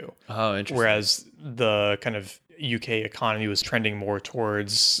England too. Oh, interesting. Whereas the kind of UK economy was trending more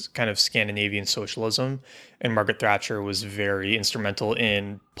towards kind of Scandinavian socialism, and Margaret Thatcher was very instrumental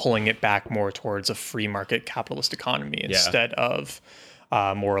in pulling it back more towards a free market capitalist economy instead of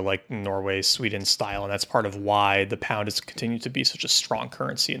more like Norway, Sweden style. And that's part of why the pound has continued to be such a strong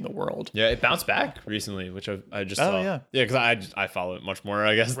currency in the world. Yeah, it bounced back recently, which I just saw. Yeah, because I follow it much more,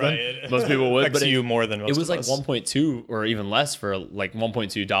 I guess, than most people would. But you more than most. It was like 1.2 or even less for like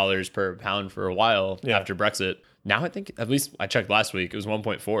 $1.2 per pound for a while after Brexit. Now I think, at least I checked last week, it was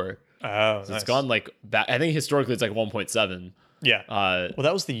 1.4. Oh, so nice. It's gone like that. I think historically it's like 1.7. Yeah. Well,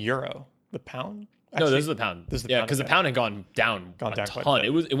 that was the euro. The pound? Actually, no, this is the pound. Because the pound had gone down a ton.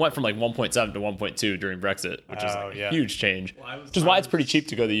 It went from like 1.7 to 1.2 during Brexit, which is like a huge change. Which is why it's pretty cheap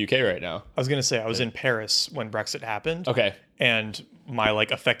to go to the UK right now. I was going to say, I was in Paris when Brexit happened. Okay. And my like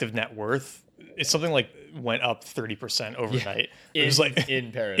effective net worth, it's something like went up 30% overnight. Yeah. It was like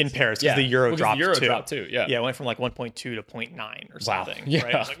in Paris. In Paris, because the euro dropped too. Yeah. Yeah, it went from like 1.2 to 0.9 or something. Wow. Yeah.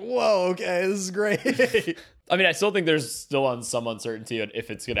 Right? I was like, whoa, okay, this is great. I still think there's still on some uncertainty on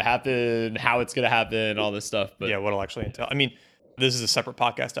if it's going to happen, how it's going to happen, all this stuff. But yeah, what'll actually entail. This is a separate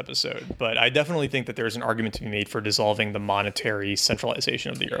podcast episode, but I definitely think that there's an argument to be made for dissolving the monetary centralization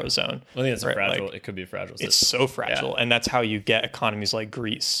of the Eurozone. I think it's fragile. It could be a fragile system. It's so fragile. And that's how you get economies like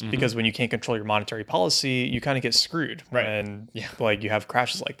Greece, because when you can't control your monetary policy, you kind of get screwed. Right. And like you have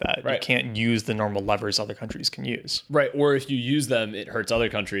crashes like that. Right. You can't use the normal levers other countries can use. Right. Or if you use them, it hurts other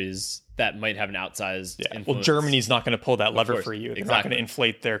countries that might have an outsized influence. Well, Germany's not going to pull that lever for you. They're not going to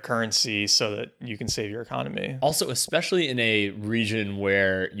inflate their currency so that you can save your economy. Also, especially in a region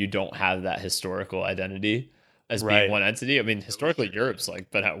where you don't have that historical identity as being one entity. Historically, Europe's like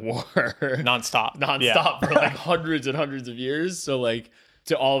been at war nonstop for like hundreds and hundreds of years. So like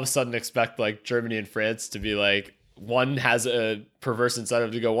to all of a sudden expect like Germany and France to be like, one has a perverse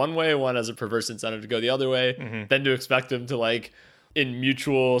incentive to go one way, one has a perverse incentive to go the other way, then to expect them to like in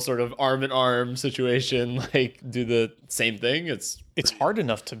mutual sort of arm in arm situation, like do the same thing. It's hard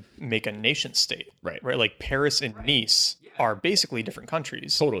enough to make a nation state, right? Like Paris and Nice are basically different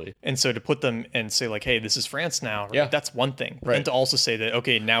countries. Totally. And so to put them and say like, hey, this is France now, that's one thing. Right. And to also say that,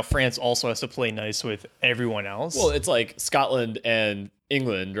 okay, now France also has to play nice with everyone else. Well, it's like Scotland and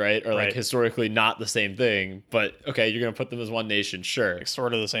England, right? Or like historically not the same thing, but okay, you're going to put them as one nation, sure. Like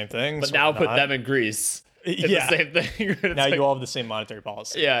sort of the same thing. But now put them in Greece. It's the same thing. Now you all have the same monetary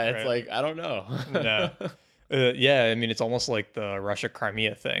policy. Yeah, it's like, I don't know. No. Yeah, I mean, it's almost like the Russia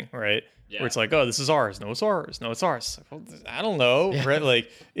Crimea thing, right? Yeah. Where it's like, oh, this is ours. No, it's ours. No, it's ours. Like, well, I don't know, right?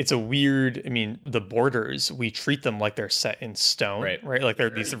 Like, it's a weird, I mean, the borders, we treat them like they're set in stone, right? Like they're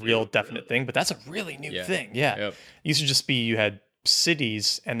these real definite thing, but that's a really new thing. Yeah. Yep. It used to just be you had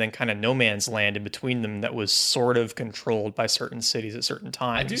cities and then kind of no man's land in between them that was sort of controlled by certain cities at certain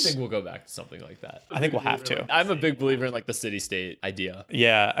times. I do think we'll go back to something like that. I think we'll have to. I'm a big believer in like the city state idea.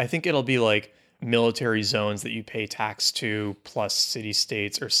 Yeah, I think it'll be like military zones that you pay tax to plus city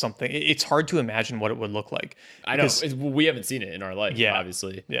states or something. It's hard to imagine what it would look like. I know we haven't seen it in our life,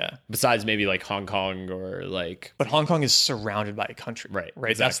 obviously. Yeah. Besides maybe like Hong Kong or like. But Hong Kong is surrounded by a country. Right.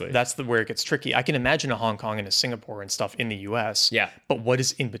 Exactly. That's where it gets tricky. I can imagine a Hong Kong and a Singapore and stuff in the US. Yeah. But what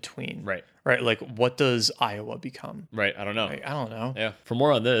is in between? Right. Like what does Iowa become? Right. I don't know. Like, I don't know. Yeah. For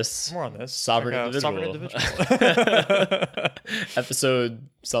more on this. Sovereign Individual. Episode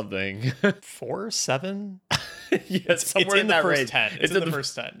something. 4, 7? Yeah, somewhere in that range. 10. It's in the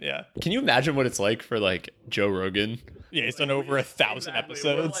first 10. Yeah. Can you imagine what it's like for like Joe Rogan? Yeah, he's done over 1,000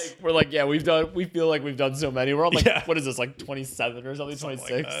 episodes. We're like, yeah, we feel like we've done so many. We're on like, what is this, like 27 or something?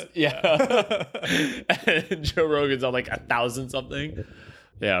 26? Like yeah. And Joe Rogan's on like 1,000 something.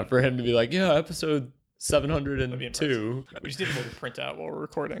 Yeah, for him to be like, yeah, episode 702. We just need to print out while we're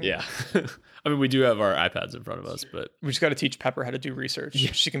recording. Yeah. I mean, we do have our iPads in front of us, but we just got to teach Pepper how to do research.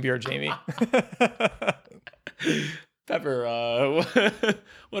 Yeah. She can be our Jamie. Pepper,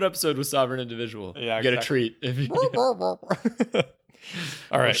 what episode was Sovereign Individual? Yeah, you get a treat. If you All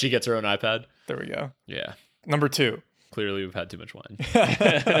right. If she gets her own iPad. There we go. Yeah. Number 2. Clearly, we've had too much wine.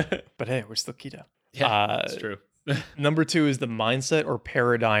 But hey, we're still keto. Yeah, that's true. Number 2 is the mindset or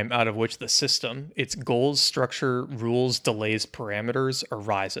paradigm out of which the system, its goals, structure, rules, delays, parameters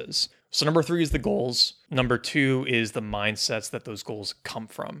arises. So number 3 is the goals. Number 2 is the mindsets that those goals come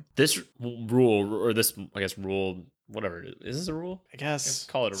from. This rule, or this, I guess, rule, whatever it is this a rule? I guess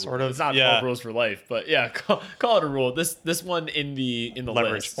call it a sort rule. of. It's not 12 rules for life, but yeah, call it a rule. This one in the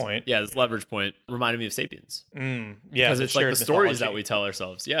leverage list, point. Yeah, this leverage point reminded me of Sapiens. Yeah, because it's like the stories that we tell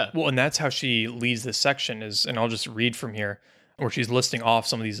ourselves. Yeah. Well, and that's how she leads this section is, and I'll just read from here, where she's listing off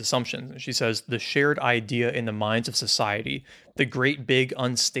some of these assumptions. And she says, the shared idea in the minds of society, the great big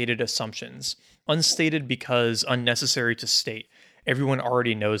unstated assumptions, unstated because unnecessary to state, everyone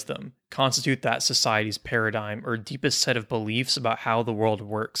already knows them, constitute that society's paradigm or deepest set of beliefs about how the world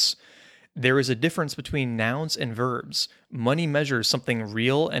works. There is a difference between nouns and verbs. Money measures something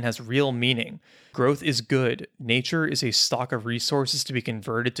real and has real meaning. Growth is good. Nature is a stock of resources to be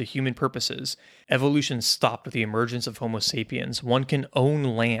converted to human purposes. Evolution stopped with the emergence of Homo sapiens. One can own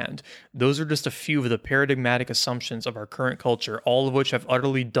land. Those are just a few of the paradigmatic assumptions of our current culture, all of which have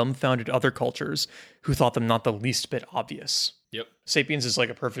utterly dumbfounded other cultures who thought them not the least bit obvious. Yep. Sapiens is like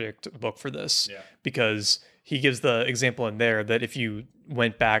a perfect book for this because he gives the example in there that if you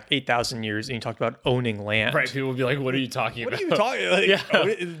went back 8,000 years and you talked about owning land. Right. People would be like, what are you talking about? What are you talking about?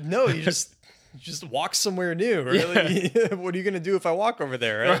 Like, no, you just walk somewhere new. Really? Yeah. What are you going to do if I walk over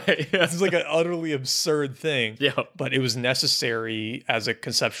there? Right. Yeah. This is like an utterly absurd thing. Yeah. But it was necessary as a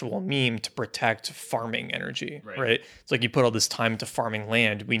conceptual meme to protect farming energy. Right. It's like you put all this time into farming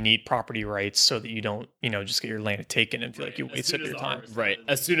land. We need property rights so that you don't, just get your land taken and feel like you wasted your time. Right.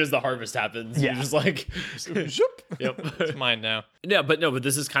 As soon as the harvest happens, you're just like, yep, it's mine now. Yeah, but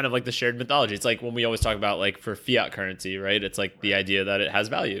this is kind of like the shared mythology. It's like when we always talk about like for fiat currency, right? It's like the idea that it has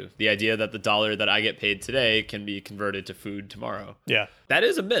value, the idea that the dollar that I get paid today can be converted to food tomorrow. Yeah. That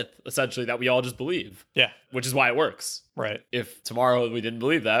is a myth, essentially, that we all just believe. Yeah. Which is why it works. Right. If tomorrow we didn't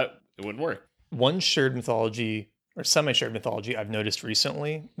believe that, it wouldn't work. One shared mythology or semi-shared mythology I've noticed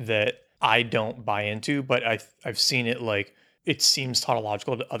recently that I don't buy into, but I've seen it like it seems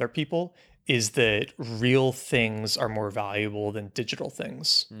tautological to other people, is that real things are more valuable than digital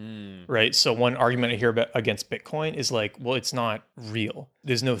things, right? So one argument I hear about against Bitcoin is like, well, it's not real.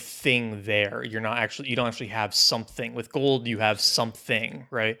 There's no thing there. You don't actually have something. With gold, you have something,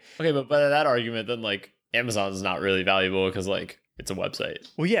 right? Okay, but by that argument, then like Amazon's not really valuable because like it's a website.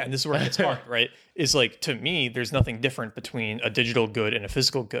 Well, yeah, and this is where it gets hard, right? Is like, to me, there's nothing different between a digital good and a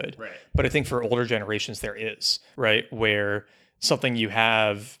physical good. Right. But I think for older generations, there is, right? Where something you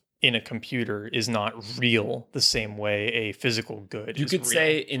have in a computer is not real the same way a physical good you is could real.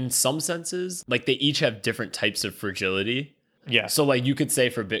 say in some senses, like they each have different types of fragility. Yeah. So like you could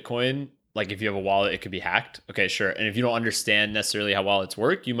say for Bitcoin, like if you have a wallet, it could be hacked. Okay, sure. And if you don't understand necessarily how wallets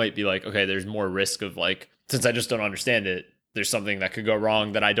work, you might be like, okay, there's more risk of like, since I just don't understand it, there's something that could go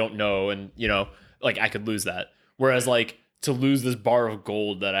wrong that I don't know. And like I could lose that. Whereas like to lose this bar of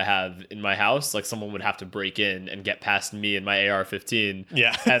gold that I have in my house, like someone would have to break in and get past me and my AR-15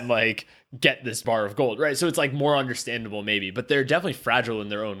 and like get this bar of gold, right? So it's like more understandable maybe, but they're definitely fragile in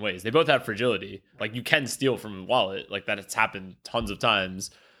their own ways. They both have fragility. Like you can steal from a wallet, like that it's happened tons of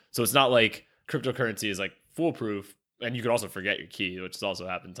times. So it's not like cryptocurrency is like foolproof. And you could also forget your key, which has also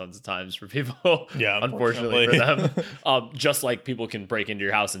happened tons of times for people. Yeah, unfortunately for them. Just like people can break into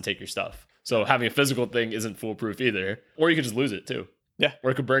your house and take your stuff. So having a physical thing isn't foolproof either. Or you could just lose it too. Yeah.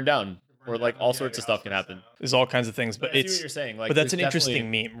 Or it could burn down. Or like all sorts of stuff can happen. There's all kinds of things, but I see what you're saying. Like, but that's an interesting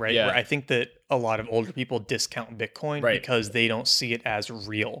meme, right? Yeah. Where I think that a lot of older people discount Bitcoin because they don't see it as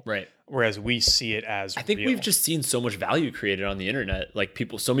real. Right. Whereas we see it as I think real. we've just seen so much value created on the internet. Like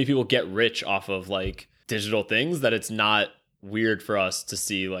so many people get rich off of like digital things that it's not weird for us to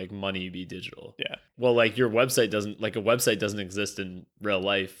see like money be digital. Yeah. Well, like a website doesn't exist in real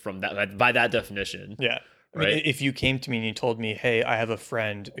life from that by that definition. Yeah. Right. I mean, if you came to me and you told me, hey, I have a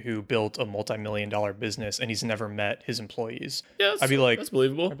friend who built a multi-million-dollar business and he's never met his employees. Yeah, I'd be like, that's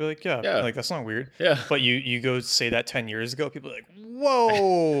believable. I'd be like, yeah. Like that's not weird. Yeah. But you go say that 10 years ago, people are like,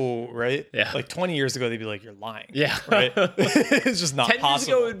 whoa, right? Yeah. Like 20 years ago, they'd be like, you're lying. Yeah. Right? It's just not 10 possible. years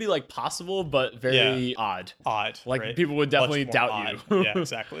ago, it would be like possible, but very odd. Like right? People would definitely Much more doubt odd. you. Yeah,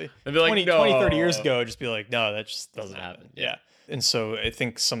 exactly. They'd be like, 20, no. 20, 30 years ago, I'd just be like, no, that just doesn't happen. Yeah. And so I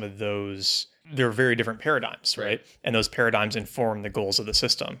think some of those, they're very different paradigms, right? And those paradigms inform the goals of the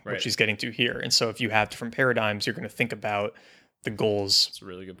system, which he's getting to here. And so if you have different paradigms, you're going to think about the goals That's a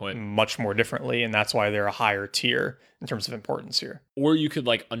really good point. much more differently. And that's why they're a higher tier in terms of importance here. Or you could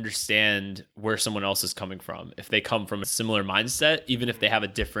like understand where someone else is coming from. If they come from a similar mindset, even if they have a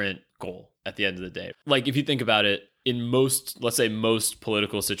different goal at the end of the day. Like if you think about it, in most, let's say most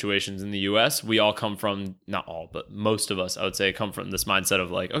political situations in the US, we all come from, not all, but most of us, I would say, come from this mindset of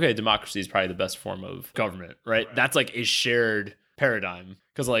like, okay, democracy is probably the best form of government, right? That's like a shared paradigm.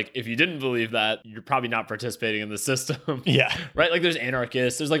 Because like if you didn't believe that, you're probably not participating in the system. Yeah. Right? Like there's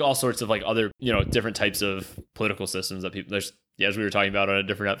anarchists, there's like all sorts of like other, different types of political systems that people, there's, as we were talking about on a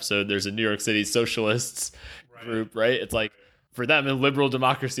different episode, there's a New York City socialists group, right? It's like, for them, a liberal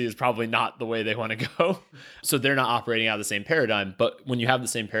democracy is probably not the way they want to go. So they're not operating out of the same paradigm. But when you have the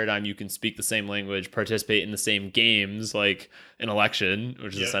same paradigm, you can speak the same language, participate in the same games, like an election,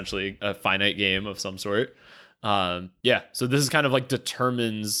 which is essentially a finite game of some sort. So this is kind of like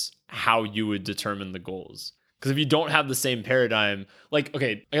determines how you would determine the goals. Because if you don't have the same paradigm, like,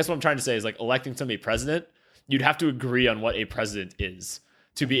 okay, I guess what I'm trying to say is like electing somebody president, you'd have to agree on what a president is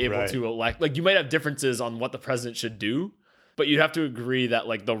to be able to elect. Like you might have differences on what the president should do, but you'd have to agree that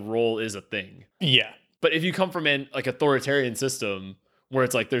like the role is a thing. Yeah. But if you come from an like authoritarian system where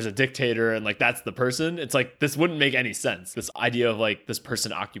it's like there's a dictator and like that's the person, it's like this wouldn't make any sense. This idea of like this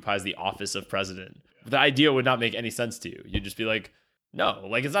person occupies the office of president. The idea would not make any sense to you. You'd just be like, no,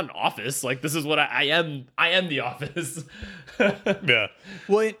 like it's not an office. Like this is what I am. I am the office. Yeah.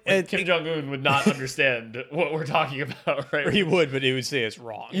 Well, Kim Jong-un would not understand what we're talking about, right? Or he would, but he would say it's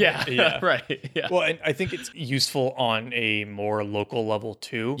wrong. Yeah. Right. Yeah. Well, and I think it's useful on a more local level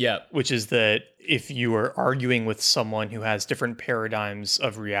too. Yeah. Which is that if you are arguing with someone who has different paradigms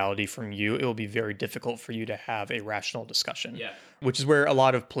of reality from you, it will be very difficult for you to have a rational discussion. Yeah. Which is where a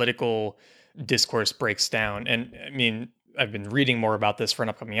lot of political discourse breaks down. And I mean, I've been reading more about this for an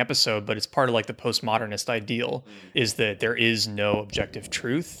upcoming episode, but it's part of like the postmodernist ideal is that there is no objective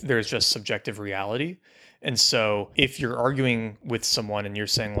truth. There's just subjective reality. And so if you're arguing with someone and you're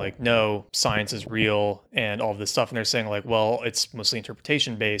saying like, no, science is real and all of this stuff, and they're saying like, well, it's mostly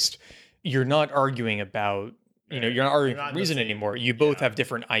interpretation based, you're not arguing about, you're not arguing for reason anymore. You both have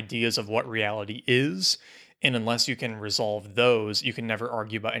different ideas of what reality is. And unless you can resolve those, you can never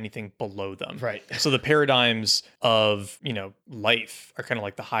argue about anything below them. Right. So the paradigms of, life are kind of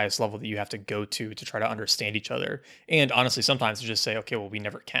like the highest level that you have to go to try to understand each other. And honestly, sometimes to just say, okay, well, we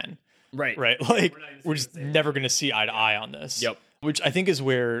never can. Right. Right. Like we're just never going to see eye to eye on this. Yep. Which I think is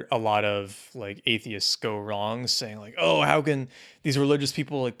where a lot of like atheists go wrong, saying like, oh, how can these religious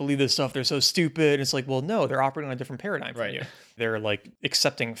people like believe this stuff? They're so stupid. And it's like, well, no, they're operating on a different paradigm from you. They're like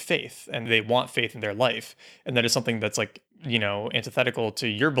accepting faith and they want faith in their life. And that is something that's like, antithetical to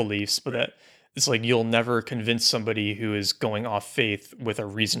your beliefs, but that it's like you'll never convince somebody who is going off faith with a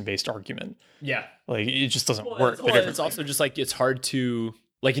reason-based argument. Yeah. Like it just doesn't work. It's also just like it's hard to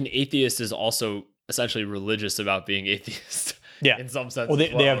like an atheist is also essentially religious about being atheist. Yeah. In some sense. Well, they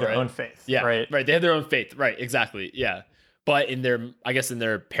have their own faith. Yeah. Right. Right. They have their own faith. Right. Exactly. Yeah. But in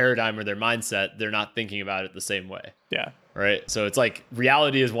their paradigm or their mindset, they're not thinking about it the same way. Yeah. Right. So it's like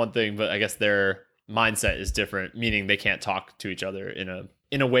reality is one thing, but I guess their mindset is different, meaning they can't talk to each other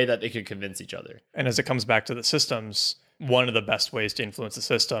in a way that they could convince each other. And as it comes back to the systems, one of the best ways to influence the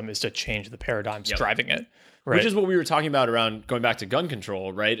system is to change the paradigms driving it. Right? Which is what we were talking about around going back to gun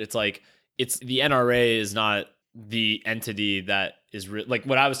control, right? It's like, it's the NRA is not the entity that is like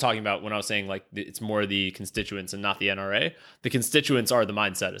what I was talking about when I was saying like it's more the constituents and not the NRA. The constituents are the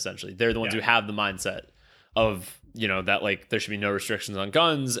mindset, essentially. They're the ones who have the mindset of, you know, that like there should be no restrictions on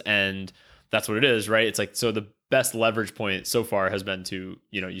guns, and that's what it is, right? It's like, so the best leverage point so far has been to,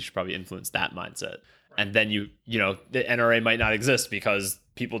 you know, you should probably influence that mindset. And then you know, the NRA might not exist because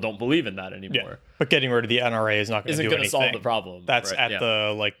people don't believe in that anymore. Yeah. But getting rid of the NRA is not going to do anything. Solve the problem. That's at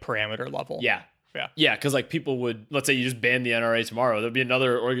the like parameter level. Yeah. Yeah, because like people would, let's say you just ban the NRA tomorrow, there'd be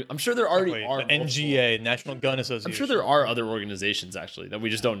another, I'm sure there already are. The NGA, National Gun Association. I'm sure there are other organizations actually that we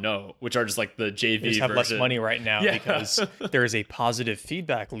just don't know, which are just like the JV They just have version. less money right now because there is a positive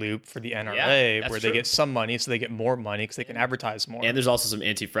feedback loop for the NRA where they get some money, so they get more money because they can advertise more. And there's also some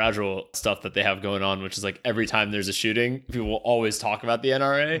anti-fragile stuff that they have going on, which is like every time there's a shooting, people will always talk about the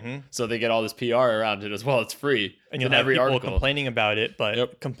NRA. So they get all this PR around it as well. It's free. And you'll have people complaining about it,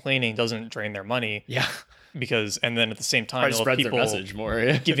 but complaining doesn't drain their money. Yeah. Because, and then at the same time, you'll have people their message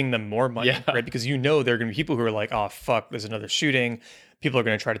more, giving them more money, right? Because you know there are going to be people who are like, oh, fuck, there's another shooting. People are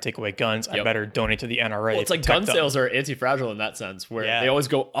going to try to take away guns. I better donate to the NRA. Well, it's like gun sales are anti-fragile in that sense, where they always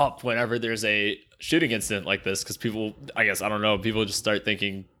go up whenever there's a shooting incident like this, because people, I guess, I don't know, people just start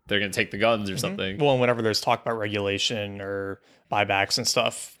thinking they're going to take the guns or something. Well, and whenever there's talk about regulation or buybacks and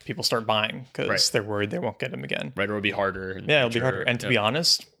stuff, people start buying because they're worried they won't get them again. Right, or it'll be harder. It'll be harder. And to be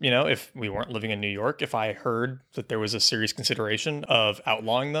honest, you know, if we weren't living in New York, if I heard that there was a serious consideration of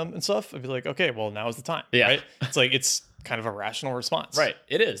outlawing them and stuff, I'd be like, okay, well, now is the time. Yeah. Right? It's like, it's kind of a rational response. Right.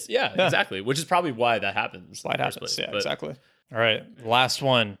 It is. Yeah, exactly. Which is probably why that happens. Why it happens. Yeah, exactly. All right. Last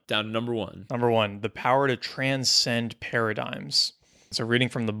one. Down to number one. Number one, the power to transcend paradigms. So reading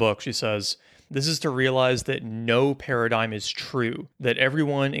from the book, she says, this is to realize that no paradigm is true, that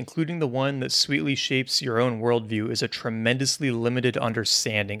everyone, including the one that sweetly shapes your own worldview, is a tremendously limited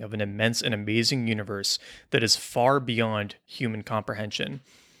understanding of an immense and amazing universe that is far beyond human comprehension.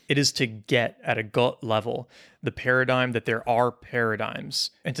 It is to get at a gut level the paradigm that there are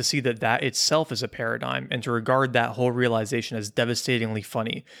paradigms, and to see that that itself is a paradigm, and to regard that whole realization as devastatingly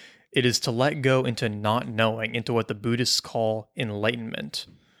funny. It is to let go into not knowing, into what the Buddhists call enlightenment.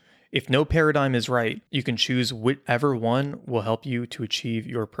 If no paradigm is right, you can choose whichever one will help you to achieve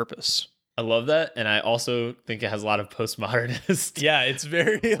your purpose. I love that. And I also think it has a lot of postmodernist. Yeah, it's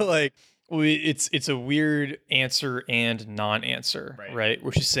very like, it's a weird answer and non-answer, right?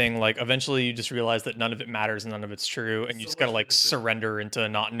 Where she's saying like, eventually you just realize that none of it matters and none of it's true. And you just gotta like surrender into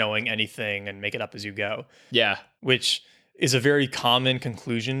not knowing anything and make it up as you go. Yeah. Which is a very common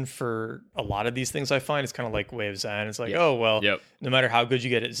conclusion for a lot of these things I find. It's kind of like way of Zen. It's like, oh, well, no matter how good you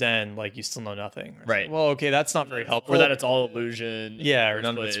get at Zen, like you still know nothing. Right. Well, okay, that's not very helpful. Or that it's all illusion. Yeah, or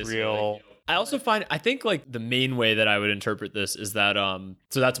none of it's real. I also find, I think like the main way that I would interpret this is that,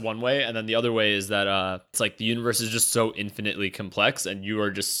 so that's one way. And then the other way is that it's like the universe is just so infinitely complex and you are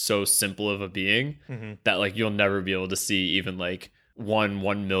just so simple of a being that like you'll never be able to see even like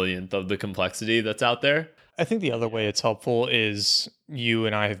 1/1,000,000th of the complexity that's out there. I think the other way it's helpful is you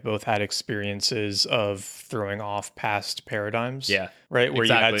and I have both had experiences of throwing off past paradigms. Yeah. Right? Where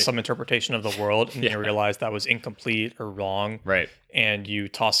you had some interpretation of the world and you realized that was incomplete or wrong. Right. And you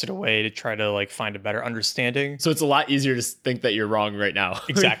tossed it away to try to like find a better understanding. So it's a lot easier to think that you're wrong right now.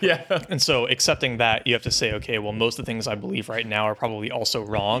 Exactly. And so accepting that, you have to say, okay, well, most of the things I believe right now are probably also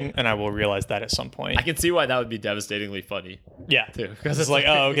wrong. And I will realize that at some point. I can see why that would be devastatingly funny. Yeah. Too. Because it's like,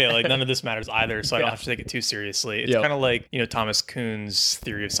 oh, okay, like none of this matters either. So I don't have to take it too seriously. It's kind of like, you know, Thomas Kuhn's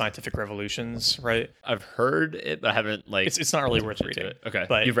theory of scientific revolutions, right? I've heard it, but I haven't like... It's not really worth reading. Okay.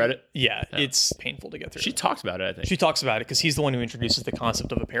 But you've read it? Yeah. It's painful to get through. She talks about it, I think. She talks about it because he's the one who introduces the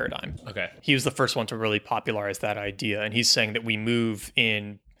concept of a paradigm. Okay. He was the first one to really popularize that idea. And he's saying that we move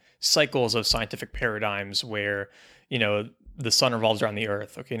in cycles of scientific paradigms where, you know, the sun revolves around the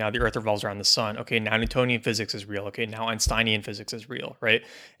earth. Okay, now the earth revolves around the sun. Okay, now Newtonian physics is real. Okay, now Einsteinian physics is real, right?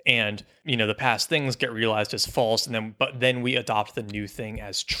 And, you know, the past things get realized as false, and then we adopt the new thing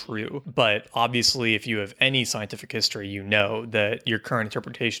as true. But obviously, if you have any scientific history, you know that your current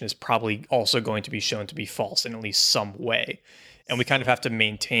interpretation is probably also going to be shown to be false in at least some way. And we kind of have to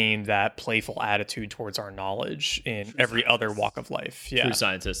maintain that playful attitude towards our knowledge in every other walk of life. Yeah. True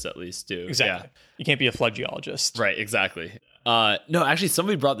scientists at least do. Exactly. Yeah. You can't be a flood geologist. Right, exactly. No, actually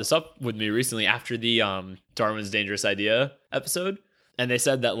somebody brought this up with me recently after the Darwin's Dangerous Idea episode. And they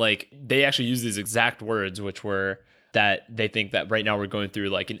said that like they actually use these exact words, which were that they think that right now we're going through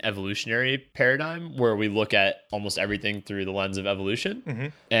like an evolutionary paradigm where we look at almost everything through the lens of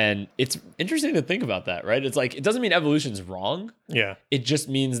evolution. And it's interesting to think about that, right? It's like, it doesn't mean evolution's wrong. Yeah. It just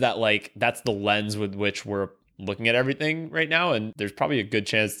means that like that's the lens with which we're looking at everything right now. And there's probably a good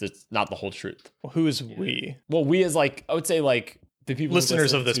chance that's not the whole truth. Well, who is we? Well, we as like, I would say like the people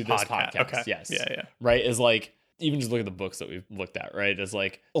Listeners who of listen this to podcast. Okay. Yes. Yeah. Right. Is like, even just look at the books that we've looked at, right? It's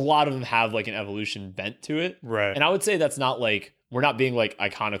like a lot of them have like an evolution bent to it. Right. And I would say that's not like, we're not being like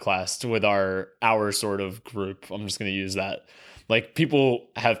iconoclast with our sort of group. I'm just going to use that. Like people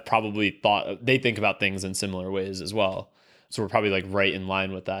have probably thought, they think about things in similar ways as well. So we're probably like right in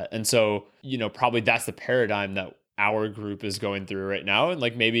line with that. And so, you know, probably that's the paradigm that our group is going through right now. And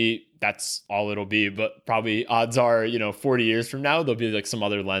like maybe that's all it'll be, but probably odds are, you know, 40 years from now, there'll be like some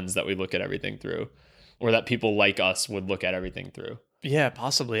other lens that we look at everything through, or that people like us would look at everything through. Yeah,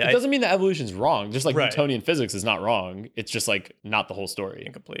 possibly. It doesn't mean that evolution's wrong. Just like Right. Newtonian physics is not wrong. It's just like not the whole story.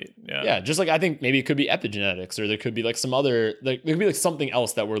 Incomplete. Yeah. Yeah, just like I think maybe it could be epigenetics, or there could be like some other, like there could be like something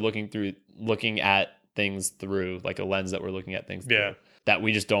else that we're looking at things through, like a lens that we're looking at things through, that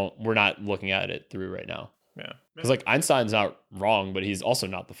we're not looking at it through right now. Yeah. Because like Einstein's not wrong, but he's also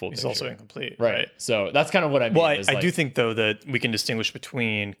not the full He's picture. also incomplete. Right. So that's kind of what I mean. Well, is I like, do think, though, that we can distinguish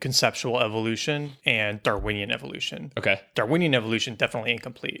between conceptual evolution and Darwinian evolution. Okay. Darwinian evolution, definitely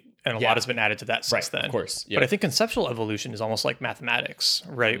incomplete. And a lot has been added to that since then. Of course. Yeah. But I think conceptual evolution is almost like mathematics,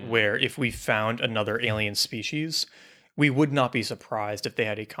 right? Where if we found another alien species, we would not be surprised if they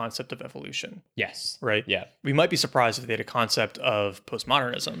had a concept of evolution, Yes. right? Yeah. We might be surprised if they had a concept of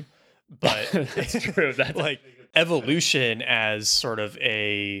postmodernism, but That's true. That's like evolution as sort of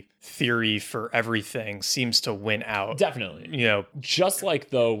a theory for everything seems to win out. definitely. You know, Just like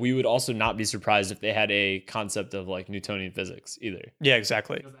though, we would also not be surprised if they had a concept of like Newtonian physics either. yeah,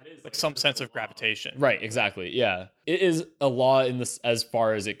 exactly. Like some sense of gravitation. Right, exactly. Yeah. It is a law in this as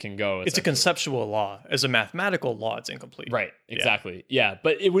far as it can go. It's a conceptual law. As a mathematical law, it's incomplete. Right, exactly. Yeah.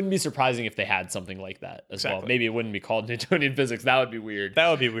 But it wouldn't be surprising if they had something like that as well. Exactly. Maybe it wouldn't be called Newtonian physics. That would be weird. That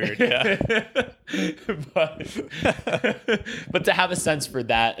would be weird. Yeah. but to have a sense for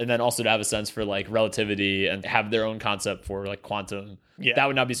that, and then also to have a sense for like relativity and have their own concept for like quantum, that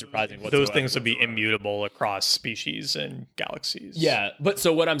would not be surprising whatsoever. Those things would be immutable across species and galaxies. Yeah. But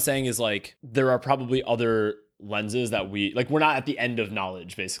so what I'm saying is like there are probably other lenses that we're not at the end of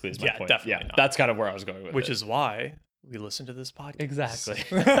knowledge, basically, is my point. Definitely not. That's kind of where I was going with Which it. is why we listen to this podcast. Exactly.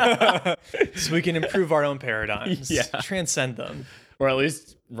 So we can improve our own paradigms. Yeah. Transcend them. Or at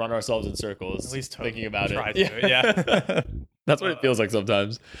least run ourselves in circles. At least thinking about try it. to. Yeah. That's what it feels like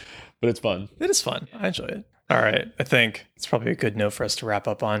sometimes. But it's fun. It is fun. I enjoy it. All right. I think it's probably a good note for us to wrap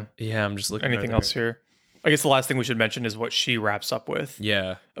up on. Yeah, I'm just looking. Anything else here? I guess the last thing we should mention is what she wraps up with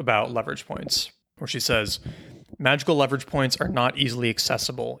Yeah. about leverage points, where she says, magical leverage points are not easily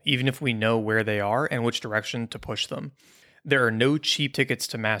accessible, even if we know where they are and which direction to push them. There are no cheap tickets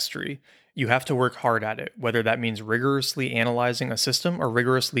to mastery. You have to work hard at it, whether that means rigorously analyzing a system or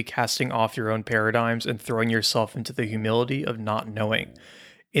rigorously casting off your own paradigms and throwing yourself into the humility of not knowing.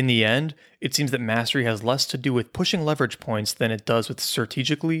 In the end, it seems that mastery has less to do with pushing leverage points than it does with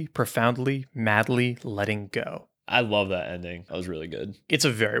strategically, profoundly, madly letting go. I love that ending. That was really good. It's a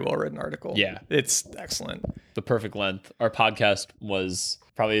very well written article. Yeah. It's excellent. The perfect length. Our podcast was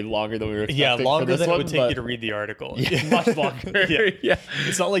probably longer than we were expecting. Yeah, longer for this than one, it would take but you to read the article. Yeah, much longer. Yeah.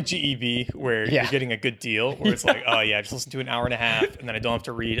 It's not like GEB where you're getting a good deal, where it's like, oh yeah, just listen to an hour and a half, and then I don't have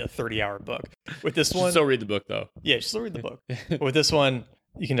to read a 30-hour book. With this one, Still read the book though. yeah, just still read the book. But with this one,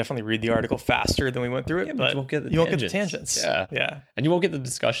 you can definitely read the article faster than we went through it, but you won't get the tangents. tangents. Yeah. And you won't get the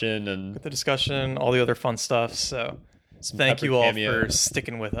discussion and The discussion, all the other fun stuff. So thank pepper you all cameo. for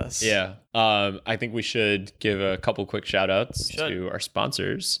sticking with us. yeah. I think we should give a couple quick shout outs should. to our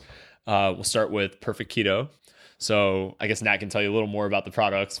sponsors. We'll start with Perfect Keto. So I guess Nat can tell you a little more about the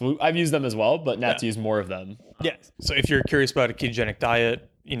products. I've used them as well, but Nat's used more of them. Yeah. So if you're curious about a ketogenic diet,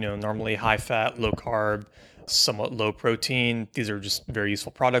 normally high fat, low carb, somewhat low protein, these are just very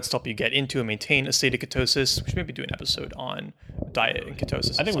useful products to help you get into and maintain a state of ketosis. We should maybe do an episode on diet and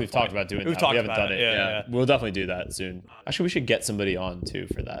ketosis. I think we've talked about doing that. Talked We haven't about done it. Yeah. We'll definitely do that soon. Actually, we should get somebody on too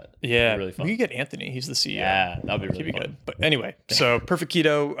for that. Yeah. Really fun. We could get Anthony. He's the CEO. Yeah, that'd be really He'd be fun. good. But anyway, so Perfect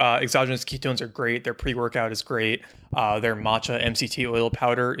Keto, exogenous ketones are great. Their pre-workout is great. Their matcha MCT oil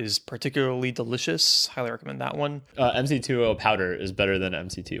powder is particularly delicious. Highly recommend that one. MCT oil powder is better than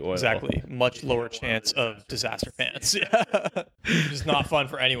MCT oil. Exactly. Much lower chance of disaster pants. Which is not fun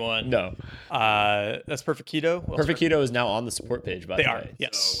for anyone. No. That's Perfect Keto. What else Perfect Keto is now on the support page, by They the are, way.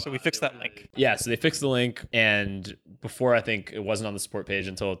 yes. So we fixed that link. Yeah, so they fixed the link, and before. I think it wasn't on the support page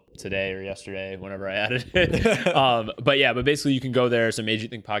until today or yesterday, whenever I added it. But basically you can go there. So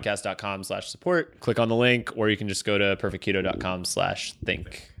madeyouthinkpodcast.com/support, click on the link, or you can just go to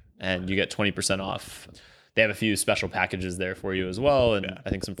perfectketo.com/think and you get 20% off. They have a few special packages there for you as well. And I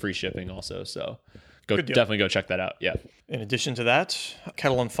think some free shipping also. So definitely go check that out. Yeah. In addition to that,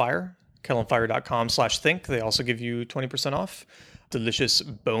 Kettle on Fire, kettleonfire.com/think. They also give you 20% off. Delicious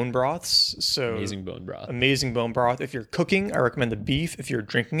bone broths. So amazing bone broth. Amazing bone broth. If you're cooking, I recommend the beef. If you're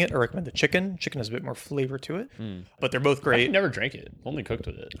drinking it, I recommend the chicken. Chicken has a bit more flavor to it, but they're both great. I never drank it. Only cooked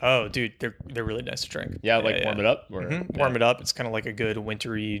with it. Oh, dude, they're really nice to drink. Yeah, warm it up. Or, Warm it up. It's kind of like a good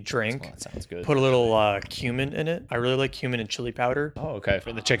wintry drink. Oh, that sounds good. Put a little cumin in it. I really like cumin and chili powder. Oh, okay.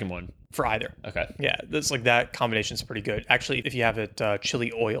 For the chicken one. For either. Okay. Yeah, that's like that combination is pretty good. Actually, if you have it,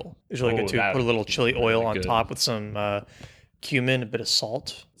 chili oil is really good too. Put a little chili oil on top with some cumin, a bit of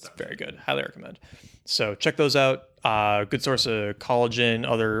salt. It's very good. Highly recommend. So check those out. Good source of collagen,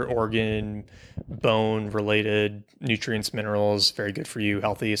 other organ, bone related nutrients, minerals. Very good for you,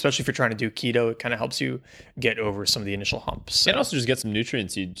 healthy, especially if you're trying to do keto. It kind of helps you get over some of the initial humps. So, and also just get some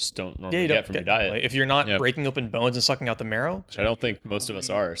nutrients you just don't normally get from your diet. If you're not breaking open bones and sucking out the marrow, which I don't think most of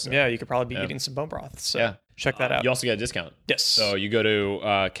us are. So. Yeah, you could probably be eating some bone broth. So check that out. You also get a discount. Yes. So you go to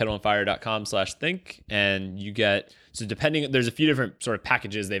kettleonfire.com/think and you get, so depending, there's a few different sort of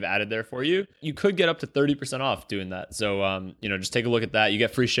packages they've added there for you. You could get up to 30% off doing that. So, just take a look at that. You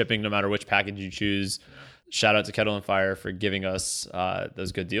get free shipping no matter which package you choose. Shout out to Kettle on Fire for giving us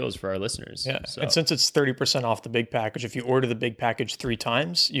those good deals for our listeners. Yeah. So. And since it's 30% off the big package, if you order the big package 3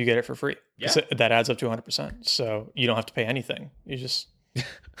 times, you get it for free. Yeah. That adds up to 100%. So you don't have to pay anything. You just...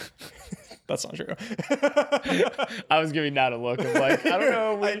 That's not true. I was giving Nat a look of like, I don't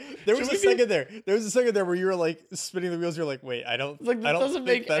know. There was a second there. There was a second there where you were like spinning the wheels. You're like, wait, I don't. Like, that doesn't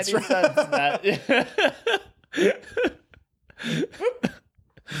make any sense.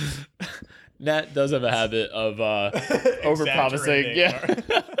 Nat does have a habit of over-promising. Yeah.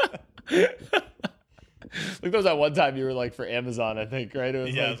 Like there was that one time you were like for Amazon, I think, right?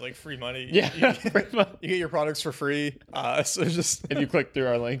 It was like free money. Yeah, you get your products for free. So just if you click through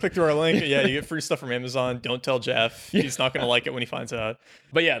our link, yeah, you get free stuff from Amazon. Don't tell Jeff; he's not going to like it when he finds out.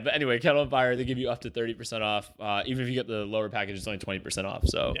 But anyway, Kettle on Fire, they give you up to 30% off. Even if you get the lower package, it's only 20% off.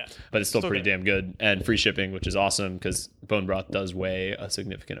 So, but it's still pretty damn good, and free shipping, which is awesome because bone broth does weigh a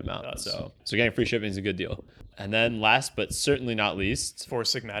significant amount. So getting free shipping is a good deal. And then last but certainly not least, Four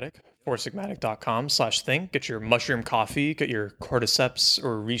Sigmatic. foursigmatic.com/think. Get your mushroom coffee, get your cordyceps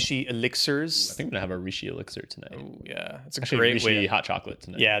or reishi elixirs. I think I'm gonna have a reishi elixir tonight. Oh yeah, it's a great reishi way. Hot chocolate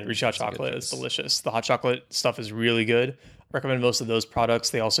tonight. Yeah, the reishi hot chocolate is delicious. The hot chocolate stuff is really good. I recommend most of those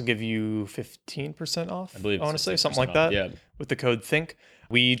products. They also give you 15% off. I want to say something like that. Yeah, with the code THINK.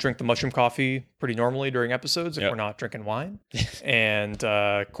 We drink the mushroom coffee pretty normally during episodes if we're not drinking wine. And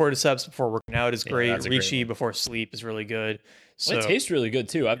cordyceps before working out is great. Reishi before sleep is really good. So it tastes really good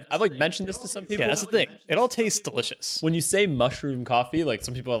too. I've like mentioned this to some people. Yeah, that's the thing. It all tastes delicious. When you say mushroom coffee, like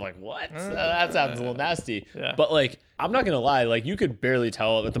some people are like, "What? That sounds a little nasty." Yeah. But like, I'm not gonna lie. Like, you could barely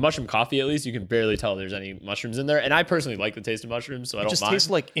tell with the mushroom coffee. At least you can barely tell there's any mushrooms in there. And I personally like the taste of mushrooms, so I don't mind. It just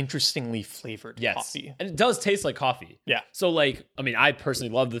tastes like interestingly flavored coffee. And it does taste like coffee. Yeah. So like, I mean, I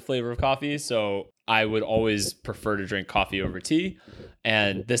personally love the flavor of coffee, so I would always prefer to drink coffee over tea.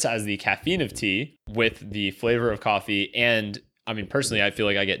 And this has the caffeine of tea with the flavor of coffee. And I mean, personally, I feel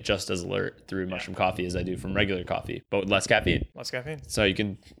like I get just as alert through mushroom coffee as I do from regular coffee, but with less caffeine. So you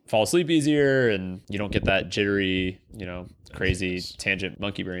can fall asleep easier and you don't get that jittery, crazy tangent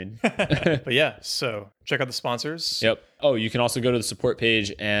monkey brain. But yeah, so check out the sponsors. Yep. Oh, you can also go to the support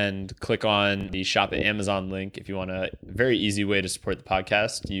page and click on the shop at Amazon link if you want a very easy way to support the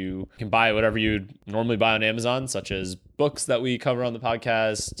podcast. You can buy whatever you'd normally buy on Amazon, such as books that we cover on the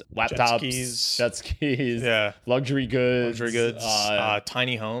podcast, laptops, jet skis, luxury goods,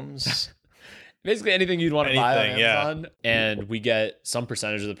 tiny homes. Basically anything you'd want to buy on Amazon, and we get some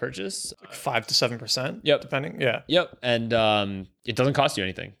percentage of the purchase, like 5 to 7%. Yep, depending. Yep, and it doesn't cost you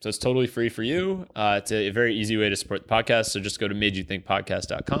anything, so it's totally free for you. It's a very easy way to support the podcast. So just go to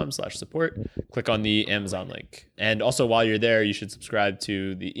madeyouthinkpodcast.com/support. Click on the Amazon link, and also while you're there, you should subscribe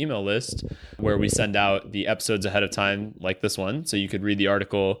to the email list where we send out the episodes ahead of time, like this one, so you could read the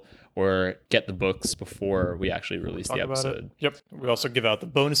article or get the books before we actually release the episode. Yep. We also give out the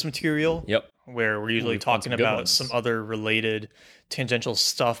bonus material. Yep. Where we're usually talking about some other related tangential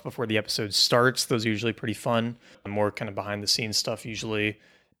stuff before the episode starts. Those are usually pretty fun. More kind of behind the scenes stuff usually.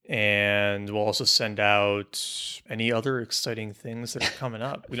 And we'll also send out any other exciting things that are coming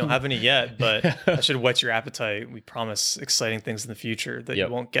up. We don't have any yet, but that should whet your appetite. We promise exciting things in the future that you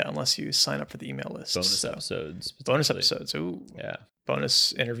won't get unless you sign up for the email list. Bonus episodes. Bonus episodes. Ooh. Yeah.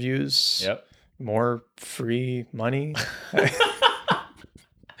 Bonus interviews. Yep. More free money.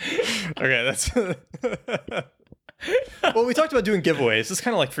 Okay, that's... Well, we talked about doing giveaways. It's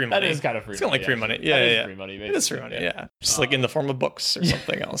kind of like free money. That is kind of free money. It's kind of like free money. Yeah, yeah. Free money, it is free money, yeah. Just like in the form of books or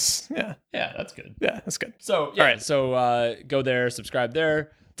something else. Yeah. Yeah, that's good. Yeah, that's good. So, yeah. All right. So go there, subscribe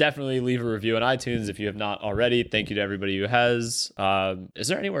there. Definitely leave a review on iTunes if you have not already. Thank you to everybody who has. Is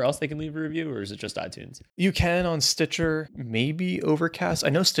there anywhere else they can leave a review, or is it just iTunes? You can on Stitcher, maybe Overcast. I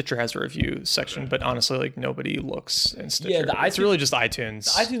know Stitcher has a review section, but honestly, like nobody looks in Stitcher. Yeah, it's really just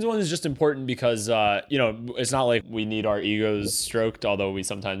iTunes. The iTunes one is just important because it's not like we need our egos stroked, although we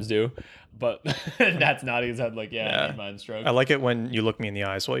sometimes do. But that's nodding his head like, I need mine stroked. I like it when you look me in the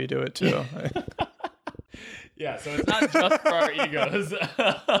eyes while you do it too. Yeah, so it's not just for our egos.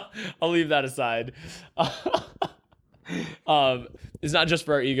 I'll leave that aside. It's not just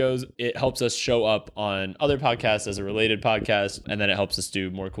for our egos. It helps us show up on other podcasts as a related podcast, and then it helps us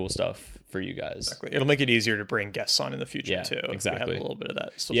do more cool stuff for you guys. Exactly. It'll make it easier to bring guests on in the future too. Exactly. We have a little bit of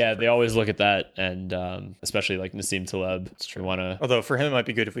that. Yeah, they always look at that, and especially like Nassim Taleb. It's true. Although for him, it might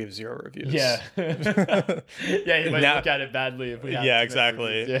be good if we have 0 reviews. Yeah. Yeah, he might look at it badly if we have. Yeah,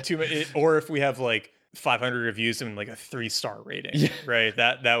 exactly. Yeah. Or if we have like 500 reviews and like a 3-star rating, right?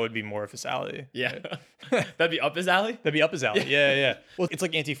 That would be more of his alley. Yeah. That'd be up his alley? That'd be up his alley. Yeah. Well, it's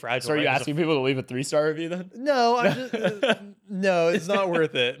like Anti-Fragile. So are you asking people to leave a 3-star review then? No, I'm just, no, it's not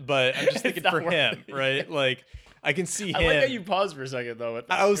worth it. But I'm just thinking for him, right? Like, I can see him. I like how you paused for a second though.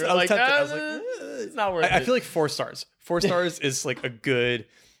 With I was tempted. I was like, it's not worth it. I feel like 4 stars. 4 stars is like a good.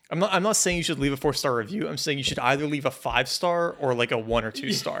 I'm not saying you should leave a 4-star review. I'm saying you should either leave a 5-star or like a 1 or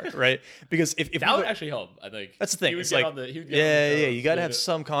 2 star, right? Because if that would actually help, I think. That's the thing. It's like, you got to have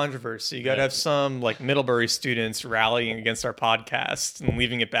some controversy. You got to have some like Middlebury students rallying against our podcast and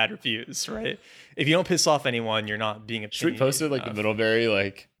leaving it bad reviews, right? If you don't piss off anyone, you're not being opinionated. Should we post it like the Middlebury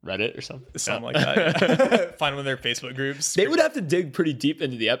like Reddit or something? Something like that. Find one of their Facebook groups. They would have to dig pretty deep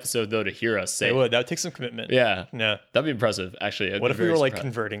into the episode though to hear us say. They would. That would take some commitment. Yeah. No. That'd be impressive, actually. What if we were like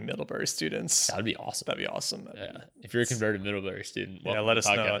converting Middlebury students? That'd be awesome. That'd be awesome. Yeah. If you're a converted Middlebury student, let us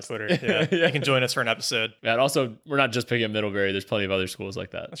know on Twitter. Yeah. You can join us for an episode. Yeah, and also, we're not just picking up Middlebury. There's plenty of other schools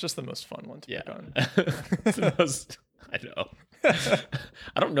like that. That's just the most fun one to pick on. It's the most, I know.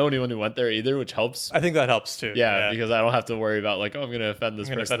 I don't know anyone who went there either, which helps. I think that helps too. Yeah, because I don't have to worry about like, I'm going to offend this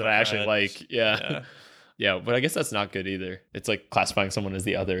person that I actually like. Yeah. Yeah, but I guess that's not good either. It's like classifying someone as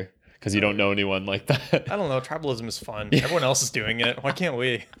the other because you don't know anyone like that. I don't know. Tribalism is fun. Everyone else is doing it. Why can't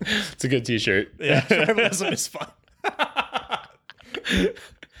we? It's a good t-shirt. Yeah, tribalism is fun.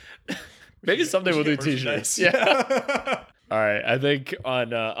 Maybe someday we'll do t-shirts. Yeah. All right. I think on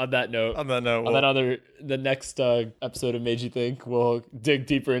that note, the next episode of Made You Think, we'll dig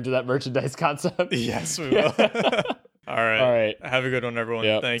deeper into that merchandise concept. Yes, we will. All right. All right. Have a good one, everyone.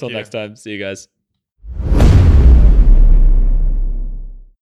 Yep. Thank you. Until next time. See you guys.